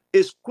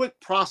 It's quick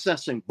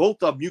processing.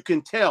 Both of them, you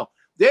can tell.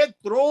 They're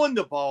throwing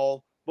the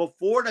ball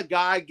before the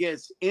guy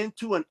gets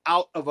into and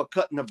out of a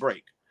cut and a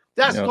break.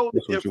 That's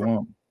totally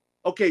different.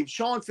 Okay,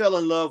 Sean fell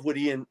in love with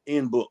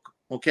Ian Book,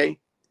 okay?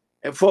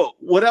 And for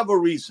whatever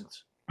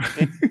reasons,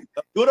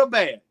 good or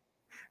bad.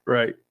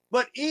 Right.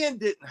 But Ian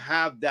didn't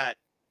have that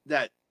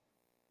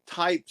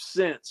type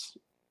sense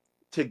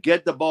to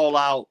get the ball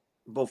out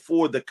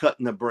before the cut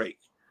and the break.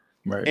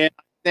 Right. And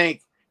I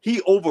think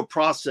he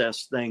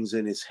overprocessed things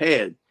in his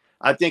head.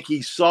 I think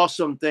he saw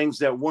some things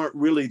that weren't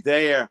really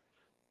there,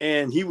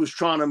 and he was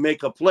trying to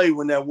make a play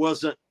when there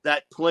wasn't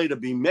that play to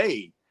be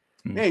made.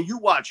 Man, you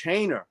watch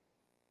Haener.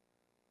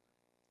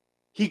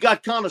 He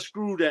got kind of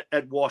screwed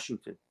at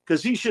Washington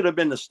because he should have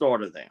been the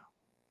starter there.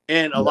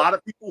 And a lot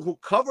of people who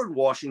covered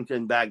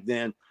Washington back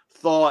then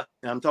thought,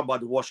 and I'm talking about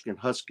the Washington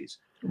Huskies,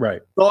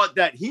 thought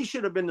that he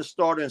should have been the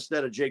starter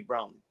instead of Jake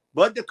Browning.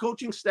 But the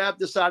coaching staff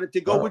decided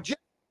to go with Jake.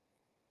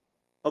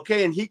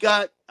 Okay, and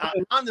I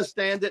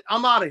understand it.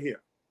 I'm out of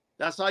here.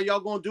 That's how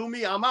y'all going to do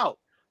me? I'm out.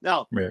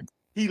 Now,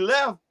 he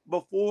left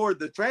before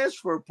the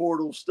transfer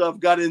portal stuff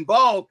got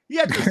involved. He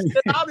had to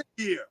sit out a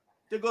year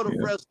to go to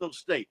Fresno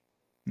State.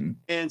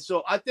 And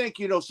so I think,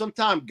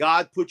 sometimes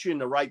God puts you in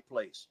the right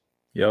place.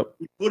 Yep.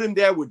 He put him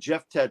there with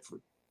Jeff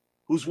Tedford,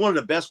 who's one of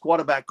the best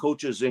quarterback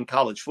coaches in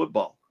college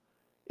football.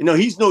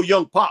 He's no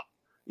young pop.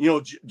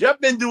 Jeff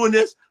been doing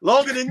this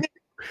longer than me.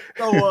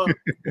 So,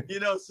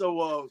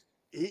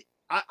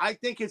 I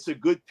think it's a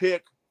good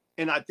pick.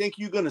 And I think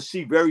you're going to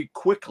see very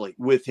quickly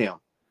with him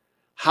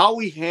how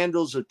he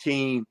handles a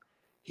team.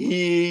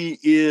 He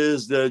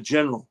is the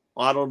general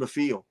out on the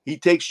field. He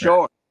takes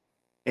charge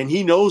and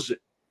he knows it.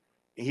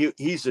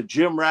 He's a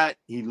gym rat.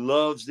 He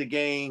loves the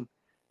game.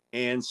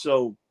 And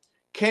so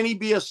can he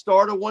be a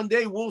starter one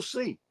day? We'll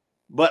see.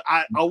 But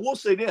I will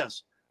say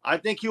this. I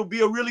think he'll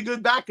be a really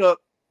good backup.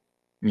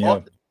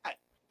 Yeah.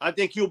 I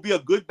think he'll be a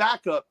good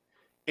backup.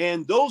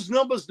 And those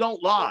numbers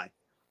don't lie.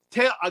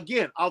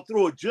 I'll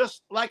throw it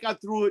just like I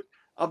threw it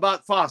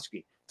about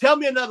Foskey. Tell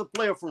me another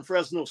player from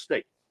Fresno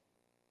State.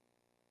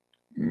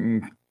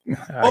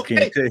 I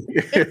can't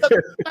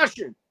tell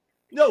you.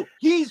 No,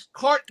 he's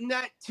carting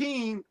that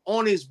team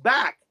on his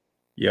back.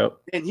 Yep.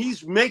 And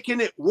he's making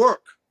it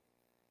work.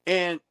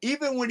 And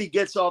even when he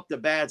gets off the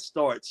bad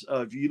starts,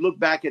 if you look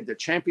back at the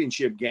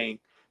championship game,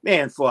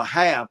 man, for a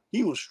half,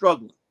 he was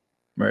struggling.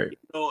 Right.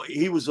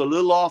 He was a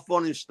little off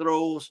on his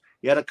throws.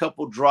 He had a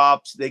couple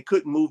drops. They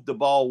couldn't move the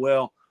ball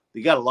well.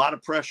 They got a lot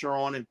of pressure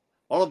on him.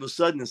 All of a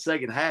sudden, the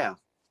second half,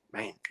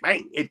 man,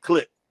 bang, it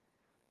clicked.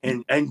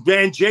 And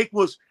Jake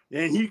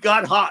he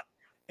got hot.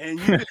 And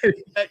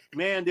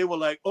man, they were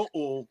like,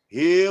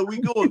 here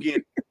we go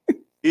again.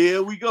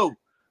 Here we go.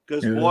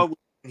 Because, boy,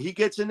 when he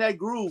gets in that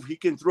groove, he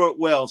can throw it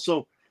well.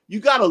 So you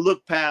got to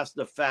look past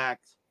the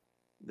fact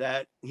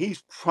that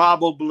he's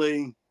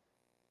probably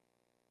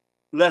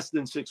less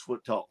than 6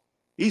 foot tall.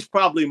 He's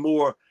probably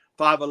more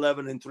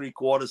 5'11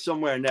 3/4,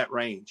 somewhere in that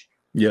range.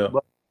 Yeah.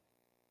 But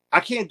I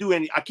can't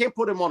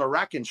put him on a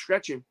rack and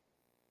stretch him.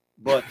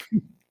 But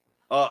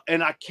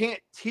and I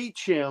can't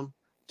teach him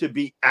to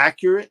be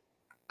accurate.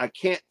 I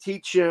can't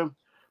teach him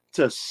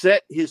to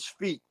set his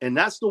feet. And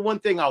that's the one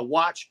thing I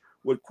watch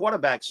with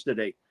quarterbacks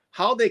today,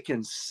 how they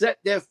can set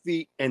their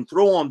feet and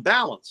throw on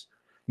balance.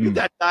 You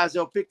got guys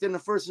that were picked in the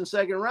first and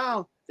second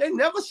round. They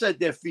never set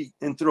their feet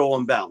and throw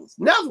on balance.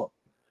 Never.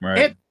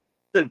 Right.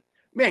 And,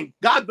 man,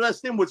 God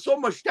blessed him with so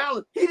much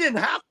talent. He didn't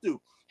have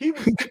to.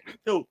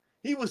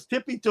 He was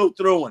tippy-toe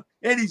throwing,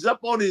 and he's up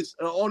on his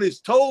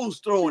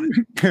toes throwing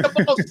it.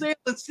 The ball sailing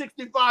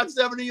 65,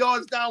 70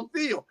 yards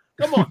downfield.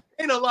 Come on.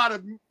 Ain't a lot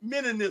of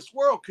men in this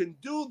world can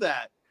do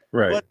that.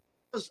 Right. But it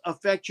does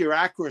affect your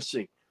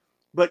accuracy.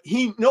 But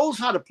he knows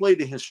how to play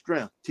to his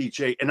strength,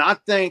 TJ. And I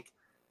think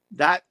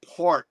that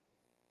part,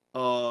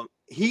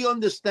 he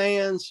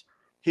understands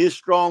his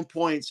strong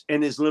points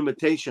and his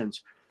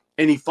limitations,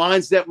 and he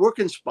finds that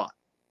working spot.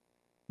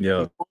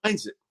 Yeah. He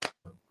finds it.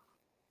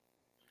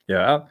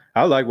 Yeah,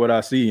 I like what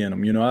I see in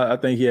him. I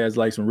think he has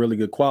like some really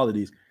good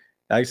qualities.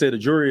 Like I said, the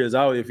jury is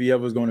out if he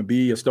ever is going to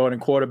be a starting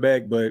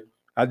quarterback, but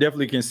I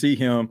definitely can see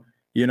him,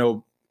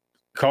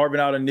 carving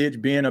out a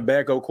niche being a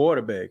backup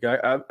quarterback.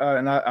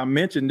 I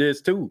mentioned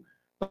this too.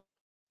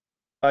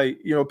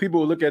 Like,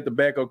 people will look at the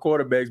backup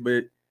quarterbacks,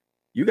 but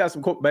you got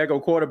some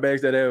backup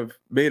quarterbacks that have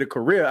made a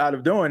career out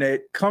of doing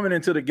that, coming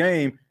into the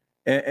game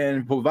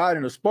and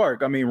providing a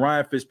spark. I mean,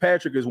 Ryan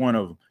Fitzpatrick is one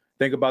of them.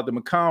 Think about the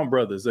McCown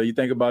brothers. Or you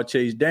think about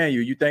Chase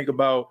Daniel. You think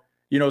about,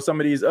 some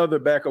of these other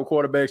backup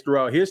quarterbacks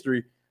throughout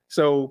history.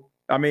 So,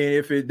 I mean,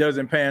 if it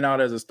doesn't pan out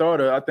as a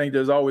starter, I think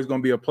there's always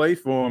going to be a place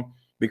for him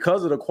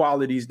because of the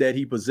qualities that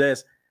he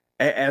possessed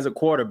as a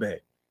quarterback.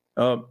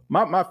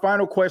 My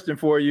final question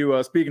for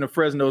you, speaking of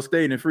Fresno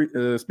State and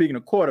speaking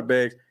of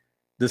quarterbacks,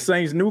 the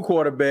Saints' new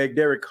quarterback,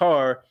 Derek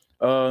Carr,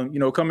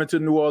 coming to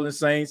the New Orleans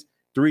Saints,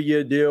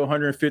 3-year deal,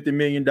 $150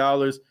 million,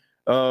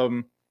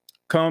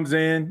 comes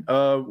in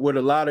with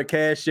a lot of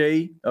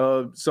cachet.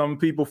 Some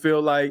people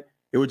feel like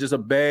it was just a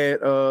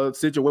bad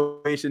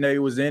situation that he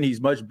was in. He's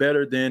much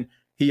better than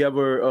he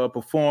ever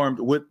performed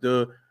with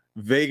the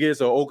Vegas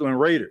or Oakland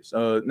Raiders.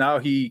 Now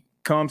he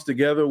comes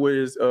together with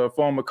his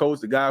former coach,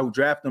 the guy who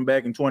drafted him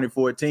back in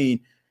 2014.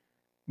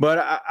 But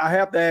I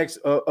have to ask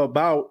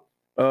about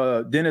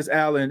Dennis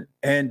Allen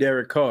and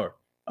Derek Carr.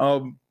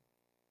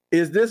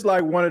 Is this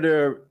like one of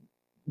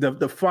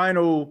the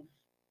final,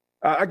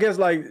 I guess,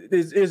 like,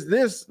 is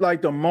this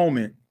like the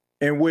moment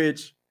in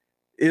which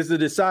is the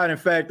deciding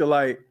factor,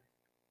 like,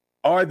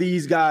 are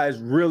these guys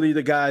really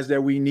the guys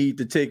that we need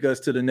to take us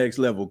to the next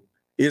level?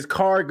 Is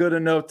Carr good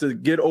enough to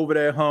get over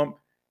that hump?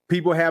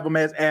 People have him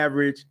as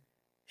average.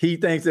 He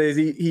thinks that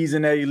he's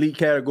in that elite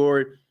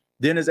category.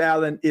 Dennis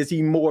Allen, is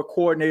he more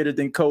coordinated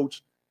than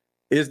coach?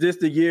 Is this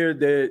the year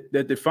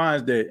that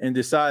defines that and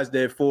decides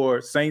that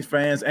for Saints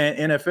fans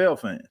and NFL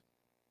fans?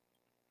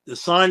 The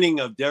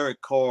signing of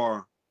Derek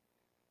Carr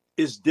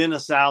is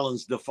Dennis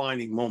Allen's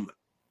defining moment,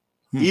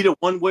 either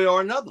one way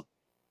or another.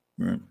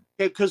 Right.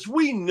 Because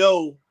we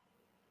know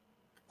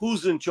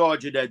who's in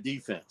charge of that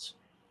defense.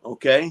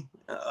 Okay.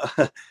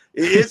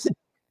 It's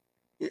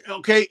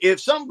okay. If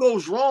something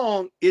goes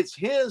wrong, it's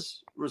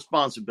his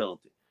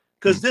responsibility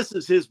because this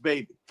is his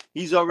baby.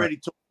 He's already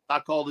told, I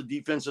call the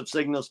defensive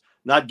signals,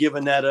 not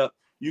giving that up.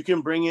 You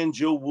can bring in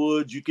Joe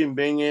Woods. You can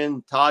bring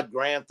in Todd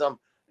Grantham.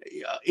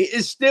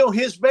 It's still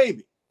his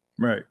baby.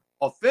 Right.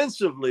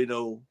 Offensively,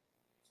 though,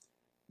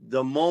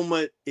 the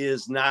moment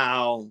is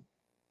now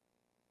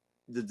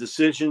the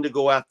decision to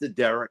go after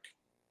Derek,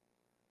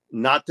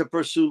 not to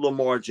pursue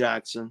Lamar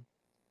Jackson,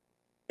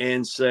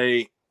 and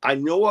say, I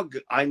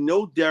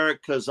know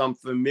Derek because I'm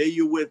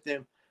familiar with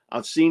him.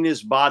 I've seen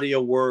his body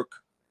of work.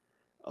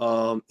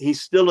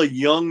 He's still a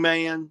young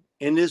man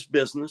in this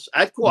business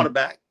at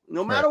quarterback.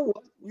 No matter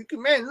what, you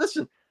can, man,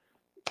 listen,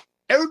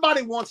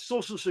 everybody wants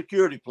Social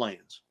Security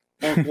plans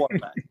on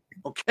quarterback.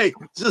 Okay,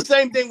 it's the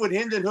same thing with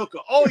Hendon Hooker.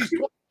 Oh, he's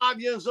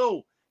 25 years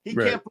old. He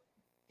can't play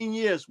 15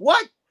 years.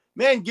 What?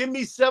 Man, give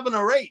me 7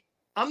 or 8.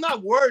 I'm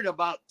not worried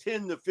about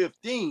 10 to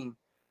 15.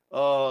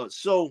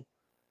 So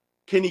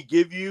can he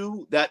give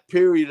you that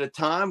period of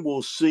time?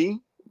 We'll see.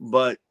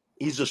 But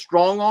he's a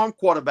strong arm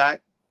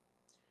quarterback.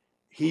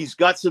 He's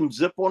got some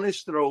zip on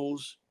his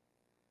throws.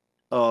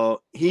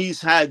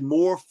 He's had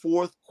more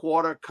fourth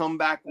quarter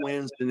comeback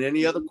wins than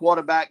any other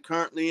quarterback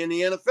currently in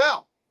the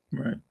NFL.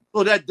 Right.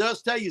 So that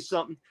does tell you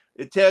something.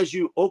 It tells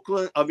you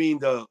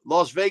the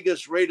Las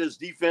Vegas Raiders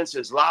defense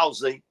is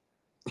lousy,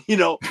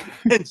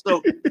 and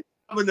so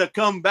having to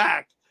come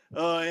back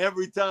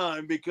every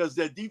time because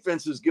their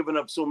defense has given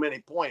up so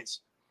many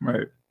points.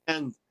 Right.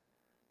 And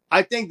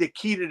I think the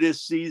key to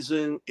this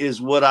season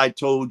is what I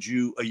told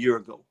you a year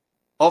ago.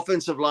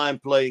 Offensive line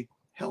play,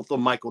 health of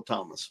Michael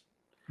Thomas.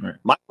 Right.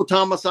 Michael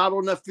Thomas out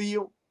on the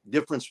field,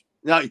 difference.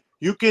 Now,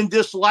 you can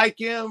dislike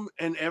him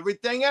and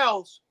everything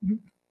else.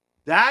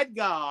 That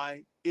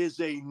guy is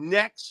a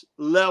next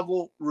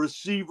level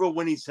receiver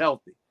when he's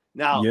healthy.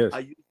 Now, I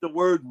use the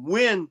word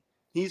when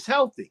he's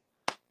healthy.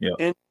 Yeah.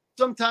 And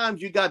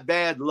sometimes you got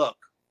bad luck.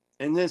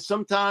 And then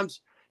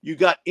sometimes you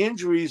got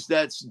injuries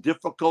that's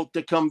difficult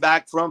to come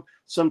back from.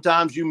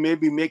 Sometimes you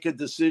maybe make a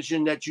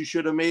decision that you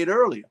should have made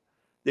earlier.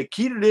 The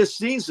key to this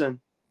season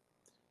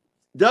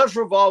does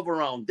revolve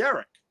around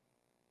Derek.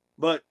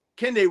 But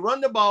can they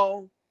run the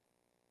ball?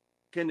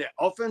 Can the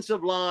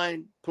offensive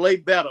line play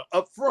better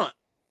up front?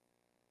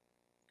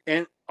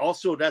 And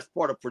also, that's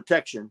part of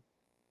protection.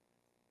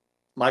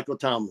 Michael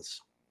Thomas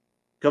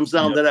comes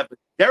down to that. But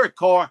Derek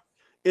Carr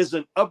is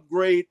an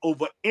upgrade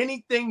over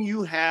anything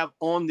you have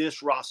on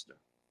this roster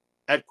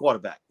at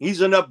quarterback.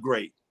 He's an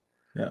upgrade.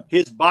 Yeah.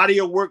 His body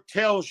of work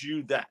tells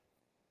you that.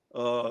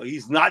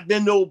 He's not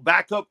been no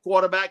backup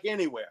quarterback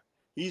anywhere.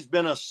 He's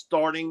been a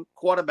starting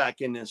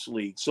quarterback in this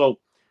league. So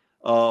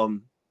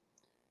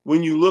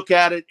when you look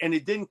at it, and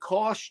it didn't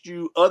cost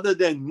you other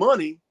than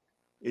money,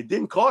 it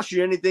didn't cost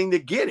you anything to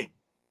get him.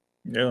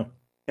 Yeah.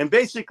 And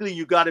basically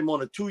you got him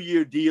on a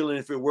 2-year deal. And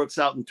if it works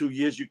out in 2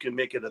 years, you can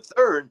make it a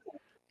third.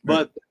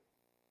 But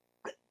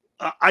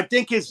I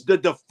think it's the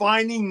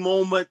defining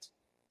moment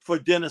for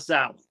Dennis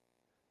Allen,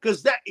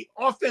 because that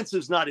offense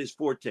is not his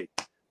forte.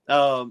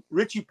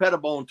 Richie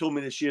Pettibone told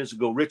me this years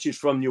ago. Richie's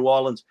from New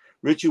Orleans.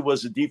 Richie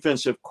was a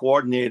defensive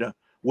coordinator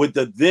with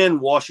the then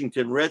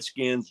Washington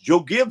Redskins. Joe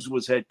Gibbs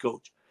was head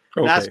coach.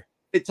 Okay. That's how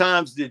many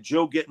times did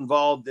Joe get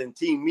involved in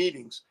team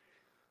meetings?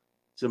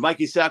 So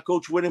Mikey said, I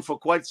coached with him for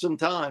quite some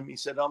time. He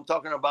said, I'm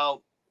talking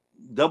about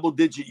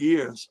double-digit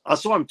years. I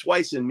saw him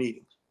twice in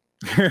meetings.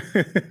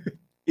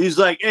 He's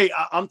like, hey,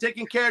 I'm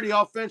taking care of the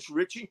offense,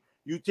 Richie.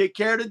 You take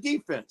care of the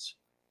defense.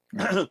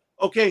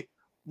 Okay.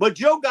 But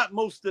Joe got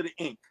most of the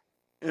ink,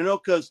 he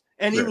was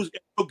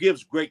Joe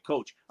Gibbs, great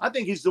coach. I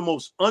think he's the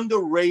most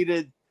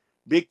underrated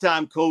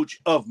big-time coach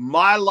of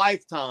my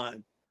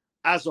lifetime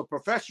as a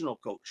professional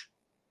coach.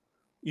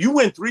 You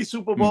win 3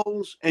 Super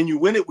Bowls and you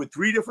win it with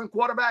 3 different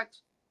quarterbacks?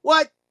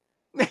 What?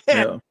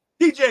 Man,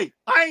 TJ,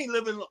 I ain't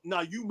living.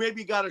 Now, you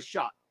maybe got a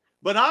shot,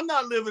 but I'm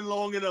not living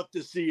long enough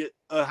to see it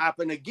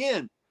happen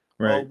again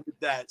with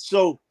that.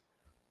 So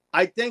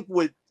I think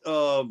with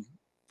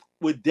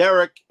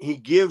Derek, he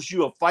gives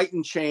you a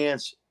fighting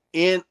chance.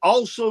 And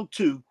also,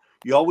 too,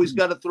 you always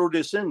got to throw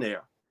this in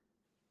there.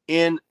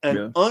 In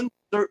an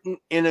uncertain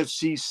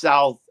NFC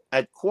South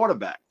at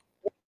quarterback,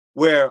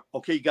 where,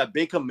 okay, you got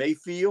Baker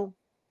Mayfield,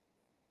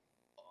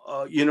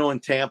 in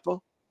Tampa.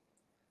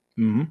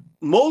 Mm-hmm.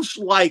 Most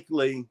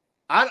likely,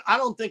 I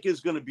don't think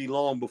it's going to be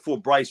long before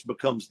Bryce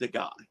becomes the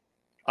guy.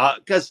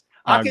 Because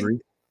I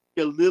can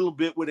a little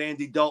bit with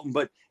Andy Dalton,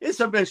 but it's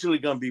eventually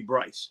going to be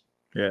Bryce.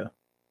 Yeah.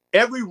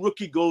 Every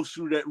rookie goes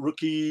through that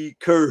rookie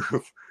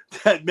curve.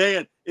 That,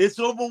 man, it's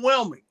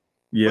overwhelming.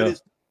 Yeah. But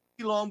it's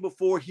long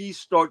before he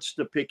starts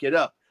to pick it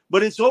up.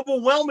 But it's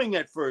overwhelming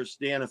at first,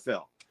 the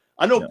NFL.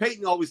 I know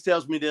Peyton always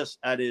tells me this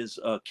at his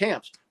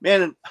camps.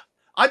 Man,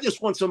 I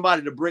just want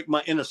somebody to break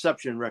my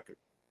interception record.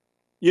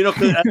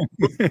 Because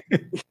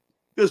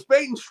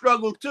Peyton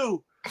struggled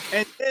too.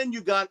 And then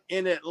you got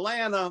in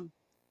Atlanta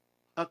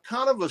a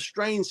kind of a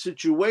strange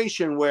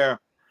situation where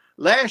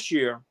last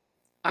year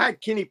I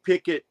had Kenny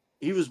Pickett.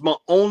 He was my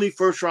only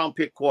first-round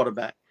pick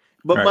quarterback.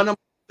 But my number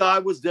 1 guy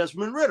was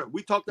Desmond Ridder.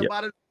 We talked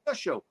about it on the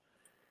show.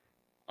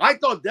 I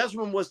thought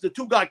Desmond was the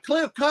 2 guy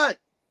clear cut.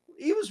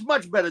 He was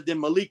much better than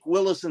Malik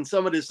Willis and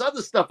some of this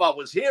other stuff I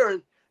was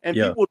hearing. And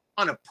people were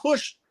trying to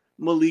push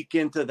Malik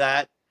into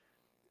that.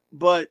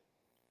 But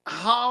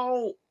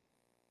how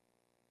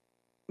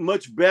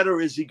much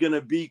better is he going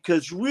to be?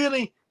 Because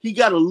really, he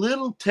got a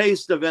little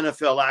taste of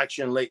NFL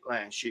action late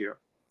last year.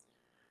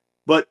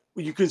 But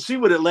you can see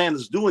what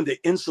Atlanta's doing. They're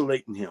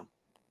insulating him.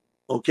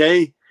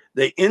 Okay?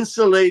 They're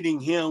insulating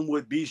him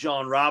with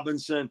Bijan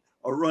Robinson,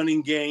 a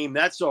running game,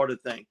 that sort of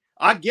thing.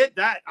 I get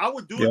that. I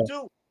would do it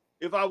too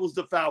if I was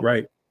the Falcons.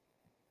 Right.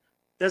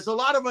 There's a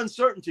lot of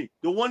uncertainty.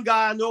 The one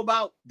guy I know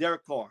about,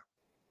 Derek Carr.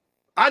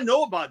 I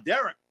know about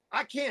Derek.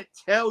 I can't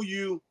tell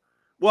you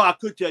Well, I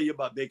could tell you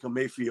about Baker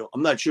Mayfield.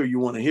 I'm not sure you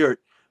want to hear it,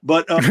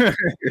 but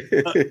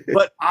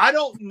but I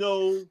don't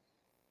know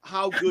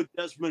how good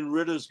Desmond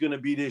Ridder is going to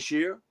be this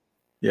year.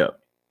 Yeah.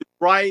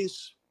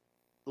 Bryce,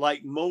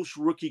 like most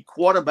rookie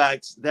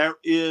quarterbacks, there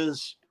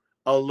is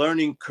a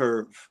learning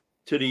curve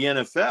to the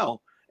NFL,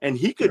 and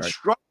he could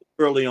struggle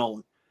early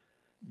on.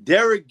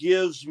 Derek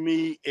gives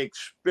me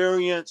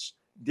experience.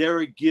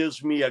 Derek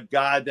gives me a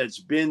guy that's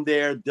been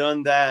there,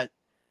 done that,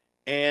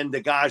 and the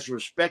guys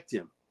respect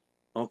him.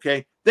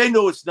 Okay? They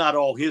know it's not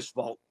all his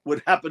fault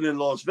what happened in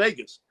Las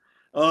Vegas.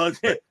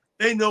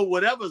 They know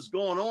whatever's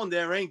going on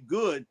there ain't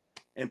good.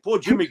 And poor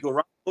Jimmy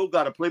Garoppolo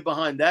got to play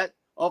behind that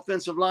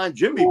offensive line.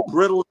 Jimmy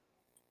brittle.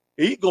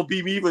 He's going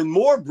to be even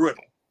more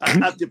brittle. I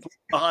have to play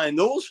behind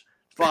those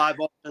 5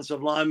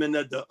 offensive linemen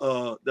that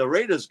the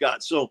Raiders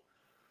got. So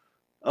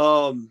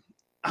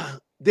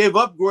they've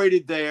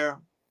upgraded there.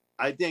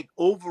 I think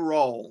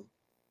overall,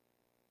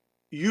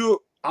 I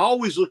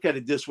always look at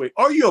it this way.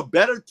 Are you a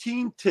better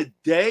team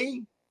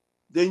today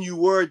than you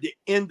were at the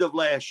end of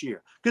last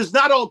year? Because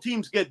not all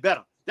teams get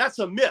better. That's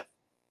a myth.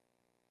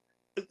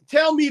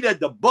 Tell me that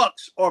the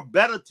Bucks are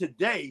better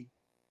today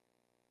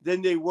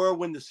than they were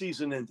when the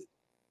season ended.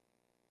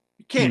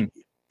 You can't.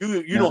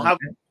 You don't have.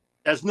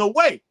 There's no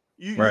way.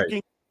 You can't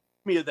give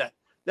me of that.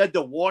 That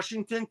the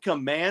Washington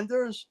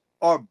Commanders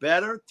are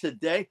better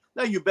today.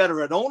 Now you're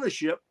better at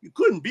ownership. You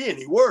couldn't be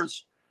any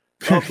worse.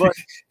 But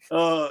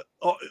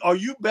are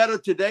you better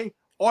today?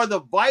 Are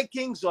the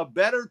Vikings a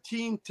better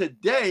team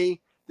today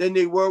than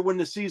they were when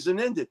the season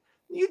ended?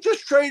 You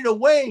just traded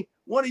away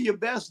one of your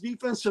best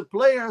defensive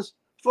players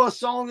for a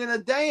song and a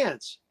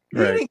dance.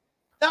 You didn't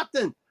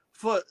nothing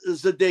for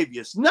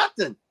Zadavius,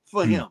 nothing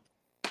for him.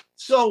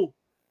 So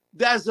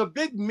there's a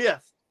big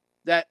myth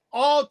that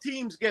all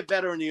teams get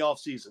better in the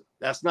offseason.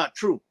 That's not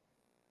true.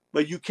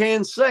 But you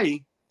can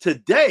say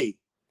today,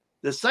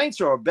 the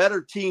Saints are a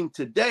better team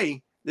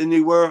today than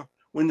they were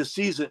when the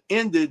season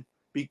ended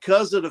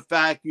because of the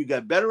fact you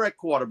got better at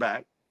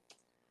quarterback.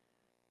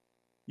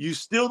 You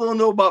still don't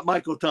know about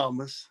Michael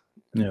Thomas.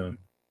 Yeah.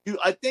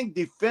 I think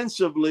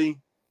defensively,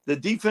 the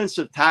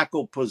defensive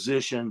tackle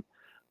position,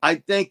 I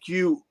think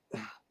you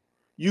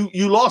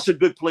lost a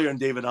good player in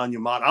David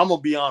Onyemata. I'm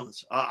gonna be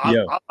honest. I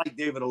like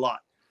David a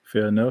lot.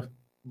 Fair enough.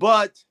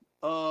 But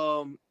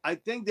I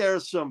think there are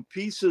some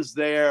pieces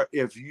there.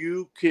 If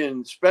you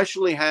can,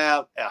 especially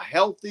have a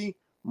healthy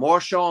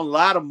Marshawn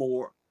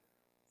Lattimore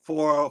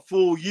for a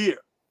full year,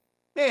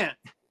 man.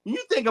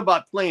 You think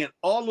about playing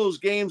all those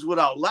games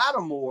without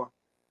Lattimore.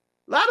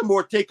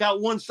 Lattimore take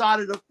out one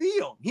side of the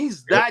field.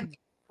 He's that good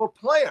of a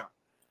player.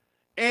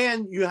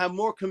 And you have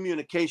more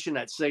communication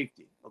at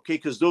safety, okay?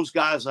 Because those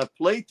guys have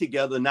played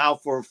together now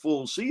for a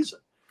full season.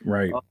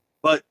 Right.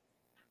 But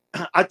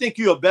I think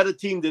you're a better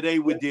team today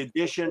with the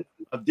addition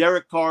of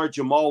Derek Carr,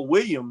 Jamal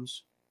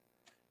Williams,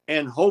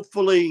 and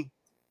hopefully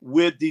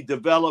with the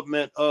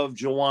development of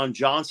Jawan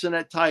Johnson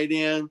at tight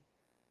end,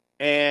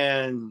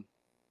 and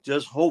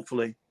just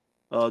hopefully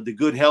the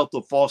good health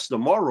of Foster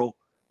Morrow,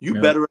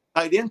 you better at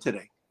tight end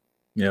today.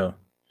 Yeah.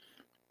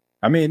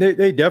 I mean,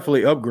 they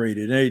definitely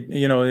upgraded.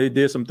 They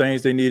did some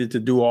things they needed to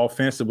do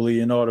offensively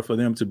in order for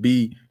them to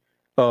be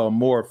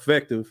more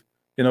effective.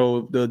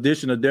 The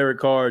addition of Derek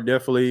Carr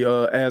definitely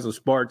adds a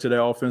spark to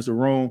that offensive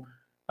room.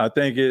 I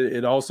think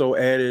it also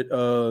added,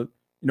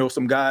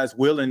 some guys'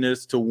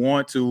 willingness to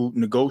want to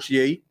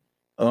negotiate,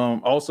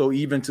 also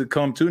even to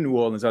come to New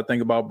Orleans. I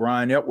think about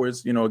Brian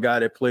Edwards, a guy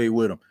that played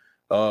with him.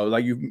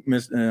 Like you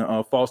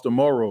mentioned, Foster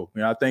Morrow.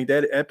 I think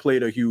that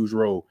played a huge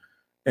role.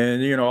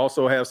 And,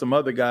 also have some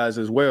other guys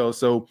as well.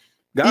 So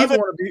guys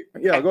want to be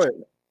 – go ahead.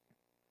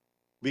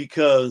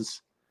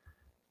 Because,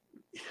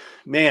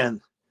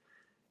 man,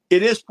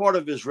 it is part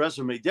of his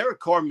resume. Derek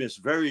Carr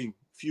missed very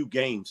few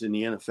games in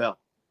the NFL.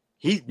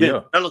 He's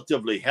been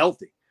relatively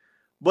healthy.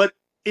 But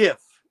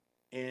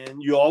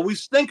and you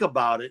always think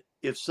about it,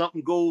 if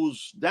something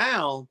goes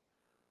down,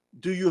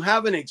 do you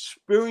have an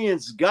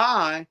experienced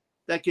guy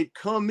that could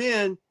come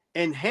in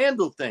and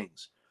handle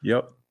things?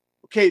 Yep.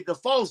 Okay, the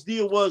false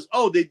deal was,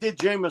 they did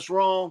Jameis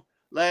wrong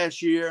last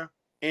year,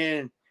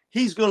 and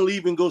he's going to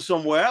leave and go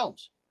somewhere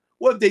else.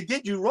 Well, if they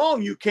did you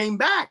wrong, you came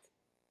back.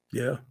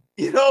 Yeah.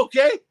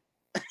 Okay?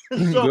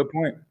 So, good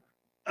point.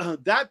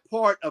 That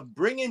part of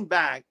bringing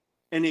back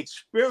an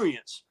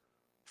experienced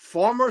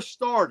former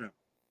starter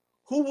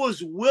who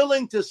was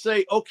willing to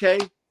say, okay,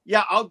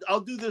 yeah,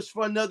 I'll do this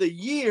for another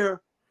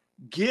year,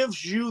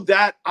 gives you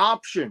that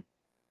option.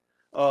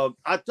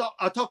 I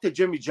talked to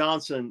Jimmy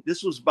Johnson.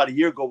 This was about a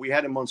year ago. We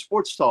had him on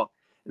Sports Talk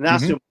and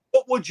asked him,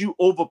 what would you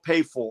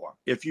overpay for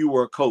if you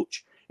were a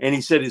coach? And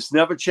he said, it's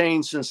never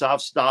changed since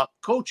I've stopped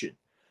coaching.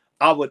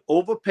 I would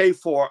overpay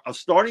for a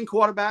starting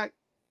quarterback,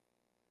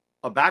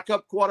 a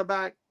backup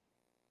quarterback,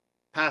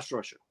 pass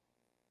rusher.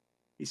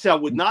 He said, I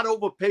would not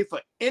overpay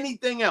for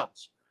anything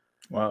else.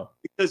 Wow.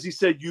 Because he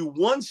said, you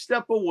one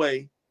step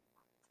away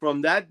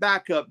from that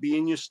backup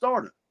being your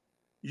starter.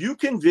 You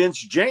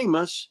convinced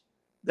Jameis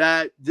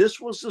that this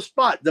was the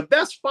spot, the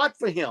best spot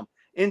for him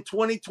in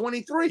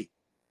 2023.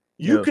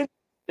 You can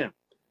him.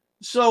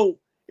 So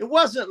it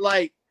wasn't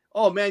like,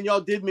 oh man,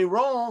 y'all did me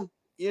wrong,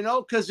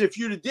 because if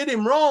you'd have did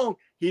him wrong,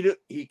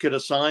 he could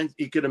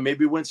have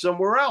maybe went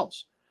somewhere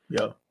else.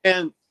 Yeah.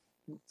 And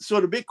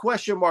so the big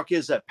question mark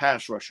is that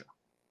pass rusher.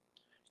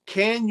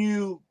 Can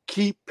you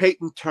keep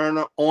Peyton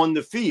Turner on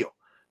the field?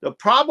 The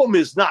problem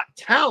is not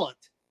talent.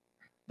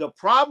 The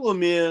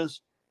problem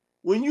is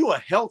when you a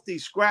healthy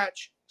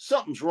scratch,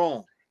 something's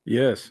wrong.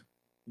 Yes.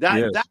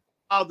 That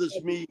bothers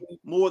me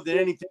more than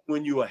anything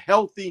when you a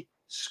healthy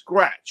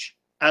scratch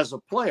as a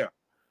player.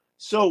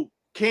 So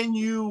can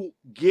you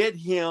get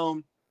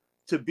him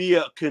to be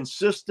a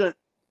consistent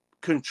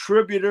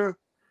contributor?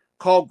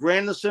 Carl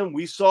Granderson,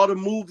 we saw the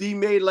move he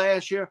made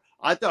last year.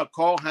 I thought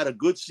Carl had a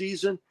good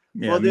season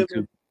for them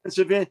in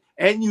defensive end,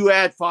 and you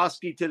add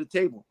Foskey to the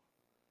table.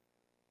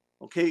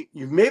 Okay,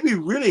 you maybe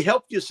really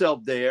helped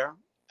yourself there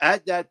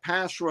at that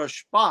pass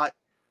rush spot.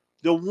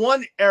 The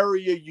one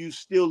area you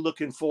still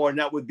looking for, and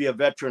that would be a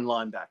veteran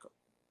linebacker.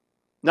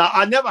 Now,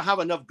 I never have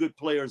enough good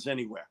players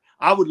anywhere.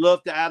 I would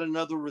love to add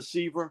another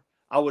receiver.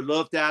 I would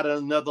love to add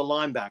another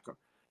linebacker.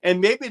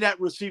 And maybe that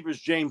receiver is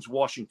James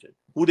Washington,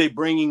 who they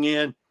bringing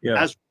in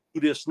as we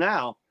do this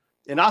now.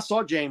 And I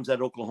saw James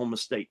at Oklahoma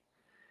State.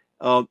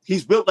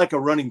 He's built like a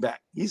running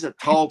back. He's a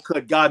tall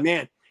cut guy,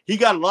 man. He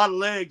got a lot of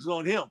legs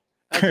on him.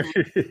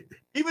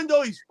 Even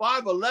though he's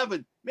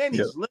 5'11", man,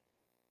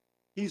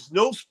 he's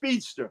no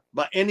speedster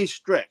by any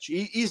stretch.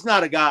 He's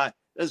not a guy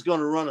that's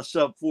going to run a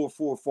sub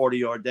 4.4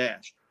 40-yard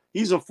dash.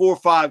 He's a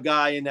 4.5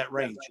 guy in that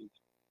range.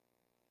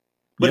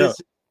 But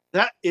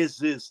that is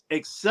his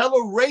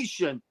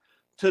acceleration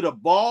to the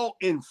ball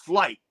in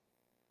flight.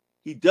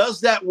 He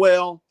does that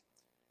well.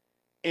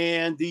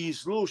 And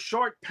these little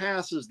short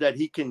passes that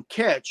he can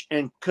catch,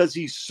 and because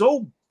he's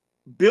so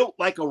built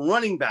like a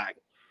running back,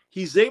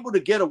 he's able to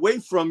get away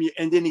from you,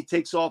 and then he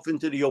takes off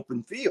into the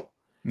open field.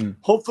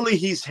 Hopefully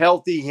he's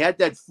healthy. He had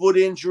that foot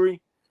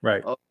injury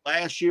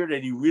last year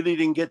that he really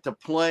didn't get to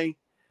play.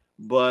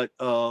 But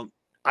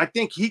I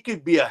think he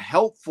could be a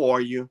help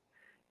for you.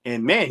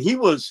 And, man, he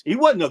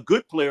wasn't a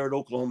good player at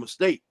Oklahoma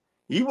State.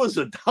 He was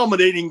a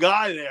dominating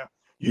guy there.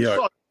 You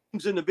saw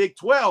teams in the Big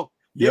 12.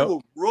 They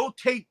will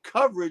rotate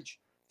coverage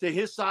to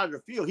his side of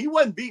the field. He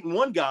wasn't beating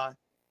one guy.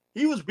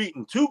 He was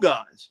beating two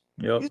guys.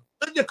 He's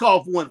a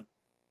Litnikov winner.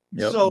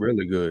 So,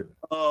 really good.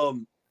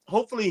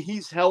 Hopefully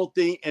he's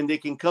healthy and they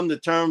can come to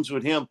terms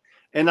with him.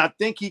 And I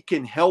think he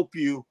can help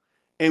you.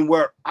 And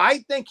where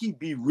I think he'd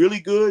be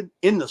really good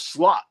in the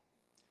slot,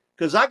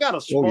 because I got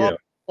a small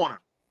corner.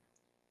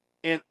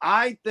 And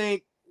I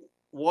think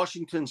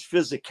Washington's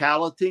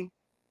physicality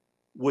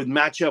would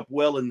match up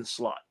well in the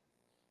slot.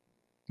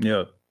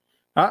 Yeah.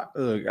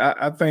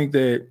 I think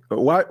that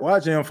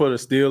watching him for the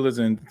Steelers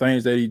and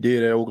things that he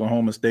did at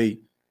Oklahoma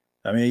State,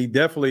 I mean, he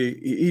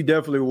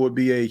definitely would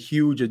be a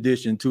huge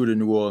addition to the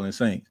New Orleans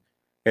Saints.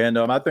 And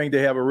I think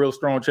they have a real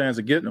strong chance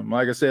of getting him.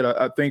 Like I said,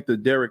 I think the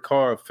Derek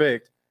Carr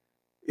effect,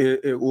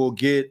 it will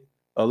get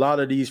a lot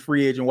of these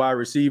free agent wide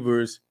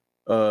receivers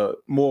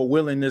more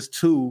willingness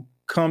to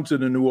come to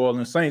the New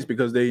Orleans Saints,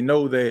 because they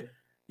know that,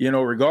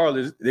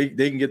 regardless, they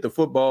can get the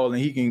football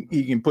and he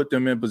can put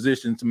them in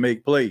position to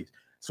make plays.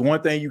 So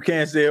one thing you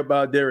can't say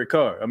about Derek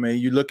Carr, I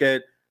mean, you look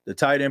at the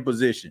tight end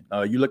position,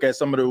 you look at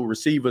some of the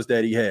receivers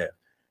that he had,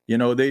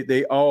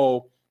 they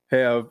all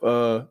have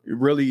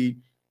really,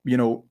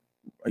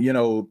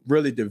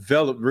 really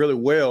developed really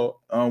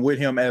well with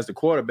him as the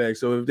quarterback.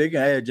 So if they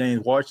can add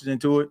James Washington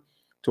to it,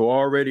 to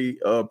already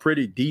a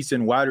pretty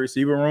decent wide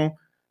receiver room,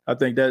 I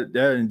think that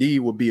indeed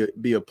would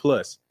be a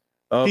plus.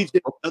 PJ,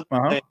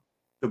 another thing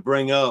to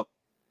bring up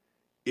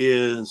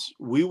is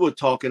we were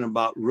talking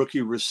about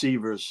rookie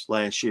receivers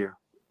last year.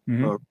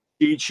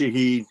 Rashid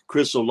Shaheed,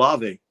 Chris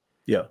Olave.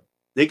 Yeah.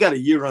 They got a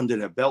year under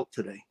their belt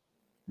today.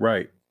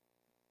 Right.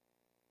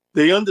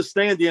 They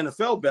understand the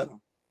NFL better.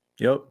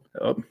 Yep.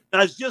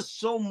 There's just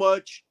so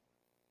much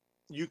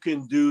you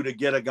can do to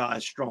get a guy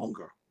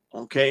stronger.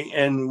 Okay.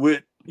 And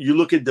you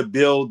look at the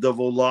build of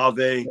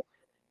Olave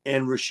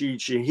and Rashid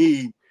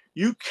Shaheed,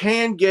 you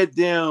can get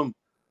them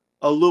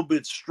a little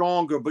bit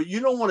stronger, but you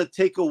don't want to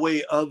take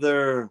away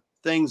other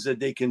things that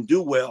they can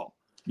do well.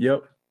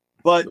 Yep.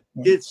 But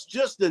it's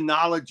just the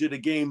knowledge of the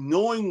game,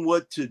 knowing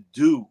what to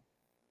do.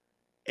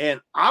 And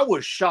I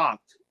was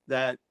shocked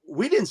that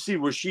we didn't see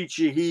Rashid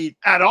Shaheed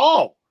at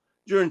all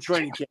during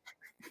training camp.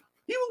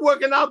 He was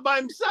working out by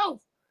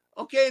himself.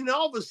 Okay, and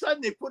all of a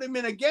sudden they put him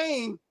in a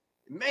game.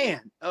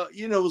 Man,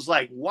 it was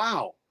like,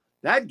 wow,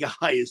 that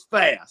guy is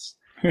fast.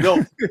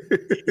 No,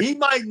 he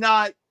might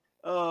not,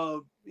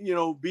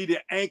 be the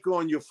anchor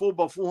on your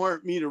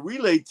 4x400-meter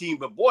relay team,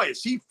 but boy,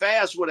 is he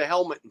fast with a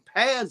helmet and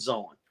pads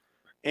on.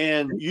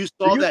 And you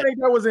saw that. Do you think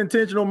that was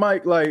intentional,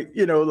 Mike? Well,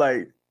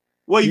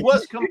 he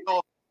was coming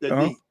off the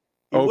knee.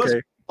 He was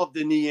coming off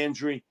the knee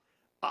injury.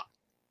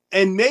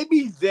 And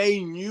maybe they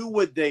knew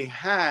what they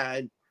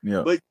had,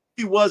 but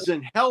he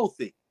wasn't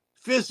healthy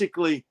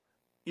physically,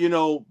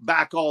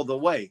 back all the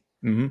way.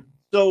 Mm-hmm.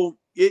 So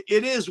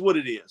it is what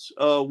it is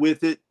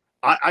with it.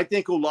 I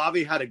think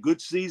Olave had a good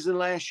season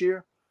last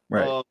year.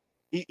 Right.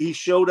 He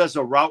showed as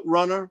a route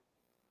runner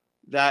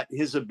that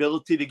his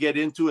ability to get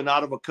into and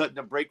out of a cut and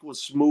a break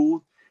was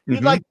smooth.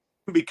 We'd like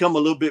to become a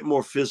little bit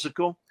more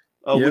physical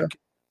with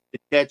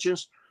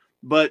catches,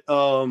 but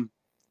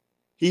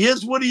he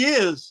is what he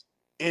is,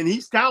 and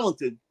he's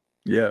talented.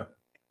 Yeah.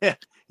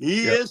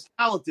 He is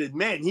talented.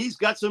 Man, he's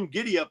got some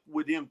giddy up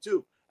with him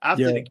too.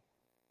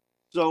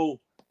 So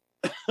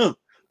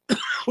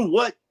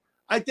what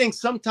I think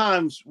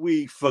sometimes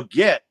we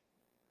forget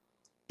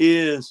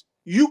is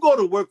you go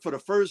to work for the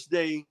first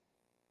day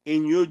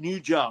in your new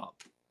job.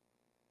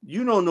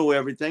 You don't know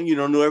everything. You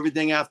don't know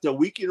everything after a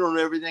week. You don't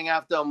know everything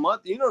after a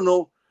month. You don't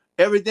know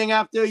everything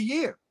after a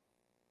year.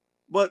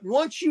 But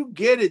once you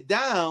get it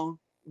down,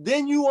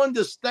 then you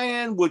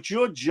understand what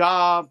your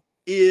job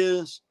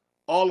is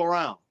all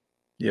around.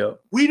 Yeah.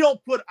 We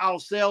don't put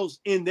ourselves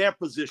in their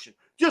position.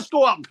 Just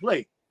go out and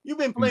play. You've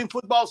been playing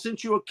football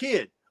since you were a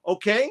kid.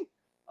 Okay.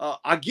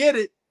 I get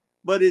it,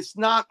 but it's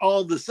not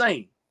all the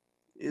same.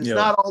 It's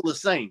not all the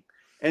same.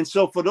 And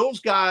so for those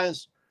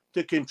guys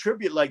to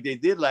contribute like they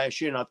did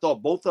last year, and I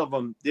thought both of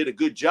them did a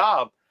good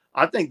job,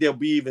 I think they'll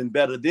be even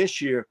better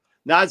this year.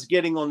 Now it's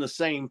getting on the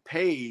same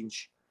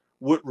page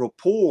with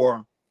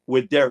rapport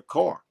with Derek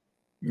Carr.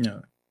 Yeah.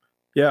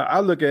 Yeah.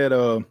 I look at,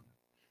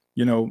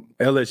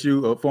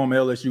 LSU, a former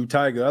LSU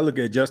Tiger. I look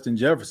at Justin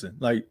Jefferson.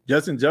 Like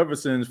Justin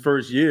Jefferson's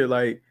first year,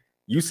 like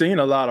you seen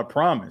a lot of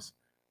promise,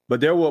 but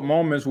there were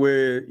moments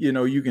where,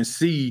 you can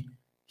see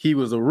he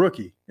was a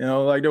rookie,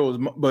 like there was,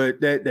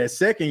 but that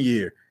second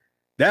year,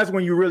 that's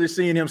when you really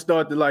seen him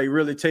start to like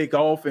really take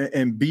off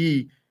and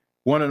be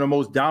one of the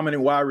most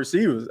dominant wide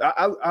receivers.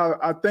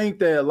 I think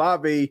that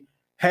Olave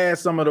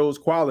has some of those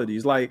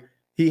qualities. Like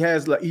he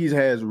has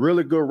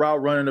really good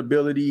route running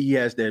ability. He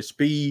has that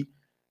speed.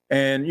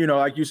 And,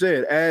 like you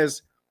said,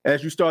 as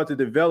you start to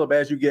develop,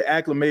 as you get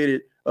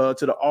acclimated to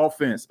the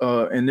offense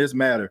in this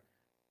matter,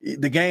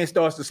 the game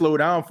starts to slow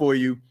down for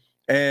you.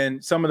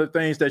 And some of the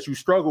things that you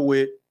struggle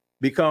with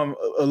become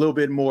a little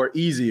bit more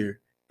easier.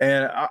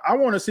 And I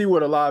want to see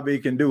what Olave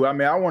can do. I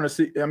mean,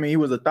 he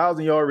was a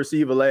 1,000-yard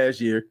receiver last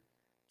year.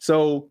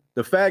 So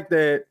the fact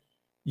that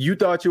you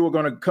thought you were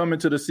going to come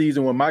into the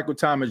season with Michael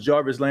Thomas,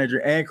 Jarvis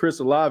Landry, and Chris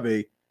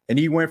Olave, and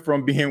he went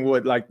from being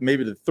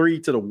maybe the 3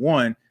 to the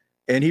 1,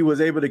 and he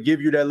was able to give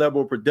you that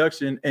level of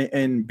production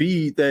and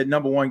be that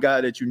number one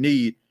guy that you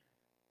need.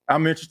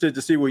 I'm interested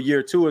to see what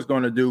year 2 is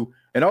going to do.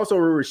 And also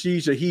with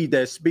Rashid Shaheed,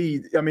 that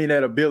speed,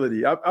 that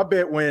ability. I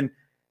bet when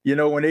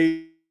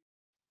they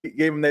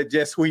gave him that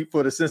jet sweep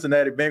for the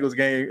Cincinnati Bengals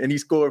game and he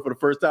scored for the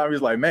first time, he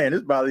was like, man,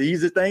 this is probably the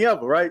easiest thing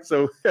ever, right?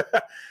 So,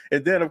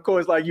 and then, of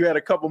course, like you had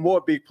a couple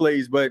more big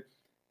plays, but,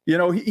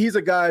 he's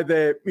a guy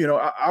that,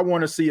 I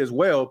want to see as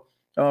well.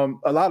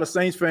 A lot of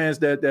Saints fans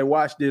that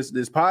watch this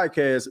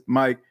podcast,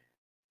 Mike,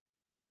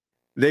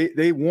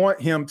 they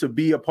want him to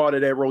be a part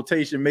of that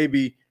rotation,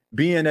 maybe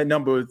being that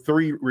number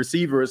 3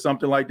 receiver or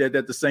something like that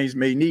the Saints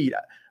may need. I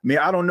mean,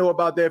 I don't know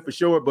about that for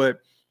sure, but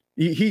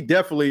he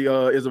definitely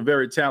is a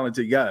very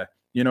talented guy,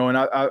 and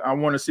I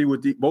want to see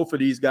what both of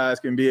these guys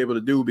can be able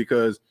to do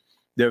because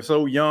they're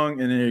so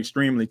young and they're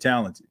extremely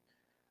talented.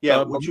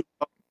 Yeah, what you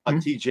talk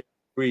about, TJ.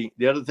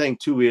 The other thing,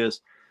 too,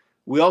 is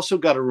we also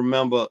got to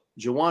remember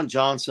Jawan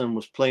Johnson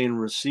was playing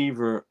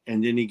receiver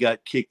and then he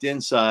got kicked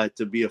inside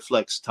to be a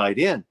flex tight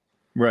end.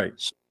 Right.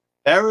 So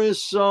there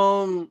is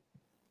some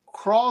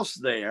cross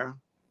there.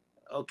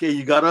 Okay,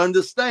 you got to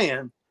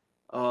understand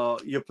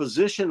your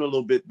position a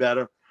little bit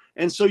better.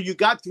 And so you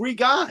got 3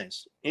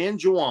 guys in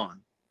Jawan,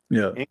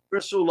 and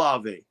Chris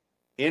Olave,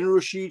 and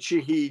Rashid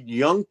Shaheed,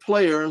 young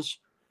players,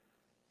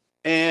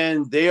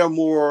 and they are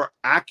more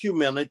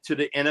acumened to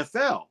the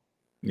NFL.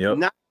 Yep.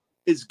 Now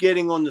it's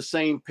getting on the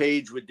same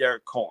page with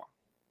Derek Carr.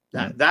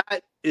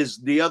 That is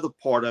the other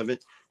part of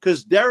it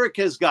because Derek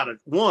has got to,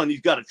 one,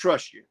 he's got to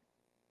trust you,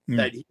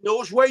 that he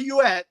knows where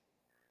you at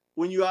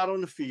when you're out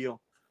on the field.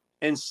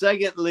 And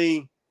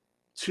secondly,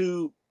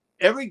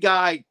 every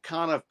guy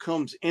kind of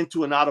comes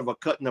into and out of a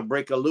cut and a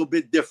break a little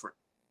bit different.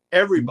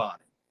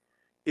 Everybody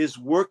is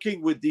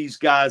working with these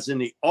guys in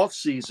the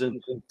offseason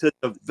to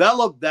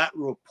develop that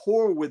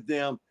rapport with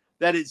them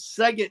that is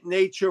second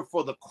nature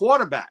for the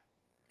quarterback.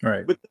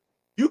 Right. But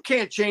you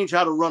can't change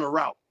how to run a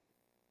route.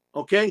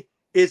 Okay?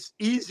 It's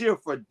easier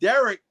for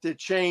Derek to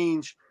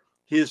change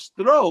his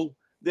throw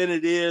than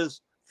it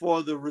is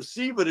for the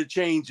receiver to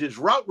change his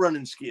route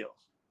running skills.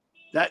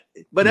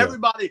 But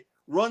everybody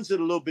runs it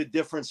a little bit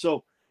different.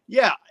 So,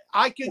 yeah,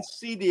 I can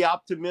see the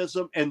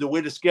optimism and the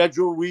way the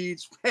schedule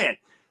reads.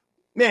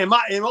 Man,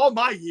 in all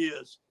my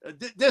years,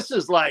 this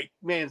is like,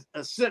 man,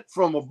 a sent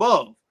from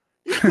above.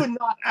 You could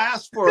not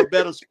ask for a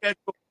better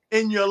schedule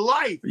in your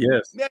life.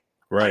 Yes, man,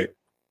 right.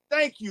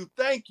 Thank you.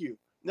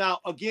 Now,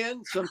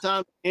 again,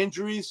 sometimes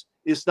injuries,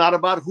 it's not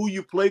about who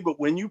you play, but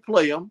when you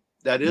play them.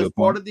 That is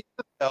part of the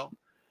NFL.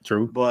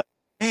 True. But,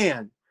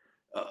 man,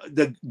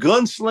 the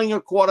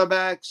gunslinger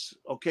quarterbacks,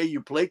 okay,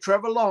 you play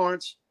Trevor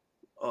Lawrence,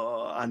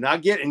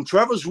 and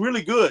Trevor's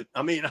really good.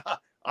 I mean,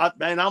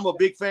 I'm a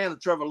big fan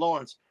of Trevor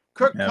Lawrence.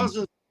 Kirk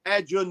Cousins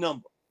had your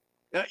number.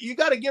 Now, you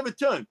got to give it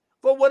to him.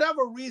 For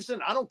whatever reason,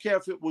 I don't care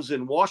if it was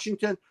in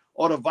Washington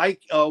or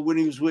when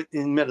he was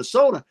in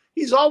Minnesota,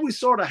 he's always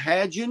sort of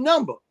had your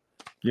number.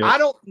 Yep. I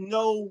don't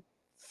know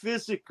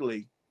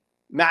physically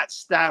Matt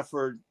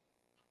Stafford,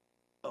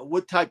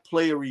 what type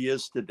player he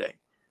is today.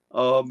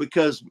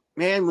 Because,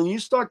 man, when you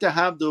start to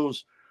have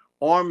those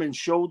arm and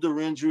shoulder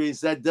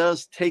injuries, that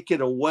does take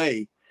it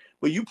away.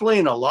 But you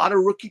playing a lot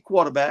of rookie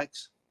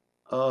quarterbacks.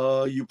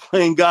 You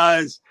playing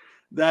guys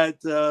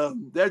that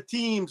their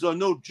teams are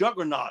no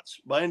juggernauts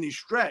by any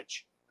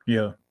stretch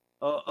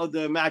of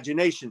the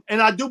imagination.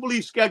 And I do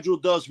believe schedule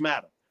does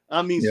matter.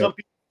 I mean, some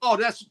people,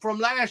 that's from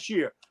last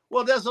year.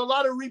 Well, there's a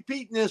lot of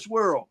repeat in this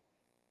world.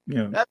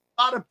 Yeah. That's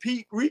a lot of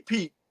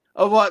repeat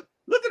of what.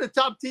 Look at the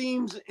top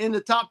teams in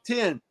the top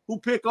 10 who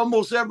pick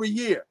almost every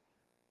year.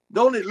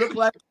 Don't it look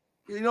like,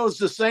 it's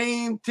the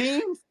same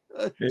team?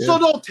 So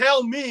don't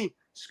tell me,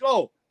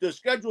 Sko, the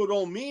schedule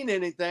don't mean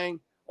anything.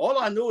 All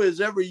I know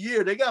is every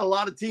year they got a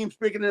lot of teams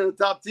picking in the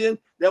top 10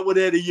 that were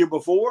there the year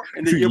before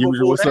and the year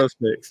usual before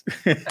suspects.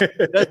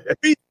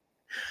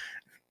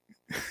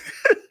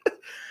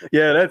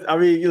 Yeah,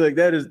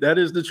 that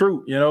is the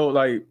truth.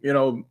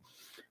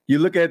 You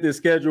look at the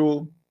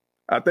schedule.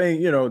 I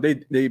think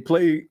they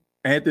play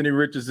Anthony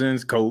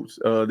Richardson's Colts.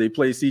 They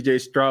play C.J.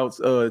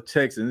 Stroud's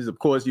Texans. Of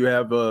course, you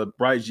have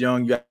Bryce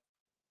Young. You got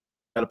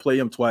to play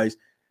him twice.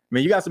 I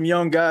mean, you got some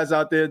young guys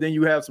out there. Then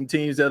you have some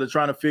teams that are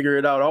trying to figure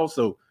it out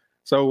also.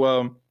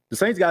 So the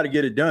Saints got to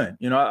get it done.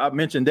 I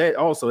mentioned that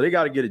also. They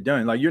got to get it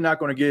done. Like, you're not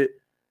going to get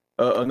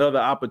another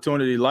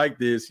opportunity like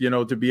this,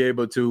 to be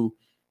able to,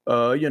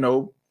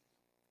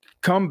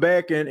 come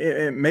back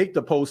and make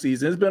the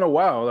postseason. It's been a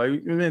while. Like,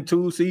 it's been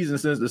 2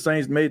 seasons since the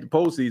Saints made the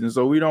postseason,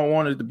 so we don't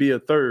want it to be a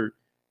third.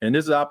 And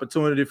this is an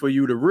opportunity for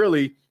you to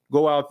really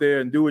go out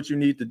there and do what you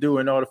need to do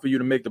in order for you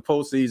to make the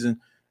postseason.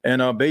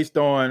 And based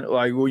on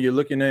like what you're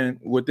looking in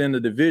within the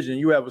division,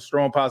 you have a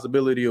strong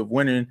possibility of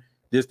winning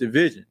this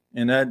division,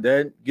 and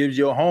that gives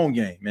you a home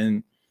game.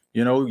 And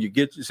you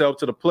get yourself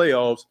to the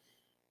playoffs.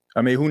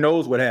 I mean, who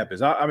knows what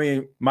happens? I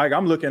mean, Mike,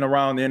 I'm looking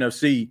around the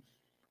NFC.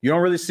 You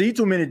don't really see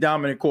too many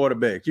dominant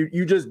quarterbacks.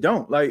 You just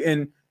don't. Like,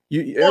 and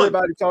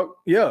everybody talk.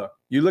 Yeah,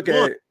 you look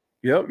at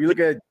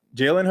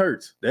Jalen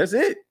Hurts. That's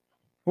it.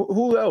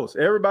 Who else?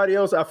 Everybody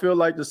else, I feel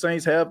like the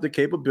Saints have the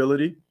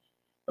capability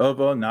of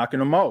knocking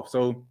them off.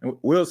 So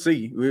we'll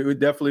see. We're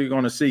definitely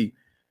going to see.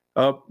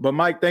 But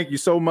Mike, thank you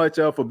so much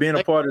for being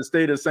a part of the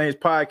State of the Saints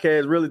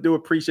podcast. Really do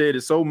appreciate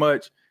it so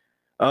much.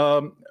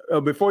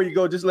 Before you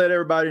go, just let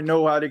everybody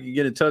know how they can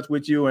get in touch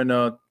with you, and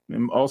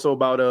also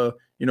about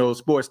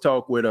sports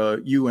talk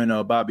with you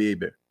and Bobby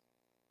Hebert.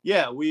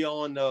 Yeah, we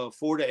on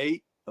 4 to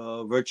 8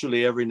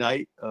 virtually every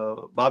night.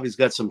 Bobby's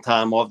got some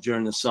time off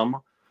during the summer.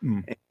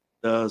 And,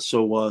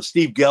 so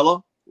Steve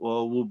Geller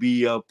will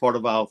be part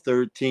of our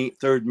third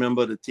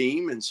member of the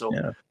team. And so,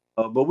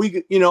 but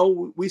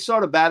we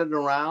sort of batted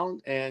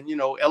around, and,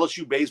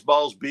 LSU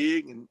baseball's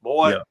big, and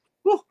boy,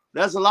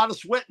 there's a lot of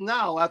sweating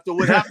now after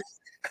what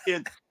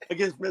happened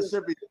against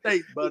Mississippi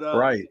State. But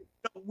right.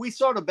 We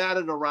sort of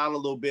batted around a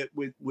little bit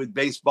with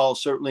baseball,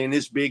 certainly, and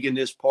it's big in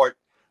this part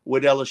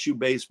with LSU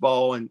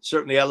baseball, and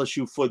certainly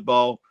LSU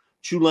football,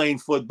 Tulane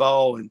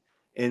football,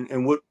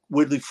 and what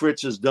Woodley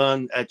Fritz has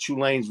done at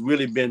Tulane's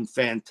really been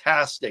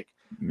fantastic.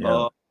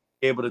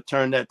 Able to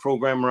turn that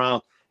program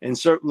around, and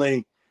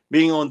certainly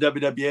being on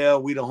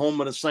WWL, we the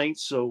home of the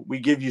Saints, so we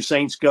give you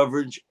Saints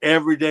coverage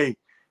every day.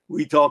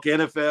 We talk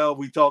NFL,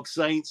 we talk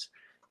Saints,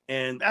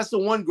 and that's the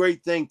one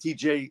great thing,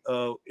 TJ,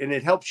 and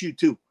it helps you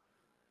too.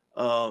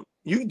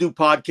 You can do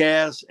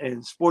podcasts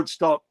and sports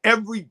talk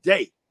every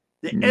day.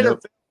 The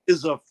NFL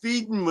is a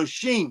feeding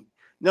machine.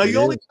 Now, you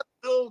only got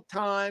a little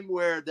time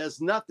where there's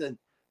nothing,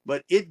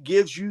 but it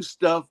gives you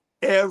stuff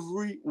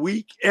every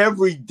week,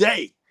 every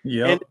day.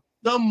 And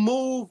some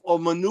move or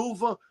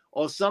maneuver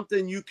or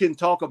something you can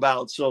talk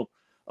about. So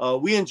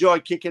we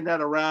enjoy kicking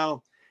that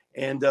around.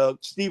 And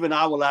Steve and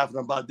I were laughing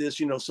about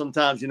this.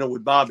 Sometimes,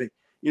 with Bobby,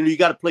 you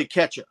got to play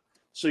catcher.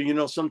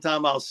 So,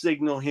 sometimes I'll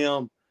signal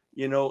him,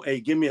 hey,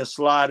 give me a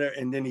slider,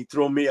 and then he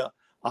throw me a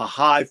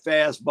high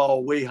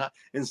fastball way high,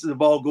 and so the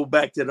ball go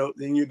back to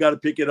then you got to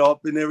pick it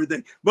up and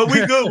everything. But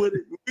we good with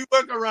it. We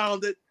work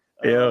around it.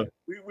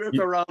 We work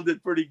around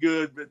it pretty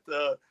good.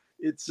 But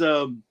it's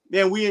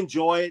we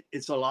enjoy it.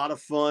 It's a lot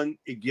of fun.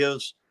 It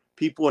gives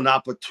people an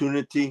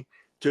opportunity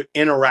to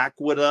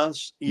interact with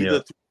us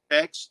either through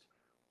text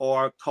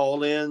or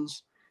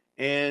call-ins,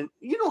 and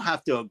you don't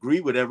have to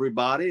agree with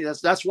everybody.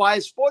 That's why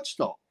it's sports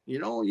talk. You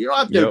don't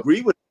have to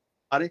agree with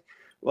everybody.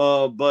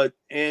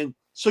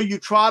 So you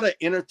try to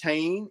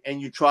entertain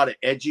and you try to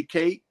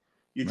educate.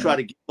 You try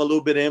to give a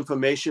little bit of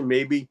information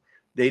maybe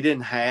they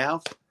didn't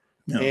have.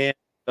 And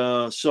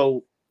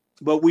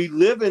but we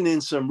living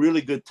in some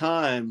really good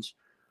times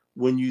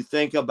when you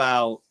think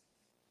about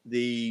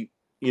if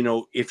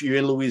you're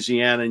in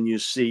Louisiana and you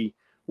see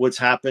what's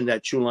happened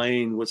at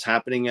Tulane, what's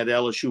happening at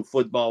LSU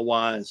football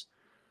wise.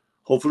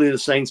 Hopefully the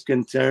Saints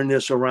can turn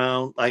this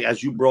around. Like,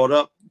 as you brought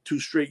up, 2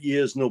 straight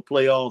years, no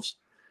playoffs.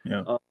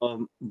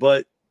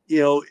 But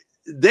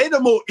they're the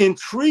more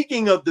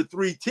intriguing of the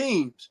 3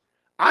 teams.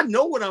 I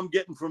know what I'm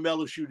getting from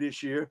LSU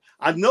this year.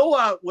 I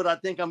know what I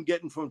think I'm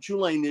getting from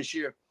Tulane this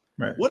year.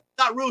 What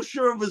I'm not real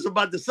sure of is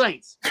about the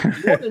Saints.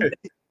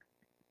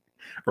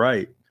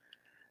 Right.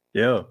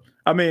 Yeah.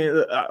 I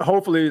mean,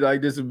 hopefully,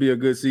 like, this will be a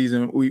good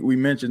season. We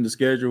mentioned the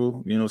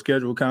schedule,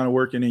 schedule kind of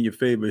working in your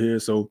favor here.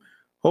 So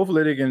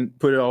hopefully they can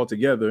put it all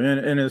together.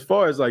 And as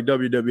far as like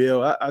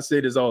WWL, I say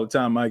this all the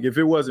time, Mike. If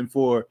it wasn't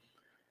for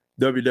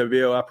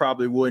WWL, I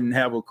probably wouldn't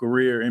have a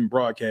career in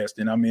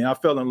broadcasting. I mean, I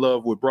fell in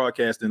love with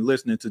broadcasting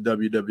listening to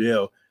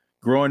WWL.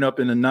 Growing up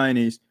in the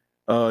 90s,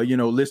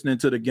 listening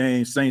to the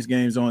games, Saints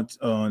games on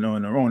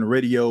the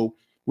radio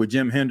with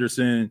Jim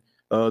Henderson,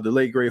 the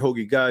late great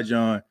Hoagie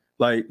Gajan.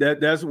 Like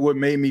that's what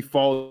made me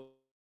fall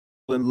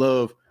in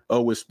love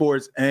with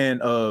sports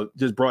and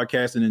just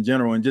broadcasting in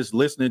general, and just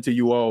listening to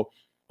you all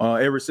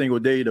every single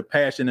day, the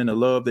passion and the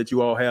love that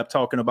you all have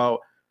talking about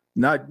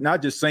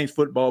not just Saints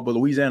football, but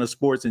Louisiana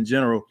sports in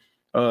general.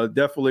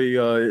 Definitely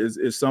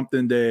is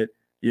something that,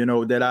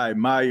 that I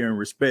admire and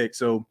respect.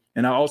 So,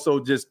 and I also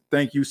just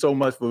thank you so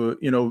much for,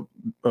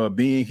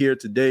 being here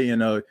today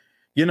and,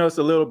 us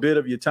a little bit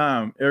of your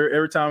time.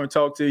 Every time I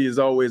talk to you is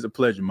always a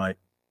pleasure, Mike.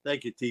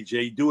 Thank you, TJ.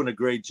 You're doing a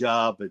great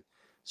job. And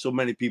so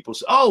many people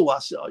say, "Oh, I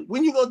saw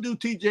when you gonna do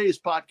TJ's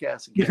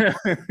podcast again?"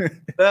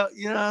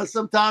 Well,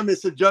 sometimes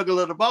it's a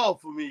juggle of the ball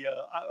for me.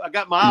 I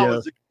got my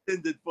hours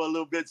extended for a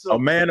little bit. So a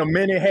man of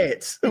many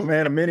hats.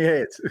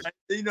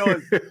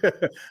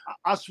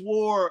 I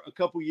swore a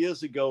couple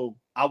years ago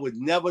I would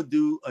never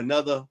do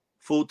another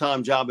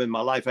full-time job in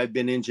my life. I've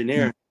been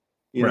engineering,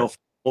 for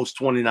almost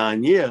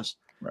 29 years.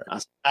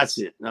 Right. That's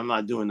it. I'm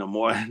not doing no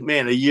more.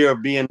 Man, a year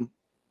of being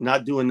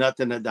not doing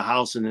nothing at the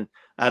house, and then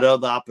I had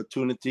other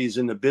opportunities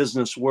in the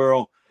business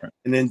world. Right.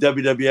 And then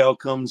WWL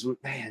comes with,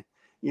 man,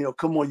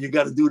 come on, you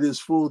got to do this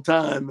full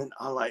time. And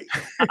I'm like,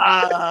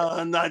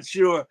 I'm not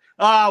sure.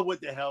 What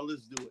the hell?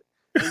 Let's do it.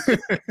 It's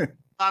a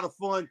lot of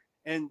fun.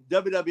 And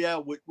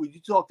WWL, when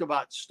you talked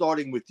about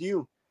starting with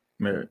you,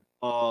 man,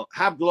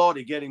 Hap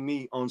Glaudy getting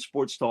me on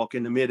Sports Talk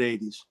in the mid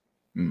 80s.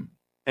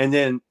 And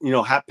then,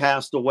 Hap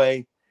passed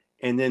away,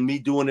 and then me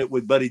doing it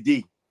with Buddy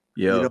D.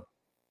 Yeah.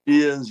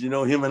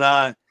 Him and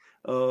I,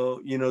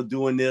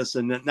 doing this,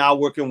 and then now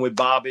working with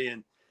Bobby,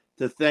 and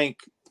to think,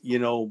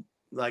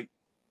 like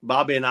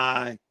Bobby and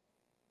I,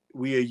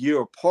 we a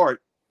year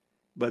apart,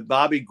 but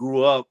Bobby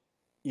grew up,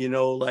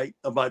 like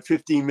about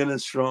 15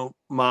 minutes from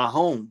my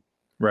home.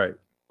 Right.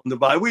 On the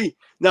Bayou.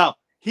 Now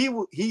he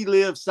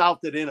lived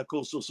south of the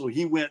Intercoastal, so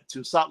he went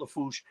to South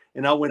Lafourche,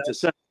 and I went to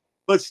Central.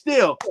 But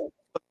still,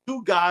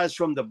 two guys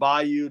from the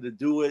Bayou to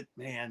do it,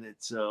 man.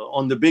 It's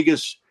on the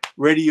biggest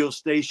radio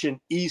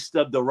station east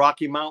of the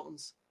Rocky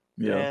Mountains.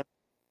 Yeah.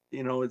 And,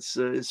 it's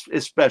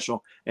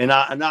special, and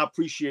I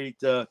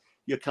appreciate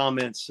your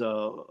comments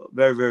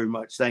very, very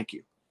much. Thank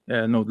you.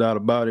 Yeah, no doubt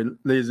about it.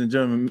 Ladies and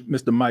gentlemen,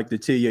 Mr. Mike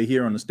Detillier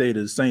here on the State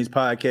of the Saints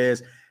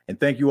podcast. And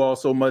thank you all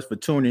so much for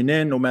tuning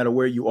in, no matter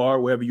where you are,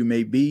 wherever you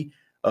may be.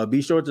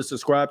 Be sure to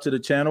subscribe to the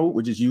channel,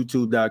 which is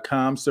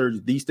youtube.com. Search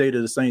The State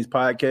of the Saints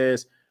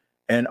podcast.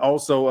 And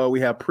also, we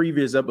have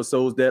previous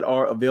episodes that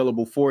are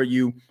available for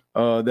you,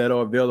 that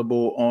are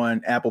available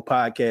on Apple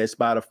Podcasts,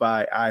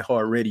 Spotify,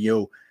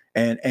 iHeartRadio,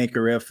 and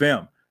Anchor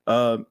FM.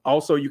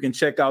 Also, you can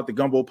check out the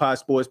Gumbo Pot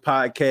Sports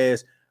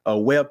podcast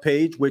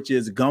webpage, which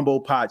is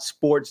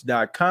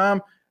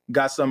gumbopotsports.com.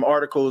 Got some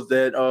articles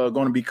that are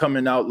going to be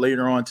coming out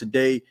later on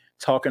today,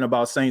 talking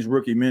about Saints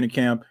rookie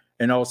minicamp.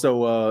 And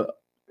also,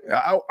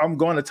 I'm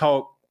going to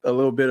talk a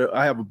little bit.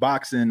 I have a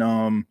boxing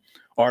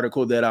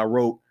article that I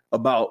wrote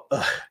about,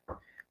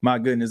 my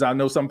goodness, I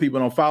know some people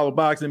don't follow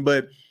boxing,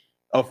 but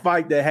a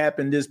fight that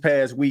happened this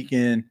past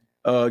weekend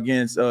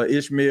against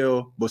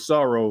Ishmael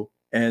Bosaro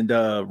and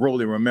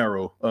Rolly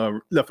Romero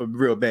left a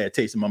real bad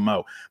taste in my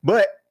mouth.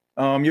 But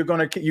you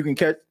can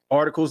catch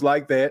articles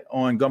like that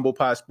on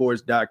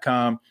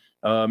gumbopotsports.com.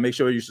 Make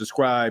sure you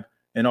subscribe.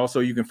 And also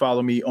you can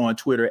follow me on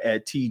Twitter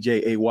at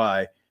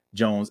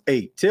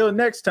TJAYJones8. Till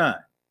next time,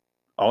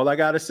 all I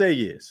got to say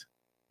is,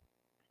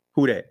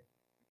 who that?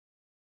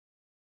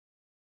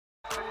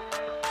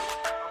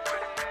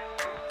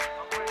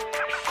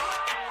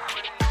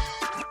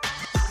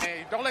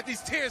 Hey, don't let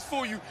these tears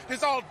fool you.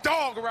 There's all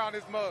dog around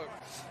this mug.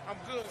 I'm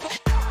good.